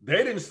about it.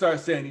 They didn't start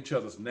saying each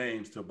other's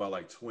names till about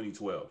like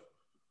 2012.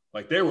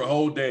 Like they were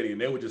whole dating,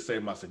 and they would just say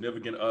my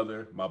significant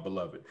other, my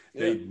beloved.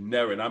 Yeah. They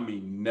never, and I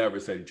mean never,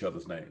 said each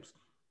other's names.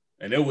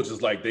 And it was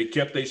just like they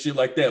kept their shit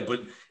like that.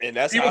 But and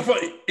that's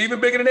even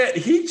bigger than that,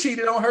 he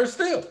cheated on her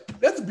still.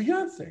 That's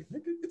Beyonce.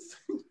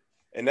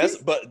 And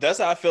that's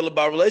how I feel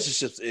about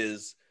relationships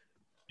is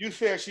you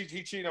said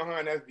he cheated on her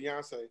and that's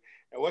Beyonce.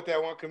 And what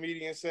that one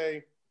comedian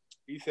say,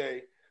 he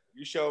say,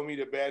 you show me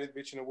the baddest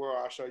bitch in the world,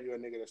 I'll show you a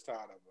nigga that's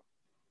tired of her.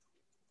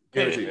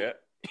 Guaranteed.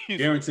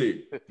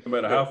 Guaranteed. No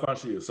matter how fine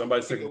she is.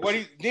 Somebody said what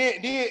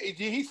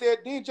he said,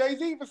 then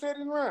Jay-Z even said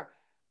it around.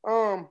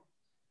 I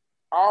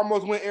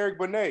almost went Eric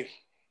Benet.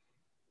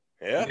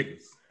 Yeah.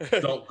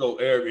 Niggas, don't go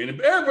Eric. And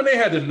if Eric Benet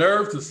had the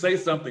nerve to say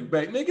something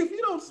back, nigga, if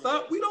you don't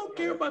stop, we don't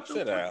care about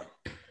your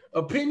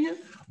opinion.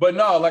 But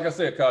no, like I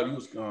said, Kyle, you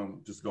was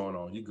just going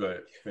on. You go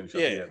ahead, finish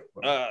up.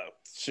 Yeah.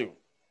 Shoot.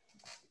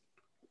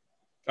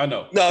 I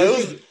know. No,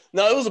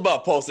 it was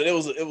about posting.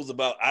 It was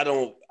about I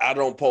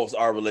don't post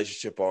our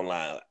relationship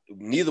online.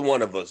 Neither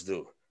one of us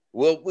do.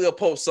 We'll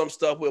post some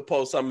stuff, we'll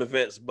post some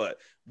events, but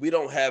we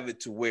don't have it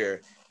to where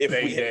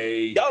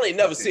y'all ain't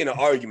never seen an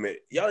argument.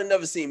 Y'all ain't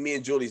never seen me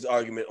and Julie's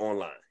argument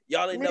online.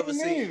 Y'all ain't never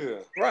seen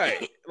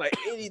right, like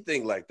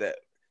anything like that.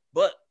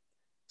 But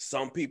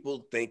some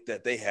people think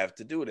that they have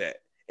to do that.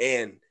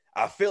 And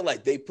I feel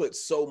like they put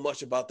so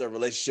much about their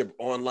relationship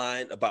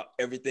online, about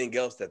everything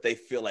else, that they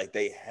feel like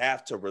they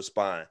have to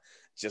respond.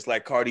 Just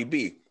like Cardi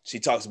B. She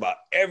talks about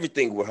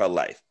everything with her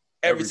life.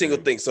 Every single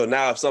thing. So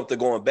now if something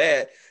going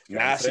bad,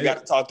 now she got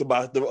to talk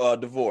about the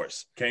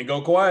divorce. Can't go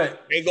quiet.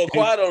 Can't go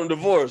quiet on the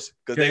divorce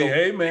because they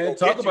hey man,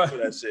 talk about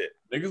that shit.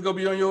 Niggas gonna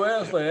be on your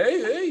ass like,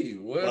 hey,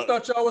 well, I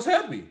thought y'all was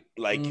happy.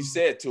 Like you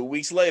said, 2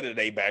 weeks later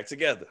they back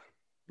together.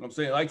 You know what I'm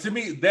saying, like to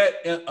me, that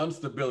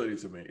instability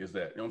to me is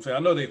that. You know what I'm saying? I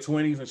know they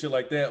 20s and shit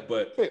like that,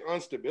 but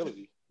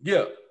instability.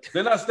 Yeah,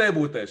 they're not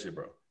stable with that shit,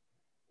 bro.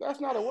 That's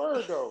not a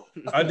word though.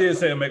 I did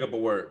say make up a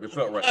word. It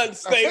felt right.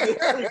 Unstable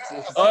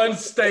creatures.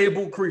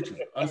 Unstable creatures.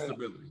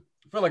 Instability.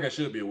 I feel like it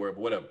should be a word,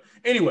 but whatever.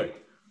 Anyway,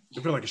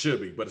 I feel like it should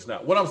be, but it's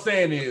not. What I'm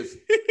saying is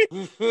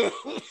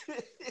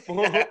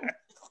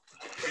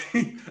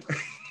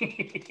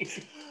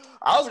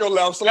I was gonna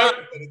let him slide.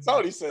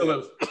 Tony said,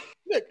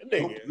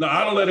 nigga. No,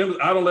 I don't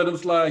let him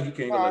slide. He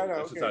can't let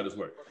that's just how this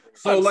works.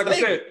 So like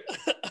I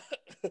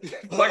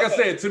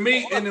said, to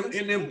me, in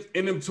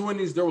them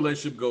 20s, their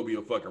relationship go be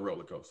a fucking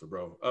roller coaster,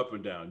 bro. Up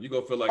and down. You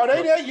go feel like are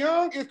they that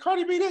young? Is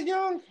Cardi B that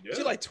young? Yeah.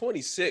 She like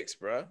 26,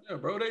 bro. Yeah,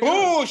 bro. They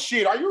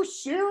bullshit. Are you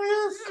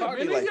serious? Yeah,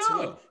 Cardi man, like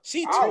young.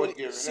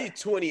 20. She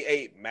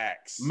 28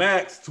 max.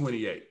 Max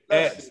 28.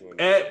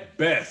 At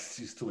best,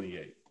 she's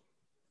 28.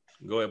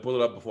 Go ahead, pull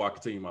it up before I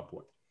continue my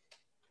point.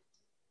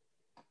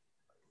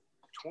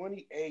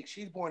 28.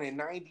 She's born in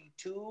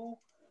 92.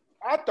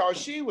 I thought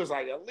she was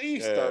like at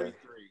least 33.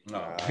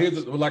 No,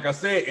 like I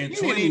said, in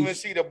 20s. You didn't even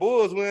see the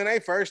Bulls win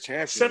their first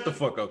championship. Shut the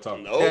fuck up,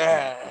 talking. Nope. Nope.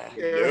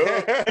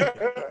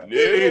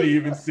 Didn't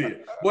even see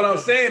it. What I'm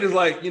saying is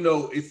like, you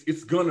know,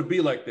 it's gonna be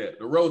like that.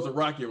 The road's a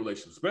rocky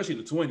relationship, especially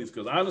in the 20s,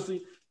 because honestly,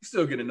 you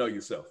still get to know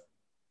yourself.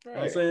 Right. You know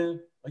what I'm saying?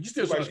 Like you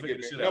still trying to figure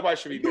this shit out. Nobody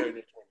should be married in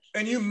their 20s.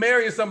 And you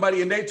marrying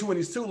somebody in their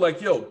 20s too,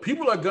 like, yo,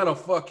 people are gonna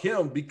fuck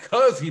him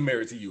because he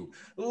married to you.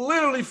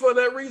 Literally for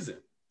that reason.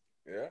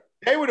 Yeah.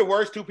 They were the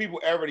worst two people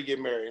ever to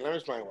get married. Let me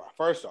explain why.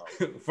 First off.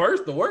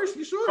 The worst?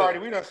 You sure? Cardi,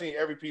 we done seen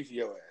every piece of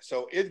your ass.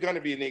 So it's going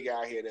to be a nigga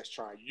out here that's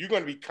trying. You're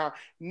going to be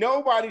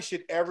nobody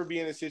should ever be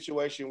in a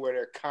situation where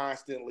they're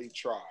constantly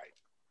tried.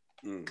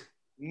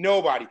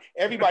 Nobody.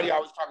 Everybody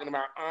always talking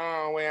about,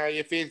 oh, well,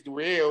 if it's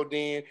real,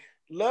 then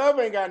love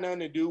ain't got nothing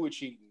to do with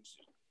cheating.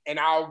 And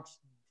I'll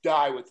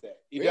die with that.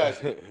 It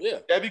doesn't.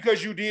 Yeah. That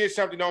because you did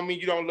something don't mean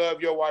you don't love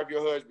your wife,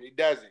 your husband. It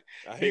doesn't.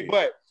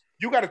 But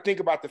you got to think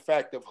about the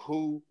fact of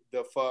who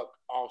the fuck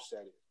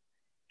Offset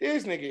is.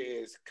 This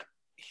nigga is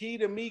he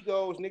the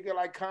Migos nigga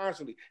like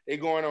constantly. They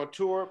going on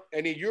tour,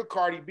 and then you're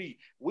Cardi B.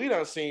 We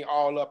done seen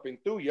all up and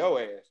through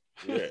your ass.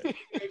 Yeah.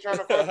 They trying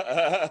to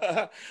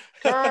fuck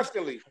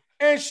constantly.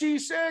 And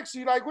she's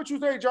sexy. Like what you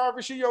think,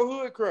 Jarvis? She your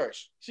hood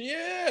crush.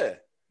 Yeah,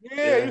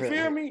 you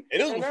feel me?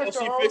 And it was before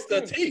she fixed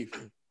her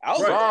teeth.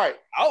 I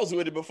was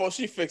with it before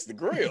she fixed the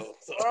grill.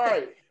 So.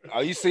 Right. Oh,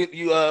 you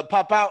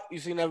Pop Out? You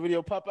seen that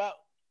video Pop Out?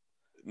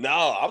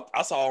 No,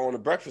 I saw her on the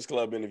Breakfast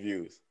Club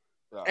interviews.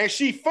 And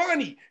she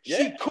funny. Yeah.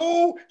 She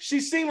cool. She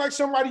seemed like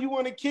somebody you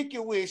want to kick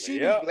it with. She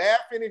be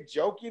laughing and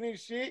joking and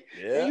shit.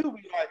 Yeah. And you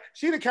be like,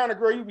 she the kind of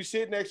girl you be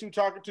sitting next to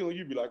talking to, and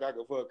you be like, I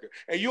can fuck her.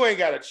 And you ain't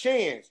got a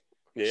chance.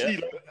 Yeah. She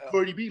like,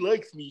 Cardi B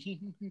likes me.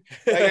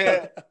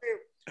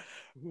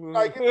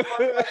 Like Cardi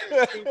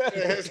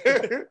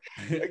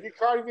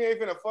B ain't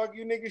finna fuck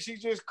you, nigga. She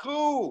just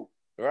cool.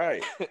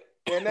 Right.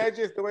 And that's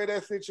just the way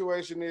that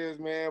situation is,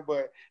 man.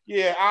 But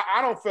yeah,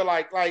 I don't feel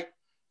like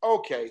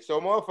okay,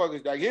 so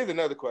motherfuckers, like here's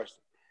another question.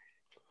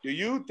 Do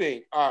you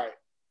think, all right,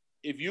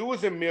 if you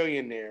was a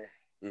millionaire,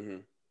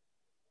 all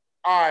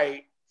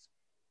right,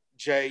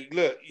 Jay,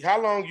 look, how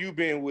long you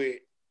been with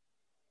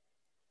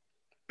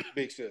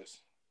Big Sis?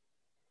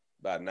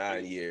 About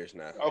 9 years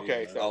now.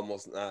 Okay. So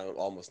almost 9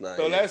 So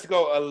years. let's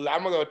go,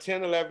 I'm going to go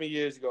 10, 11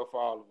 years ago for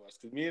all of us.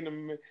 Because me and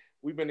him,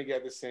 we've been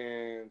together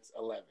since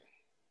 11.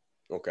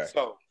 Okay.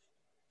 So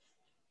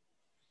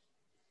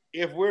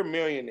if we're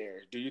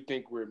millionaires, do you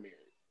think we're married?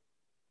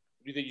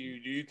 Do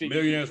you think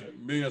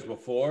millions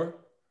before?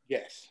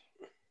 Yes.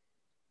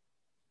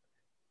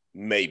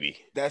 Maybe.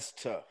 That's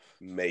tough.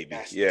 Maybe.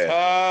 That's yeah.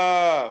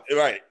 tough.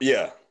 Right.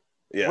 Yeah.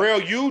 Yeah.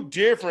 Real, you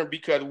different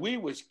because we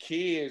was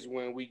kids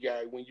when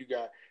you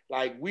got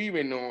like we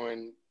been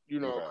knowing,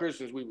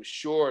 Christians, we was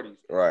shorties.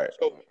 Right.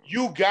 So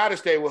you gotta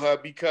stay with her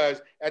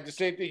because at the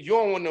same thing, you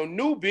don't want no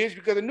new bitch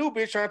because the new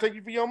bitch trying to take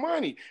you for your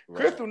money.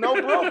 Right. Crystal,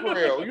 no broke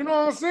real. You know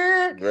what I'm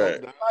saying?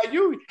 Right. Like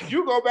you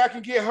go back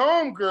and get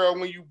home, girl,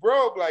 when you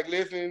broke. Like,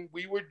 listen,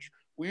 we were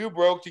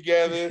broke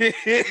together. Ain't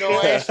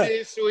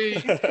shit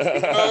sweet. You know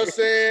what I'm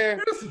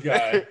saying? This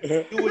guy.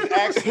 You was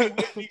actually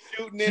with me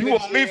shooting in You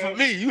want me for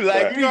me. You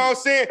like You know what I'm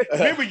saying?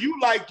 Remember, you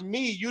like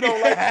me. You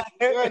don't like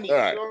money. You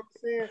know what I'm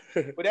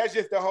saying? But that's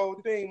just the whole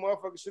thing.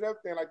 Motherfuckers sit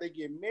up there like they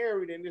get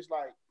married and it's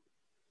like,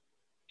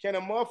 can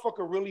a motherfucker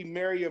really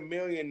marry a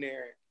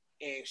millionaire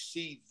and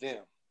see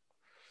them?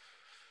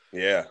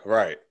 Yeah,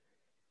 right.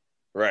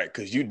 Right,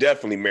 because you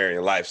definitely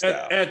marrying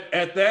lifestyle.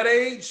 At that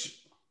age,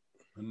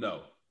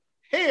 no.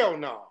 Hell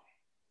no.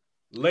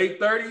 Late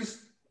 30s,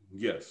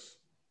 yes.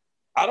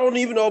 I don't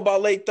even know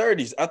about late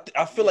 30s.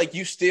 I feel like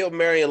you still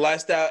marrying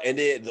lifestyle, and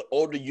then the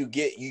older you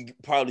get, you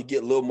probably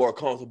get a little more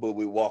comfortable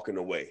with walking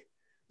away.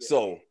 Yeah.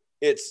 So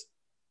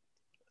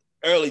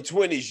early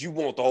 20s, you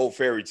want the whole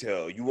fairy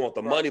tale. You want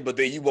the money, but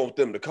then you want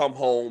them to come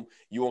home.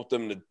 You want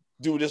them to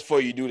do this for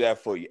you, do that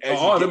for you.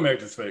 All the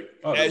marriages fake.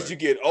 As you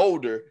get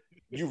older,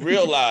 you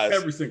realize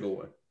every single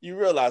one. You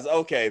realize,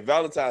 okay,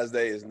 Valentine's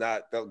Day is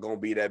not gonna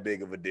be that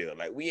big of a deal.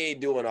 Like, we ain't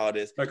doing all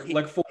this.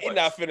 Like for he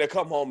not finna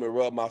come home and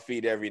rub my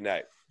feet every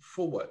night.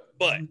 For what?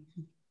 But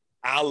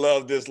I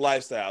love this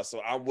lifestyle,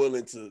 so I'm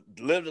willing to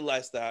live the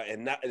lifestyle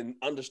and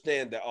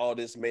understand that all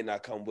this may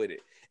not come with it.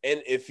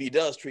 And if he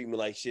does treat me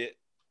like shit,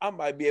 I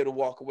might be able to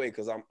walk away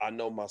because I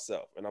know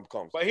myself and I'm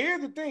comfortable. But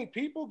here's the thing: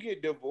 people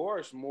get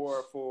divorced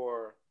more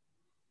for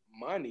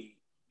money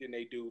than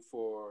they do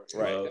for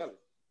right.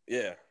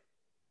 Yeah.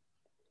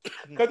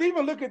 Because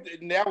even look at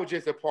that was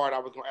just a part I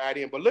was gonna add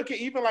in, but look at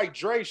even like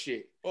Dre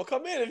shit. Well,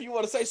 come in if you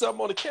want to say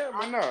something on the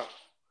camera. I know.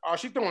 Oh,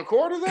 she throwing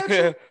quarters at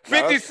you?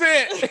 50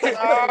 Cent.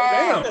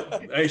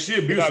 Damn. Hey, she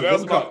abusive.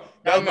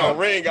 That's my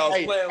ring I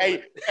was playing with.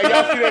 Hey,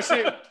 y'all see that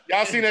shit?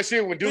 Y'all seen that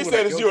shit when dude he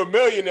said, "Is you a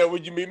millionaire?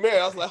 Would you be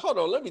married?" I was like, "Hold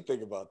on, let me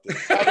think about this."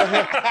 Yeah,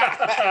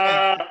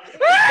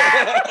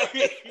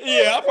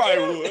 I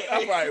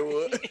probably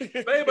would.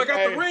 Babe, I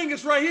got the ring.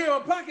 It's right here in my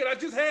pocket. I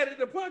just had it in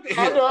the pocket.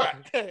 I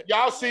know.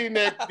 Y'all seen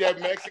that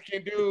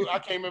Mexican dude? I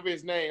can't remember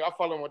his name. I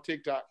follow him on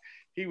TikTok.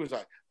 He was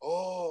like,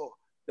 "Oh,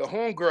 the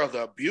homegirls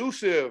are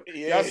abusive."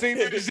 Yeah. Y'all seen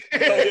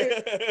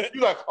that?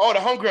 You like, "Oh, the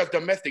homegirls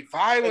domestic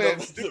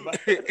violence." Dude,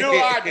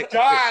 I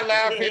died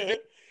laughing.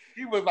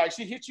 He was like,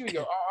 "She hit you.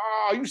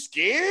 Oh, you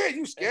scared?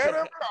 You scared of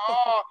her?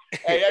 Oh,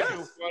 hey, that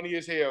dude funny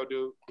as hell,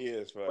 dude." He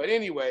is funny. But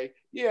anyway,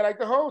 yeah, like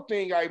the whole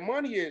thing, like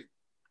money is.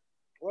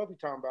 What we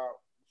talking about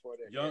before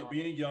that?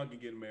 Being young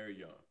and getting married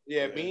young.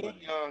 Yeah, being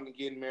young and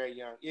getting married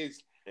young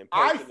is. And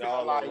I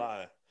feel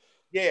like,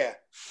 yeah,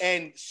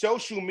 and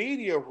social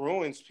media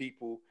ruins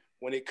people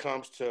when it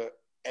comes to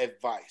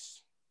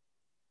advice.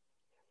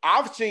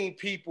 I've seen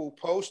people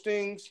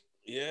postings,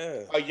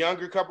 a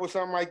younger couple,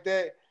 something like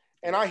that,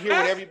 and I hear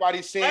what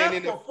everybody's saying.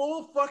 In the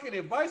full fucking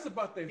advice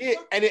about their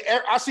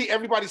I see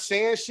everybody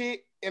saying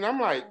shit, and I'm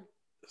like,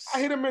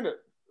 I hit them in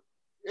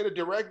a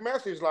direct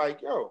message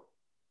like, "Yo,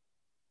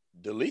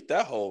 delete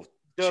that whole,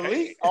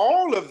 delete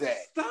all of that.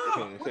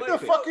 Stop. What the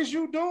fuck is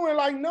you doing?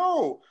 Like,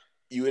 no."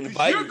 You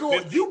invite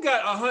you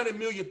got 100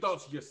 million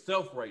thoughts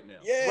yourself right now.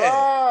 Yeah.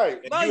 Right.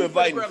 And you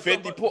inviting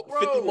 50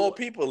 more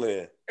people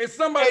in. And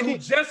somebody who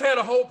just had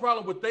a whole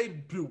problem with they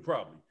do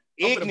probably.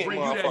 I'm gonna bring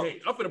you that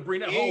hate. I'm gonna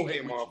bring that whole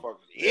hate.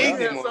 You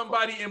have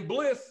somebody in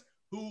bliss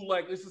who,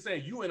 like, this is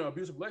saying you in an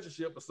abusive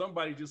relationship, but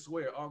somebody just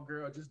swear, "Oh,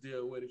 girl, just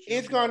deal with it."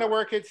 It's gonna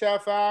work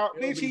itself out.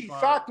 Bitch, he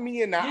socked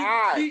me in the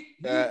eye. He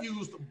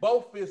used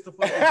both fists to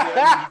fucking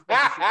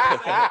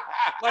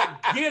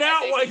like, get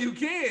out while you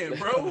can,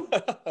 bro.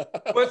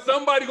 But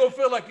somebody gonna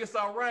feel like it's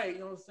all right. You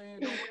know what I'm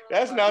saying?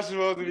 That's not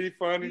supposed to be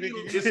funny.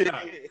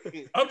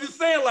 I'm just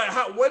saying,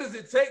 like, what does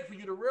it take for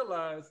you to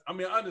realize? I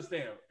mean, I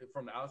understand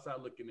from the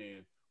outside looking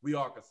in, we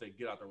all can say,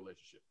 get out the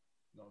relationship.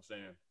 You know what I'm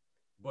saying?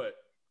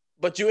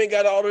 But you ain't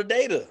got all the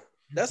data.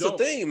 That's the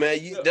thing, man.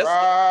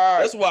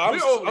 That's why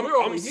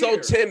I'm so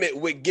timid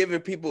with giving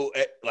people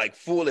like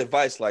full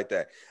advice like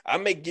that. I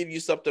may give you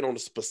something on a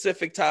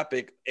specific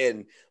topic,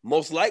 and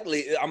most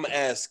likely I'm gonna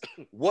ask,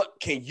 what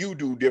can you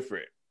do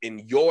different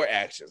in your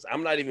actions?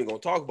 I'm not even gonna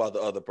talk about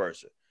the other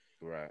person.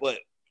 Right. But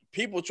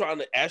people trying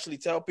to actually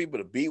tell people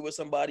to be with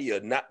somebody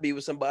or not be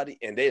with somebody,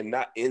 and they're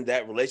not in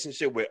that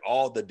relationship with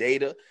all the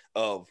data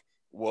of,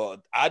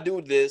 well, I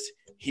do this,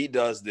 he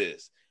does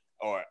this.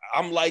 Or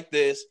I'm like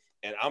this,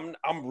 and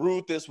I'm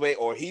rude this way,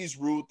 or he's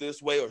rude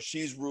this way, or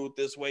she's rude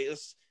this way.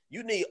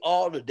 You need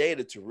all the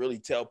data to really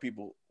tell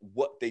people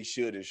what they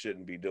should and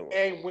shouldn't be doing.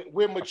 And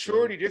with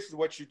maturity, this is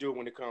what you do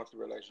when it comes to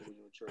relationship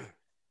with maturity.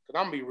 Because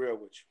I'm going to be real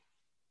with you.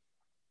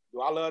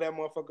 Do I love that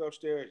motherfucker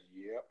upstairs?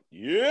 Yep.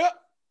 Yep.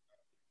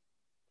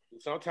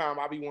 Sometimes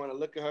I be wanting to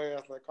look at her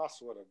ass like, I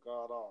swear to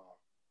God,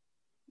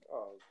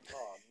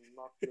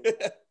 not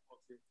good.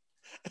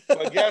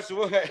 But guess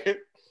what?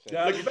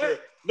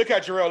 Look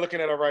at Jarrell looking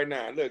at her right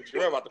now. Look,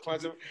 Jarrell about to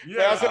punch him.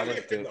 Yeah,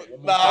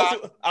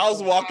 I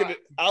was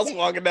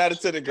walking out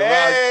into the garage.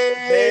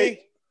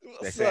 Hey.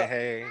 They say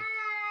hey.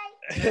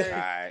 All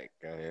right,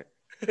 go ahead.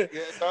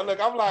 Yeah, so look,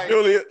 I'm like,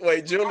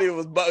 Julia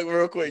was bugging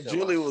real quick.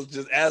 Julia was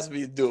just asking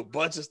me to do a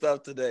bunch of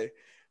stuff today.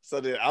 So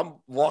then I'm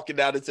walking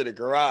out into the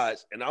garage,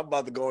 and I'm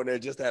about to go in there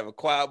just to have a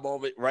quiet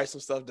moment, write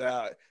some stuff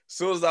down. As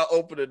soon as I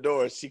open the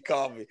door, she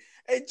called me.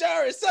 "Hey,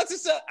 Jared, such and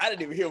such." I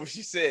didn't even hear what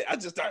she said. I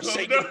just started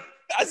shaking.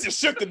 I just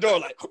shook the door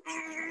like.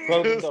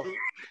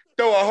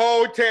 Throw a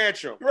whole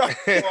tantrum. Right.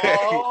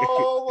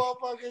 Oh,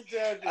 motherfucking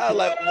tantrum. I was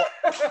like,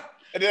 what?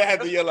 And then I had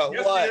to yell out,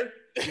 "What?"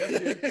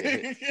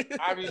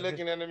 I be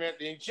looking at them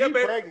and she's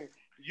pregnant.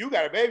 You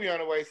got a baby on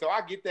the way, so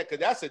I get that,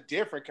 because that's a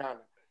different kind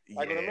of.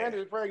 Like when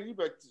Amanda's pregnant, you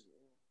bet.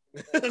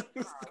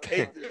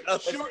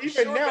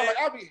 Even now, like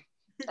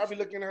I be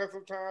looking at her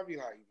sometimes. I be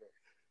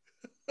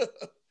like,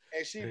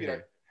 and she be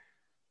like,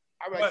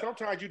 I'm like,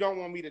 sometimes you don't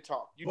want me to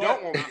talk. You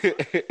don't want me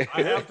to.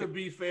 I have to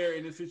be fair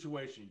in this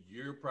situation.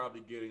 You're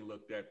probably getting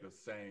looked at the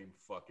same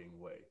fucking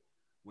way.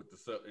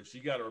 If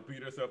she got to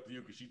repeat herself to you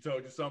because she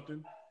told you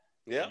something,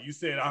 Yeah. You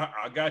said,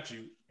 I got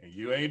you, and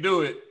you ain't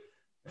do it.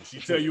 And she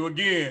tell you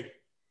again,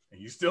 and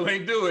you still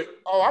ain't do it.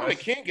 Oh, I'm the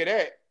king of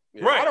that.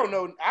 Yeah. Right.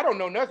 I don't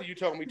know nothing you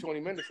told me 20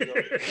 minutes ago.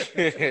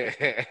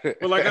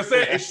 But like I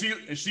said,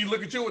 and she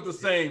look at you with the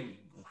same.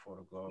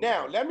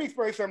 Now, let me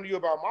explain something to you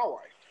about my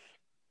wife.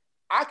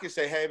 I can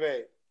say, hey,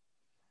 babe,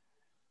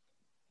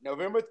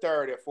 November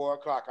 3rd at 4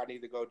 o'clock, I need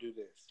to go do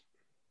this.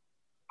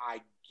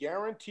 I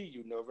guarantee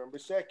you, November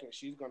 2nd,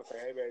 she's going to say,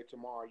 hey, babe,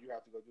 tomorrow you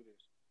have to go do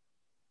this.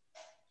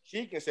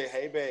 She can say,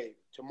 hey, babe,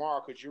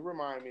 tomorrow, could you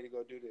remind me to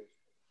go do this?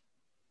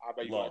 I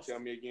bet you want to tell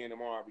me again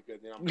tomorrow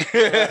because then I'm.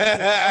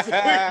 That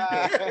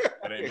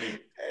ain't me.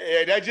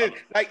 Yeah, that just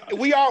like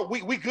we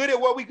good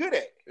at what we good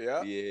at.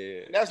 Yeah,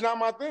 yeah. That's not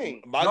my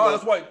thing.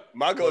 That's why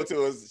my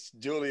go-to is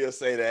Julia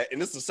say that,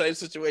 and it's the same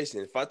situation.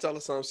 If I tell her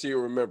something, she'll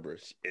remember.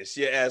 If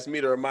she asks me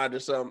to remind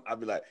her something, I'll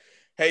be like,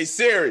 "Hey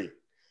Siri,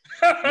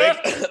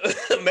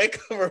 make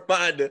a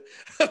reminder."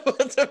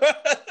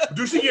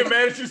 Do she get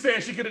mad at you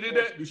saying she could have did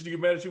that? Do she get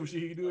mad at you when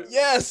she do it?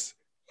 Yes,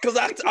 because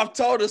I've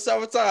told her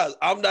several times,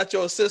 I'm not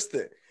your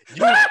assistant.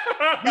 You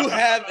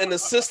have an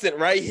assistant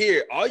right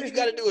here. All you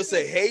got to do is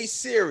say, "Hey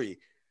Siri,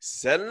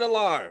 set an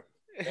alarm."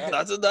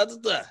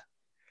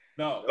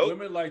 No,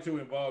 women like to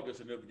involve their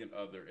significant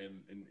other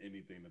in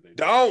anything that they do.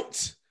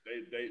 Don't.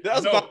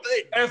 That's my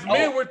thing. As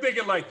men, we're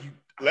thinking like you.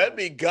 Let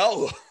me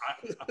go.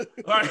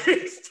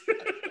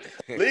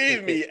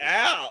 Leave me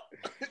out.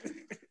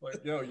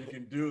 Like, yo, you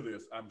can do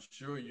this. I'm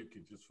sure you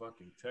can just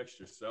fucking text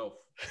yourself.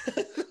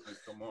 Like,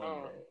 come on,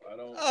 bro. I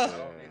don't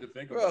need to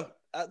think about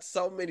it.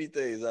 So many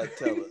things I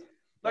tell her.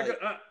 Like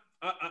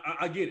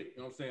I get it. You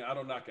know what I'm saying? I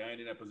don't knock it. I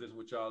ain't in that position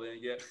with y'all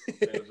in yet. I'm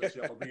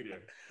gonna be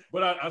there.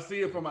 But I see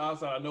it from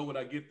outside. I know when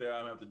I get there,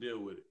 I'm gonna have to deal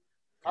with it.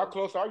 How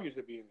close are you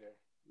to being there?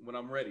 When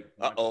I'm ready.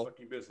 Oh,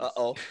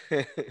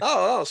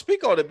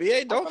 speak on it,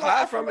 BA. Don't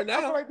hide from it now.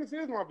 I feel like this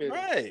is my business.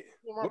 Right.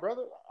 You're my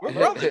brother. We're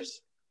brothers.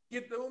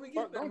 When we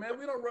get there, man.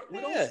 We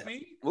don't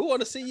speed. We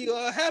want to see you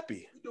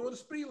happy. We're doing the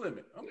speed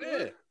limit. I'm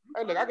good.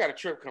 Hey, look, I got a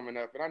trip coming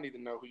up, and I need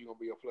to know who you're gonna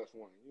be a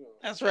 +1. You know.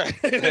 That's right.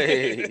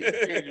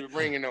 You're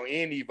bringing on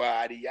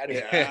anybody. I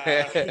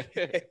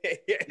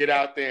didn't get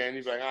out there, and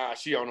he's like,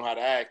 she don't know how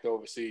to act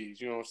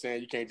overseas. You know what I'm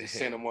saying? You can't just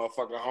send a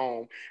motherfucker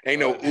home. Ain't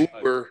no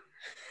Uber.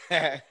 You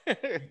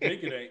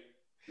think it ain't?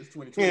 It's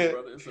 2020,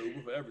 brother. It's an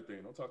Uber for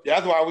everything. Don't talk.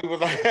 That's why we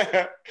was like,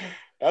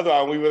 that's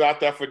why we was out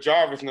there for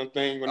Jarvis and them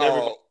thing. When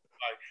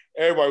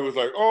everybody was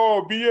like,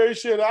 "Oh, BA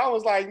shit." I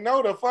was like,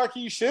 "No, the fuck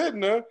he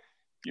shouldn't have."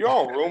 You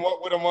don't room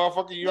up with a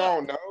motherfucker you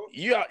don't know.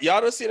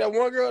 Y'all don't see that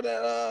one girl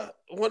that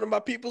one of my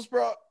peoples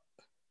brought?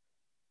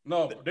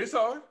 No, they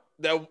saw her.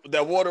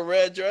 That water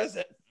red dress,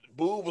 that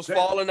boob was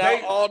falling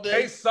out all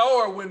day. They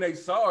saw her when they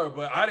saw her,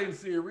 but I didn't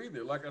see her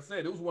either. Like I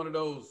said, it was one of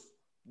those.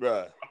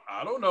 Bruh.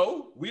 I don't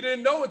know. We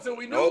didn't know until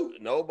we knew.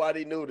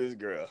 Nobody knew this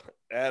girl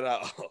at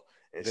all.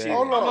 And she,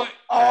 hold on.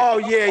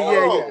 Yeah.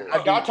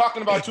 Y'all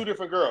talking about two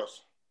different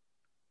girls.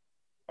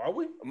 Are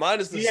we? Mine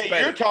is the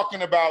Spanish. You're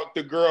talking about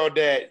the girl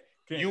that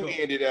you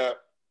ended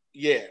up,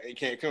 in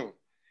Cancun.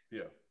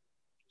 Yeah.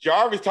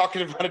 Jarvis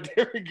talking about a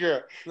different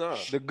girl. No.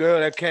 The girl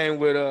that came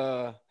with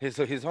his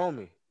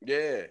homie.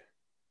 Yeah.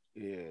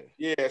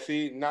 Yeah,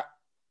 see, not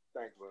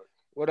thanks, bud.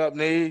 What up,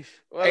 Neves?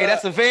 Hey,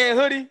 that's a Van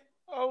hoodie?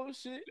 Oh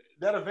shit.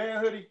 That a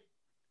Van hoodie?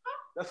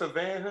 That's a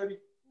Van hoodie?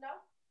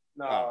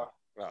 No.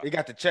 Nah. He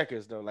got the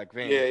checkers though, like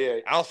Van. Yeah.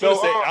 I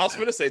was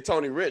gonna say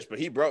Tony Rich, but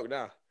he broke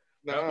now.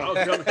 No. I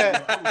was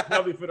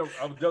definitely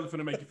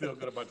finna make you feel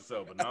good about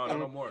yourself, but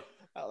no more.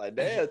 I was like,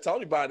 damn,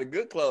 Tony buying the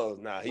good clothes.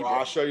 Nah,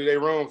 I'll show you their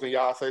rooms and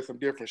y'all say some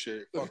different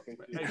shit. Well,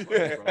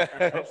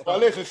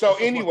 listen. So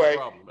anyway,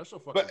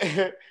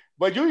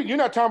 but you're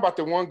not talking about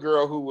the one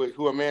girl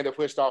who Amanda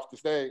pushed off the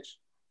stage.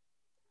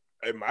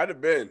 It might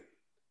have been.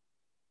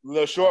 A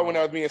little short when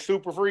I was being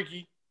super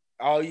freaky.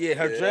 Oh yeah,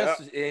 her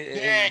dress.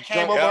 It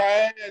came over her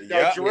ass.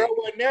 Jarrell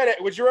wasn't there.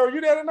 Was Jarrell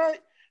you there tonight?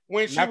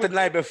 Not the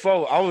night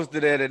before. I was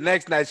there the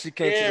next night. She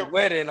came to the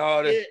wedding and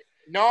all that.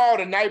 No,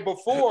 the night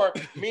before,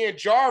 me and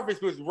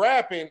Jarvis was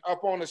rapping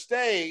up on the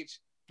stage.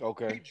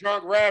 Okay. We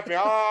drunk rapping.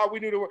 We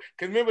knew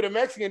because remember the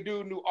Mexican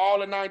dude knew all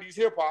the 90s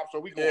hip hop, so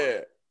we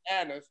going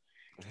bananas.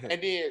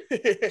 And then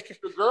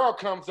the girl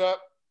comes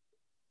up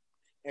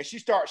and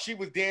she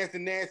was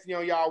dancing Nancy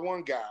on y'all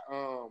one guy,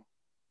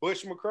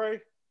 Bush McCray.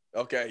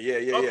 Okay, yeah.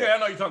 Okay, I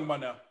know you're talking about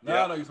now.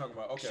 I know you're talking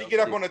about. Okay. She get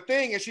up on the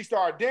thing and she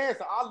started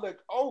dancing. I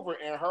look over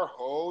and her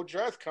whole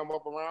dress come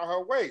up around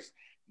her waist.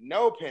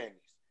 No panties.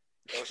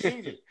 So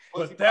she just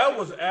but that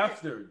was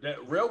after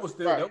that. Real was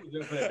still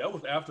that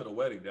was after the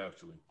wedding,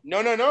 actually.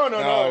 No. That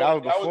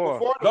was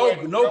before.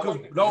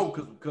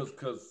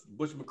 Because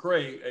Bush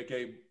McCray,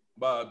 aka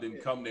Bob,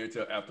 didn't come there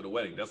till after the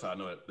wedding. That's how I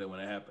know that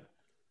when it happened.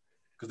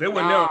 Because they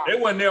weren't there. They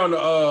weren't there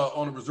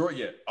on the resort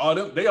yet.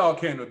 They all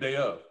came the day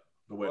of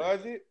the wedding.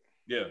 Was it?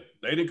 Yeah,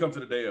 they didn't come to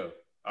the day of.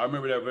 I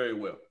remember that very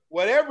well.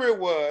 Whatever it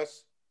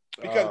was,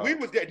 because we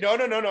was there.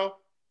 No.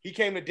 He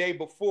came the day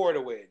before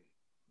the wedding.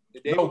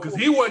 No, because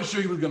he wasn't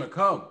sure he was gonna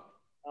come.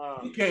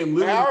 He came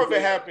literally. However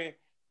it happened,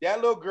 that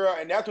little girl,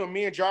 and that's when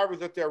me and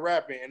Jarvis up there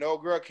rapping, and the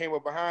old girl came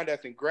up behind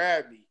us and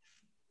grabbed me,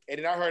 And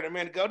then I heard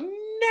Amanda go,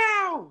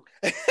 no.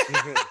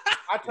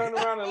 I turned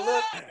around and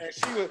looked,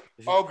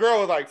 and girl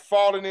was like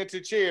falling into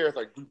chairs,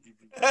 like.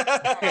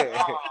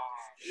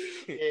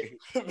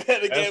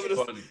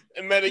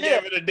 Amanda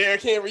gave it a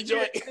Derrick Henry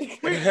joint.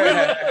 Me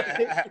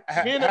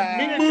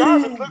and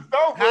Jarvis looked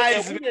over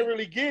and we didn't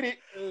really get it.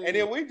 And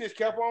then we just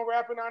kept on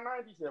rapping our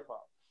 90s hip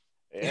hop.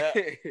 Yeah.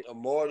 The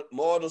moral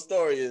of the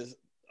story is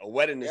a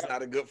wedding is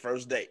not a good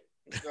first date.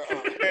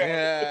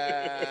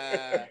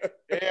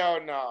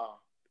 Hell no.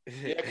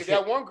 Yeah, because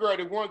the one girl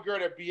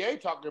that BA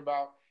talking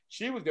about,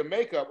 she was the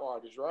makeup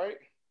artist, right?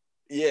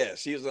 Yeah,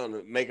 she was on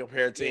the makeup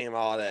hair team,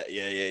 all that.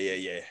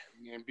 Yeah.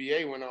 And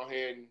BA went on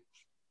ahead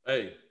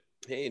and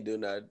he ain't do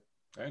nothing.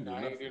 I ain't do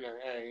nothing.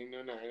 Ain't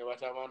nobody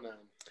talking about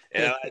nothing.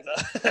 Yeah,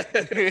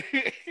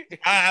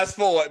 eyes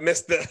forward,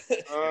 mister.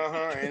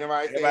 Ain't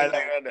nobody like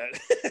that.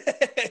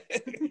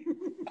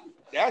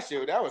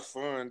 That was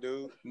fun,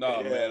 dude.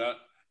 No, man.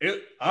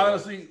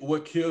 Honestly,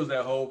 what kills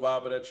that whole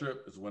vibe of that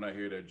trip is when I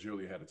hear that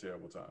Julie had a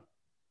terrible time.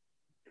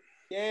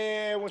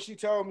 Yeah, when she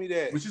told me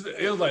that.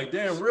 It was like,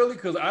 damn, really?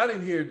 Because I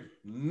didn't hear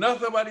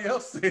nobody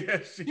else say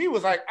that shit. She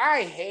was like,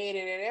 I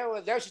hated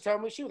it. That was she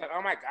told me. She was like,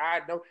 oh my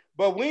God, no.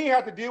 But we ain't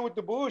have to deal with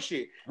the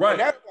bullshit. Right.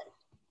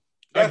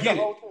 That's the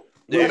whole thing.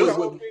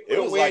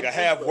 It was like a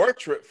half work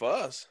trip for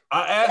us.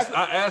 I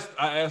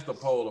asked the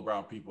poll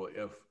around people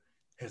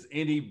has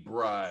any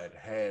bride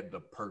had the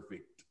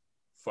perfect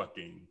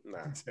fucking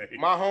day?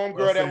 My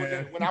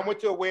homegirl when I went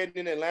to a wedding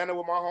in Atlanta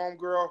with my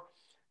homegirl,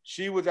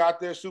 she was out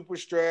there super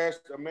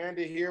stressed.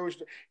 Amanda here was.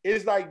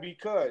 It's like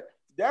because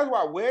that's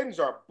why weddings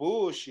are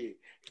bullshit.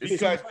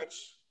 Because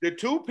the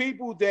two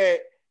people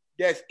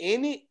that's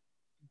in it,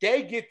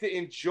 they get to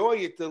enjoy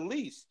it the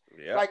least.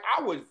 Yep. Like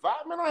I was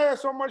vibing, I had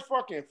so much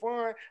fucking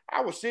fun.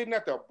 I was sitting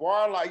at the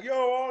bar like, yo,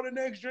 all the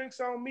next drinks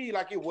on me.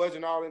 Like it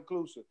wasn't all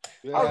inclusive.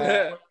 Yeah. I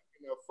was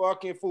the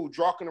fucking food,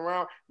 drocking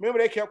around. Remember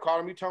they kept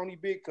calling me Tony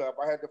Big Cup.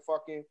 I had the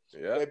fucking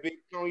that big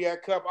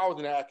cognac cup. I was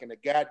in there acting a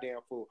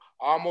goddamn fool.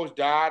 I almost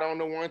died on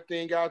the one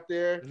thing out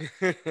there.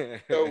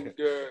 So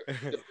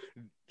the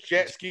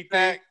jet ski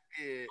thing.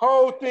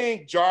 Whole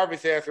thing,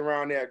 Jarvis ass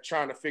around there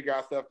trying to figure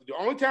out stuff to do.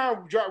 Only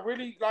time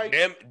really like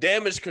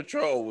damage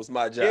control was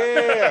my job.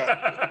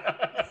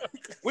 Yeah.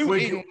 We were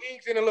eating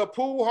wings in a little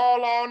pool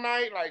hall all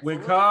night. Like when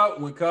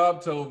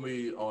Cobb told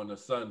me on a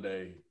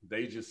Sunday,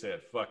 they just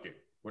said, fuck it.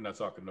 We're not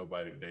talking to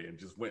nobody today, and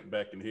just went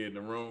back and hid in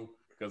the room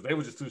because they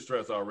were just too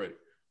stressed already.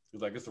 He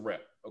was like, it's a wrap.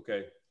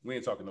 Okay. We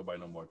ain't talking to nobody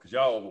no more because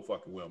y'all over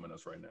fucking whelming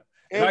us right now.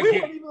 And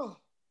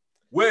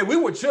we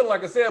were chilling,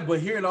 like I said,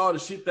 but hearing all the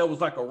shit that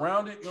was like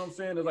around it, you know what I'm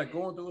saying? It's like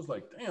going through, it's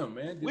like, damn,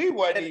 man. We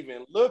wasn't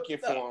even looking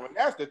for him. And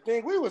that's the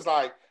thing. We was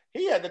like,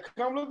 he had to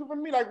come looking for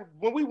me. Like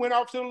when we went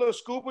off to the little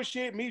scuba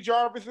shit, me,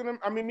 Jarvis, and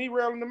me,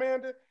 Rail, and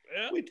Amanda.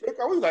 Yeah. We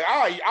was like,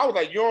 all right. I was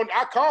like,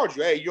 I called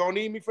you. Hey, you don't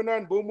need me for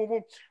nothing. Boom, boom,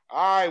 boom.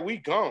 All right, we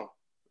gone.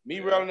 Me,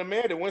 Rail, and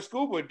Amanda went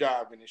scuba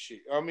diving and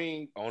shit. I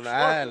mean, on the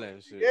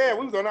island. Shit. Yeah,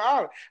 we was on the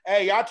island.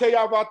 Hey, I'll tell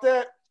y'all about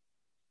that.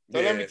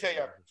 So let me tell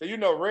y'all.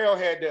 So Rail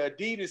had the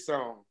Adidas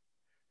on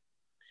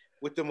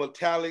with the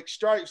metallic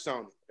stripes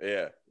on it.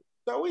 Yeah.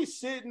 So we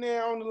sitting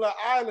there on the little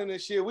island and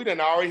shit. We done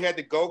already had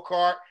the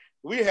go-kart.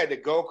 We had the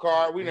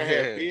go-kart. We done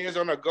had beers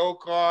on the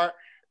go-kart.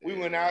 We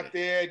went out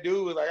there.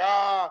 Dude was like,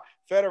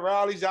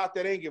 Federale's out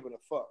there. They ain't giving a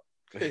fuck.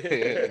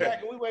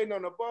 We waiting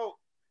on the boat.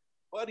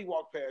 Buddy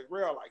walked past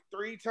Rail like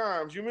 3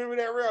 times. You remember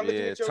that, Rail?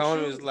 Yeah, at your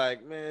Tony shoes? Was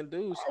like, man,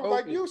 dude. I was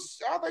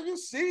like, you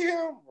see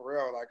him?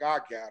 Rail like, I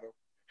got him.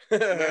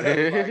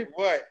 Like,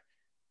 what?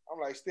 I'm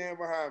like, stand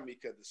behind me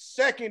because the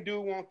second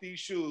dude want these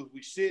shoes,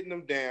 we sitting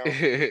them down,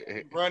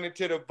 running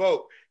to the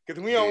boat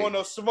because we don't want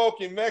no smoke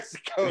in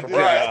Mexico.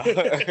 Right.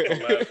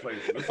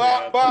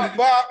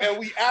 Bob, and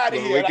we out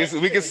of here.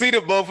 We can see the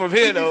boat from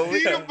here, though.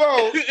 See the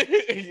boat.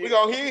 We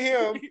gonna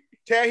hear him,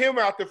 tear him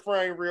out the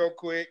frame real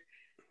quick.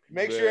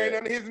 Make sure ain't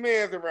none of his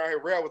mans around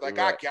here. Rail was like,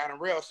 I got him.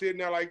 Rail sitting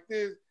there like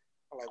this.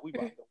 I'm like, we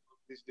about to whoop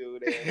this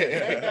dude.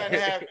 Ain't nothing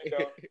happened,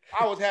 though.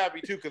 I was happy,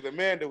 too, because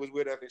Amanda was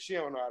with us, and she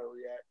don't know how to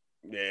react.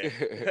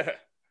 Yeah.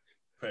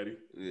 Petty.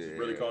 You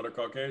really called her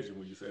Caucasian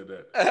when you said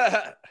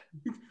that.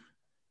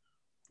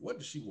 What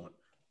does she want?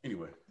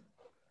 Anyway.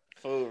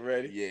 Food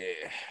ready?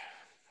 Yeah.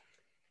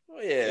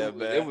 Oh, yeah,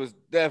 man. It was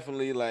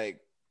definitely like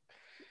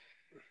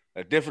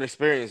a different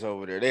experience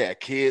over there. They had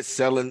kids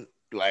selling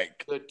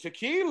like the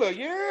tequila,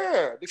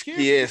 the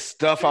kids.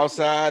 Stuff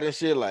outside and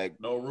shit. Like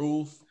no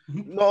rules.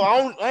 No,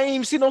 I ain't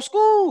even see no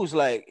schools.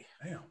 Like,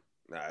 damn.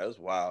 Nah, it was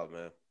wild,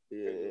 man.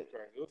 Yeah, it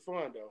was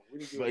fun though.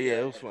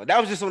 It was fun. That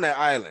was just on that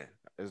island.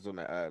 It was on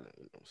that island.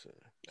 You know what I'm saying?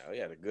 No, we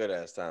had a good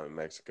ass time in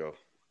Mexico.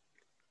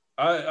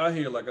 I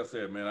hear, like I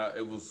said, man,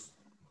 that was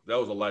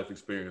a life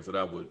experience that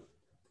I would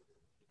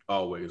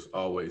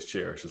always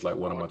cherish. It's like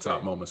one of my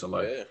top moments in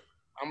life. Yeah.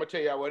 I'm gonna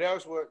tell y'all what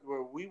else. Where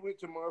we went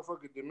to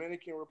motherfucking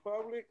Dominican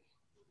Republic,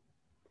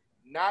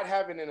 not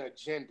having an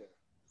agenda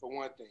for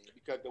one thing,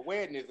 because the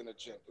wedding is an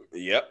agenda.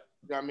 Yep.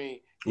 I mean,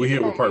 we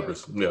here with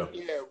purpose. Yeah.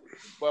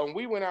 But when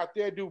we went out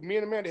there, dude, me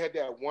and Amanda had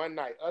that one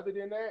night. Other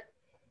than that,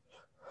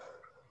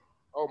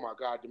 oh my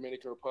God,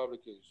 Dominican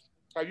Republic is.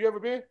 Have you ever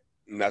been?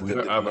 Not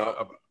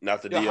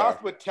the DR.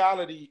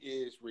 Hospitality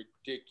is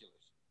ridiculous.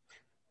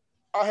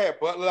 I had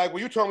Butler. Like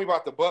when you told me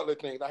about the Butler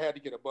things, I had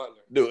to get a Butler.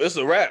 Dude, it's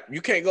a wrap.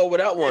 You can't go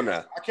without one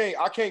now.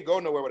 I can't go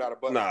nowhere without a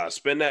Butler. Nah,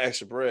 spend that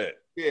extra bread.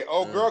 Yeah,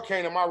 girl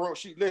came to my room.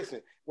 She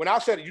listen. When I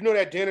said, you know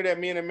that dinner that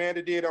me and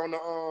Amanda did on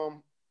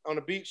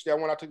the beach, that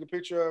one I took a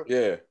picture of?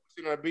 Yeah.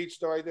 Sitting on the beach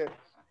right there.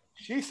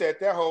 She set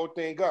that whole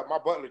thing up. My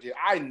butler did.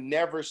 I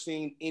never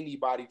seen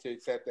anybody to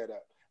set that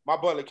up. My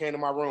butler came to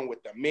my room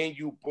with the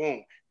menu,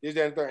 boom, this,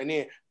 that, and third. And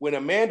then when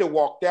Amanda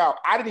walked out,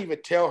 I didn't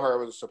even tell her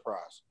it was a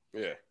surprise.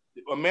 Yeah.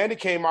 Amanda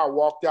came out,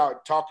 walked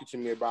out, talking to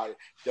me about it.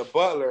 The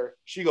butler,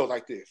 she goes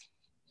like this.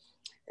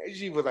 And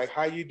she was like,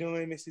 how you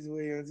doing, Mrs.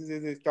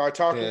 Williams? Start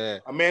talking. Yeah.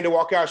 Amanda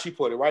walked out, she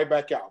put it right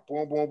back out.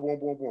 Boom, boom, boom,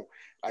 boom, boom.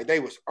 Like they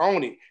was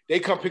on it. They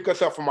come pick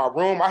us up from my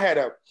room. I had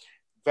a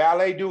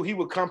valet dude, he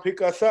would come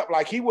pick us up.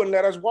 Like he wouldn't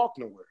let us walk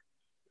nowhere.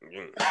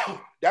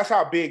 That's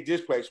how big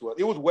this place was.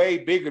 It was way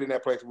bigger than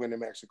that place we went in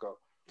Mexico.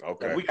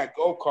 Okay. Like we got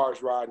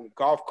go-karts riding,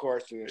 golf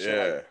carts and shit.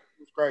 Yeah. Like, it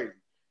was crazy.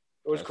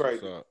 It was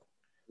crazy.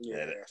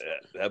 Yeah,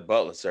 that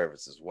butler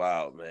service is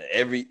wild, man.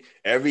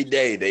 Every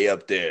day they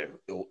up there.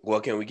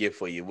 What can we get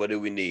for you? What do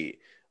we need?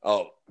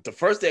 Oh, the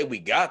first day we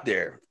got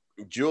there,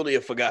 Julia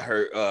forgot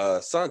her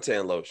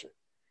suntan lotion.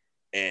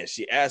 And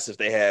she asked if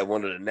they had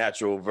one of the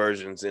natural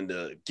versions in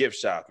the gift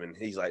shop. And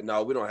he's like,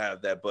 no, we don't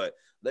have that. But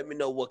let me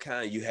know what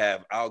kind you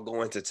have. I'll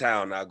go into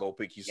town and I'll go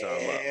pick you some up.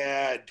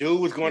 Yeah, dude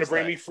was going to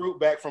bring me fruit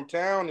back from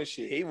town and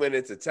shit. He went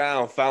into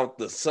town, found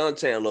the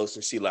suntan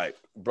lotion. She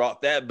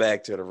brought that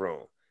back to the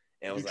room.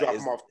 And you drop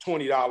them off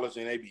 $20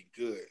 and they be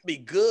good. Be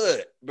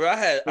good. Bro,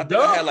 I think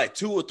I had like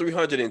 200 or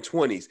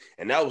 320s.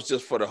 And that was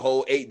just for the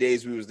whole 8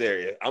 days we was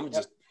there. I'm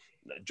just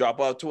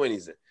drop off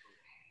 20s.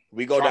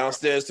 We go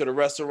downstairs to the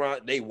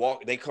restaurant. They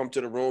come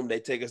to the room. They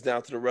take us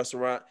down to the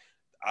restaurant.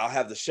 I'll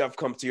have the chef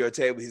come to your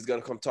table. He's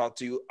going to come talk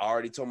to you. I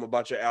already told him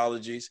about your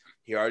allergies.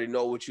 He already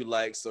know what you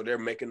like. So they're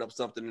making up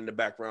something in the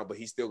background, but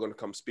he's still going to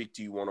come speak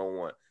to you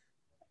one-on-one.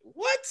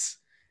 What?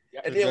 Yeah.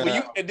 And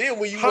then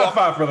when you high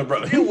five for the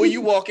brother. Then when you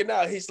walking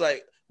out, he's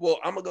like, well,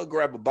 I'm going to go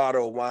grab a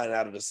bottle of wine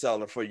out of the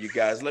cellar for you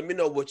guys. Let me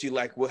know what you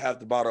like. We'll have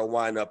the bottle of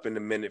wine up in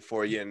a minute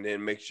for you, and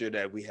then make sure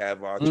that we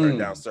have our turn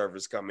down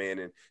service come in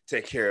and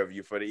take care of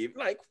you for the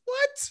evening. Like,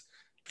 what?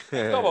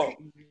 Come on.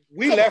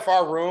 We left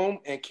our room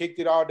and kicked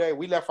it all day.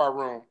 We left our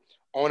room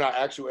on our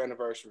actual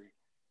anniversary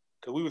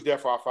because we was there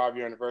for our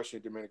 5-year anniversary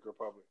in Dominican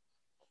Republic.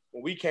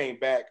 When we came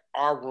back,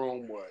 our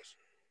room was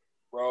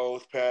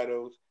rose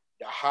petals.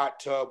 The hot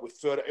tub was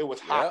filled. It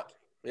was hot.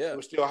 Yeah. It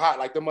was still hot.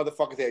 Like the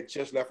motherfuckers had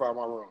just left out of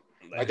my room.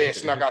 Like they had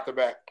snuck out the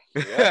back.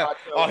 Yeah.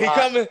 Oh, he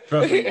coming.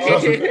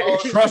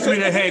 Trust me,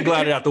 the hand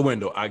glided out the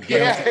window. I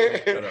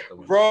guarantee. Yeah.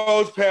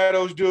 Rose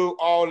petals, dude.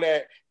 All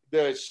that.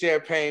 The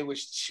champagne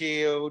was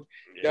chilled.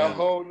 The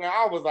whole.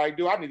 Now I was like,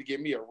 dude, I need to get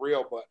me a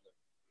real butler.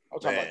 I'm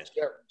talking about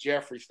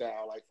Jeffrey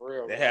style, like for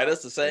real. They had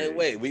us the same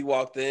way. We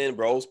walked in,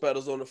 rose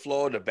petals on the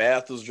floor. The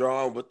bath was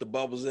drawn with the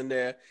bubbles in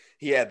there.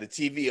 He had the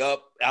TV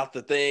up out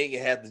the thing.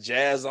 It had the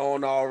jazz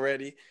on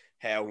already.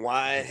 Had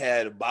wine.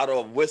 Had a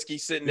bottle of whiskey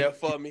sitting there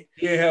for me.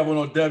 He ain't have one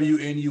on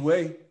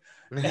WNUA.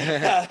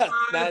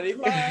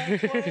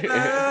 95.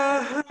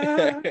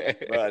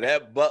 Bro,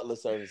 that butler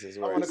service is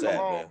where it's at,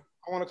 man.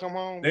 I want to come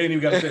home. They ain't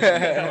even got a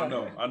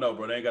station. I know,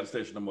 bro. They ain't got a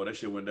station no more. That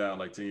shit went down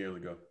like 10 years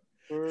ago.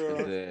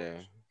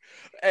 Damn.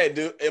 Hey,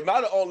 dude, am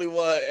I the only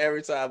one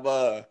every time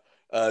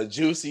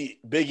Juicy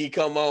Biggie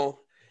come on?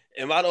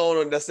 Am I the only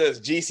one that says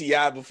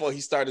GCI before he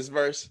starts his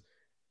verse?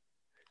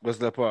 What's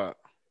that part?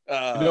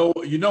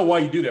 You know why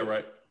you do that,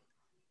 right?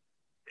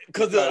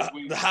 Because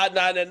the Hot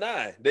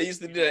 99. They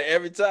used to do that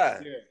every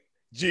time. Yeah.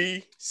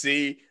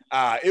 GCI.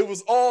 It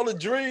was all a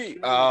dream.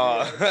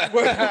 I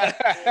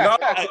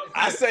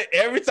say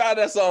every time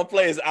that song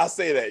plays, I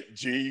say that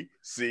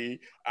GCI.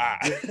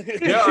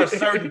 There are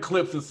certain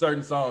clips of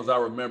certain songs I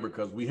remember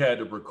because we had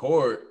to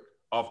record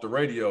off the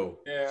radio.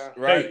 Yeah.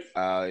 Right.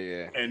 Oh,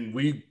 yeah. And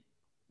we,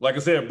 like I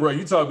said, bro,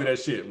 you taught me that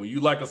shit. When you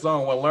like a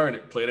song, want to learn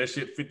it, play that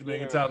shit 50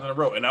 million times in a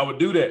row. And I would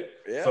do that.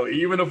 Yeah. So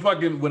even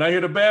when I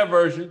hear the bad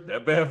version,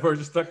 that bad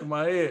version stuck in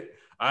my head.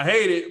 I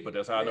hate it, but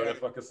that's how I know that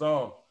fucking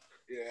song.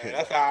 Yeah,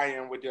 that's how I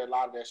am with a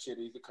lot of that shit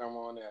that used to come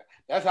on there.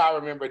 That's how I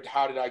remember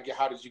How Did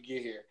You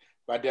Get Here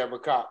by Deborah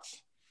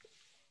Cox.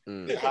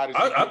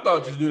 I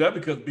thought you do that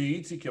because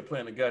BET kept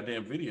playing the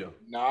goddamn video.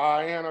 Nah,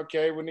 I ain't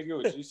okay with nigga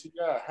with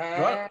GCI.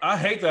 Huh? I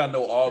hate that I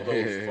know all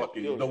those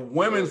fucking the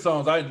women's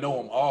songs. I know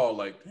them all.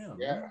 Like, damn,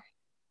 man,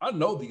 I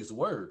know these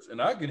words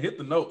and I can hit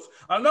the notes.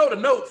 I know the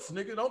notes,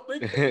 nigga. Don't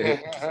think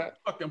fucking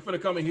I'm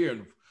finna come in here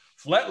and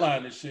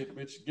flatline this shit,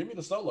 bitch. Give me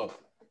the solo.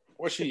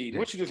 What she eating?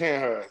 What you just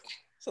hand her?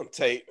 Some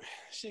tape.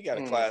 She got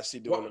a class she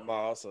doing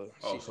tomorrow. So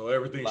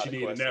everything she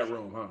need in that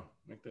room, huh?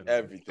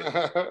 Everything,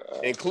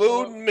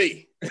 including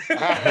me.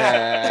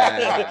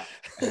 But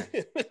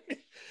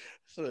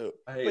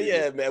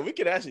yeah, man, we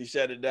could actually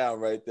shut it down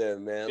right there,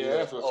 man.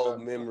 Yeah,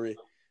 old memory,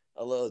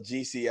 a little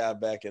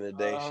GCI back in the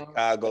day,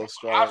 Chicago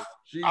strong.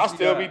 I'll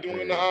still be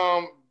doing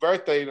the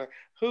birthday.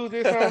 Who's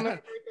this on the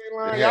birthday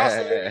line. Y'all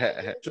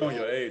say showing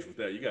your age with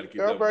that. You got to keep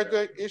your that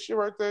birthday. It's your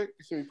birthday.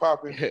 You should be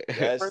popping.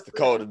 That's the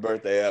coldest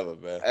birthday ever,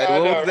 man.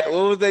 Hey, what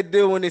was they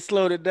doing when they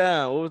slowed it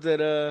down? What was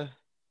that?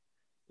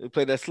 They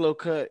played that slow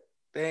cut.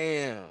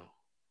 Damn.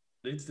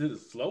 They did it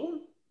slower?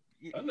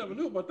 I never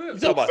knew about that.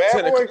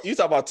 You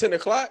talking about 10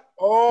 o'clock?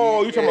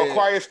 Oh, you talking about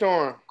Quiet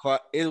Storm?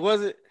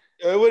 Was it?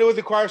 It was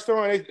a Quiet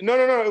Storm. No.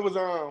 It was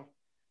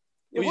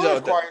It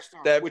was Quiet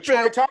Storm. That with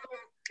Troy Tyler.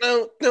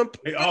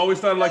 They always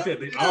started like that.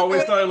 You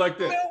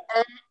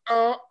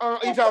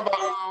talking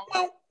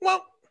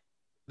about?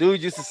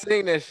 Dude used to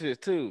sing that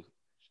shit too.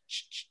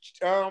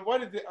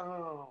 What is it?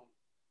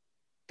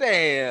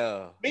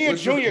 Damn. Me and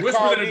Junior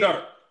called in the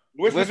dark.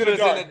 Whispers in the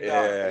dark.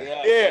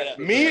 Yeah.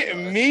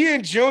 Me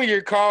and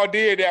Junior called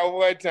in that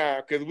one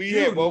time because we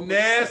had both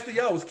nasty.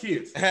 Y'all was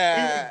kids. We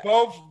was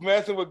both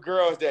messing with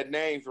girls that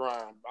names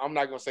rhymed. I'm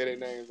not gonna say their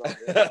names on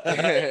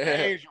there.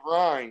 Names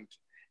rhymed.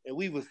 And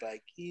we was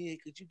like, yeah,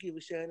 could you give a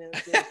shout out?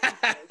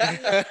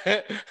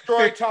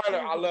 Troy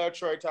Tyler. I love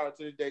Troy Tyler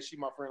to this day. She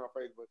my friend on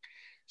Facebook.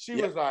 She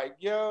was like,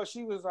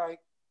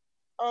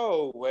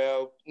 oh,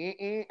 well,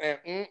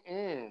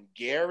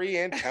 Gary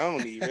and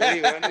Tony.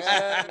 Really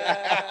understand?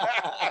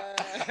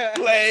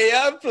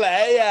 Player.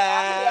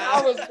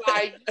 I was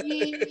like,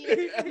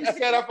 yeah. He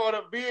set up on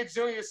me and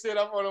Junior set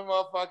up on a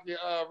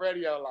motherfucking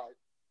radio light.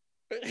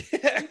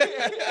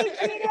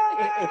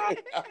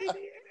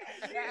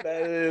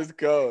 That is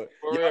cool.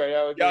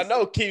 Y'all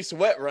know Keith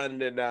Sweat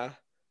running it now.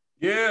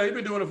 Yeah, he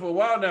been doing it for a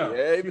while now.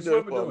 Yeah, he been doing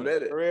it for a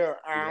minute. For real.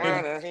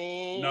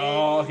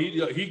 No,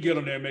 he get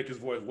on there and make his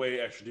voice way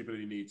extra deeper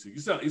than he needs to. You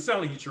sound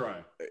like he's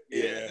trying.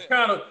 Yeah.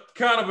 Kind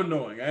of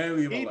annoying. I ain't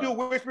even he do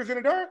Whispers in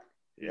the Dark?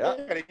 Yeah. I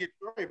gotta get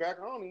Troy back.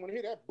 I don't even want to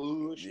hear that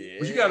bullshit. Yeah.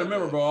 But you gotta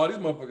remember, bro, all these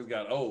motherfuckers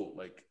got old.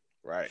 Like,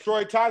 right.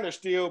 Troy Tyler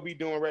still be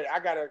doing radio. I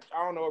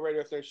don't know what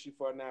radio station she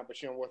for now, but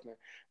she don't work now.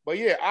 But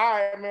yeah, all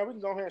right, man, we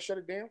can go ahead and shut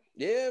it down.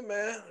 Yeah,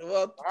 man.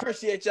 Well,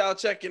 appreciate y'all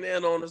checking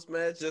in on us,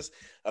 man. Just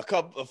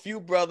a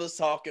few brothers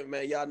talking,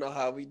 man. Y'all know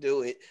how we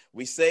do it.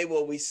 We say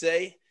what we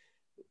say.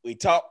 We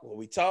talk what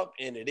we talk,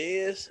 and it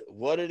is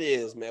what it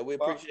is, man. We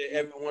appreciate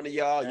every one of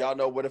y'all. Y'all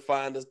know where to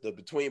find us. The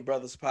Between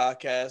Brothers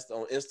Podcast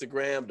on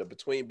Instagram, the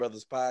Between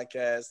Brothers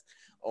Podcast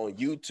on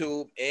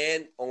YouTube,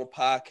 and on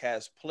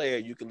Podcast Player.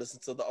 You can listen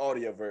to the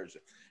audio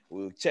version.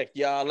 We'll check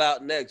y'all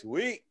out next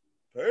week.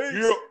 Peace.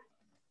 Yeah.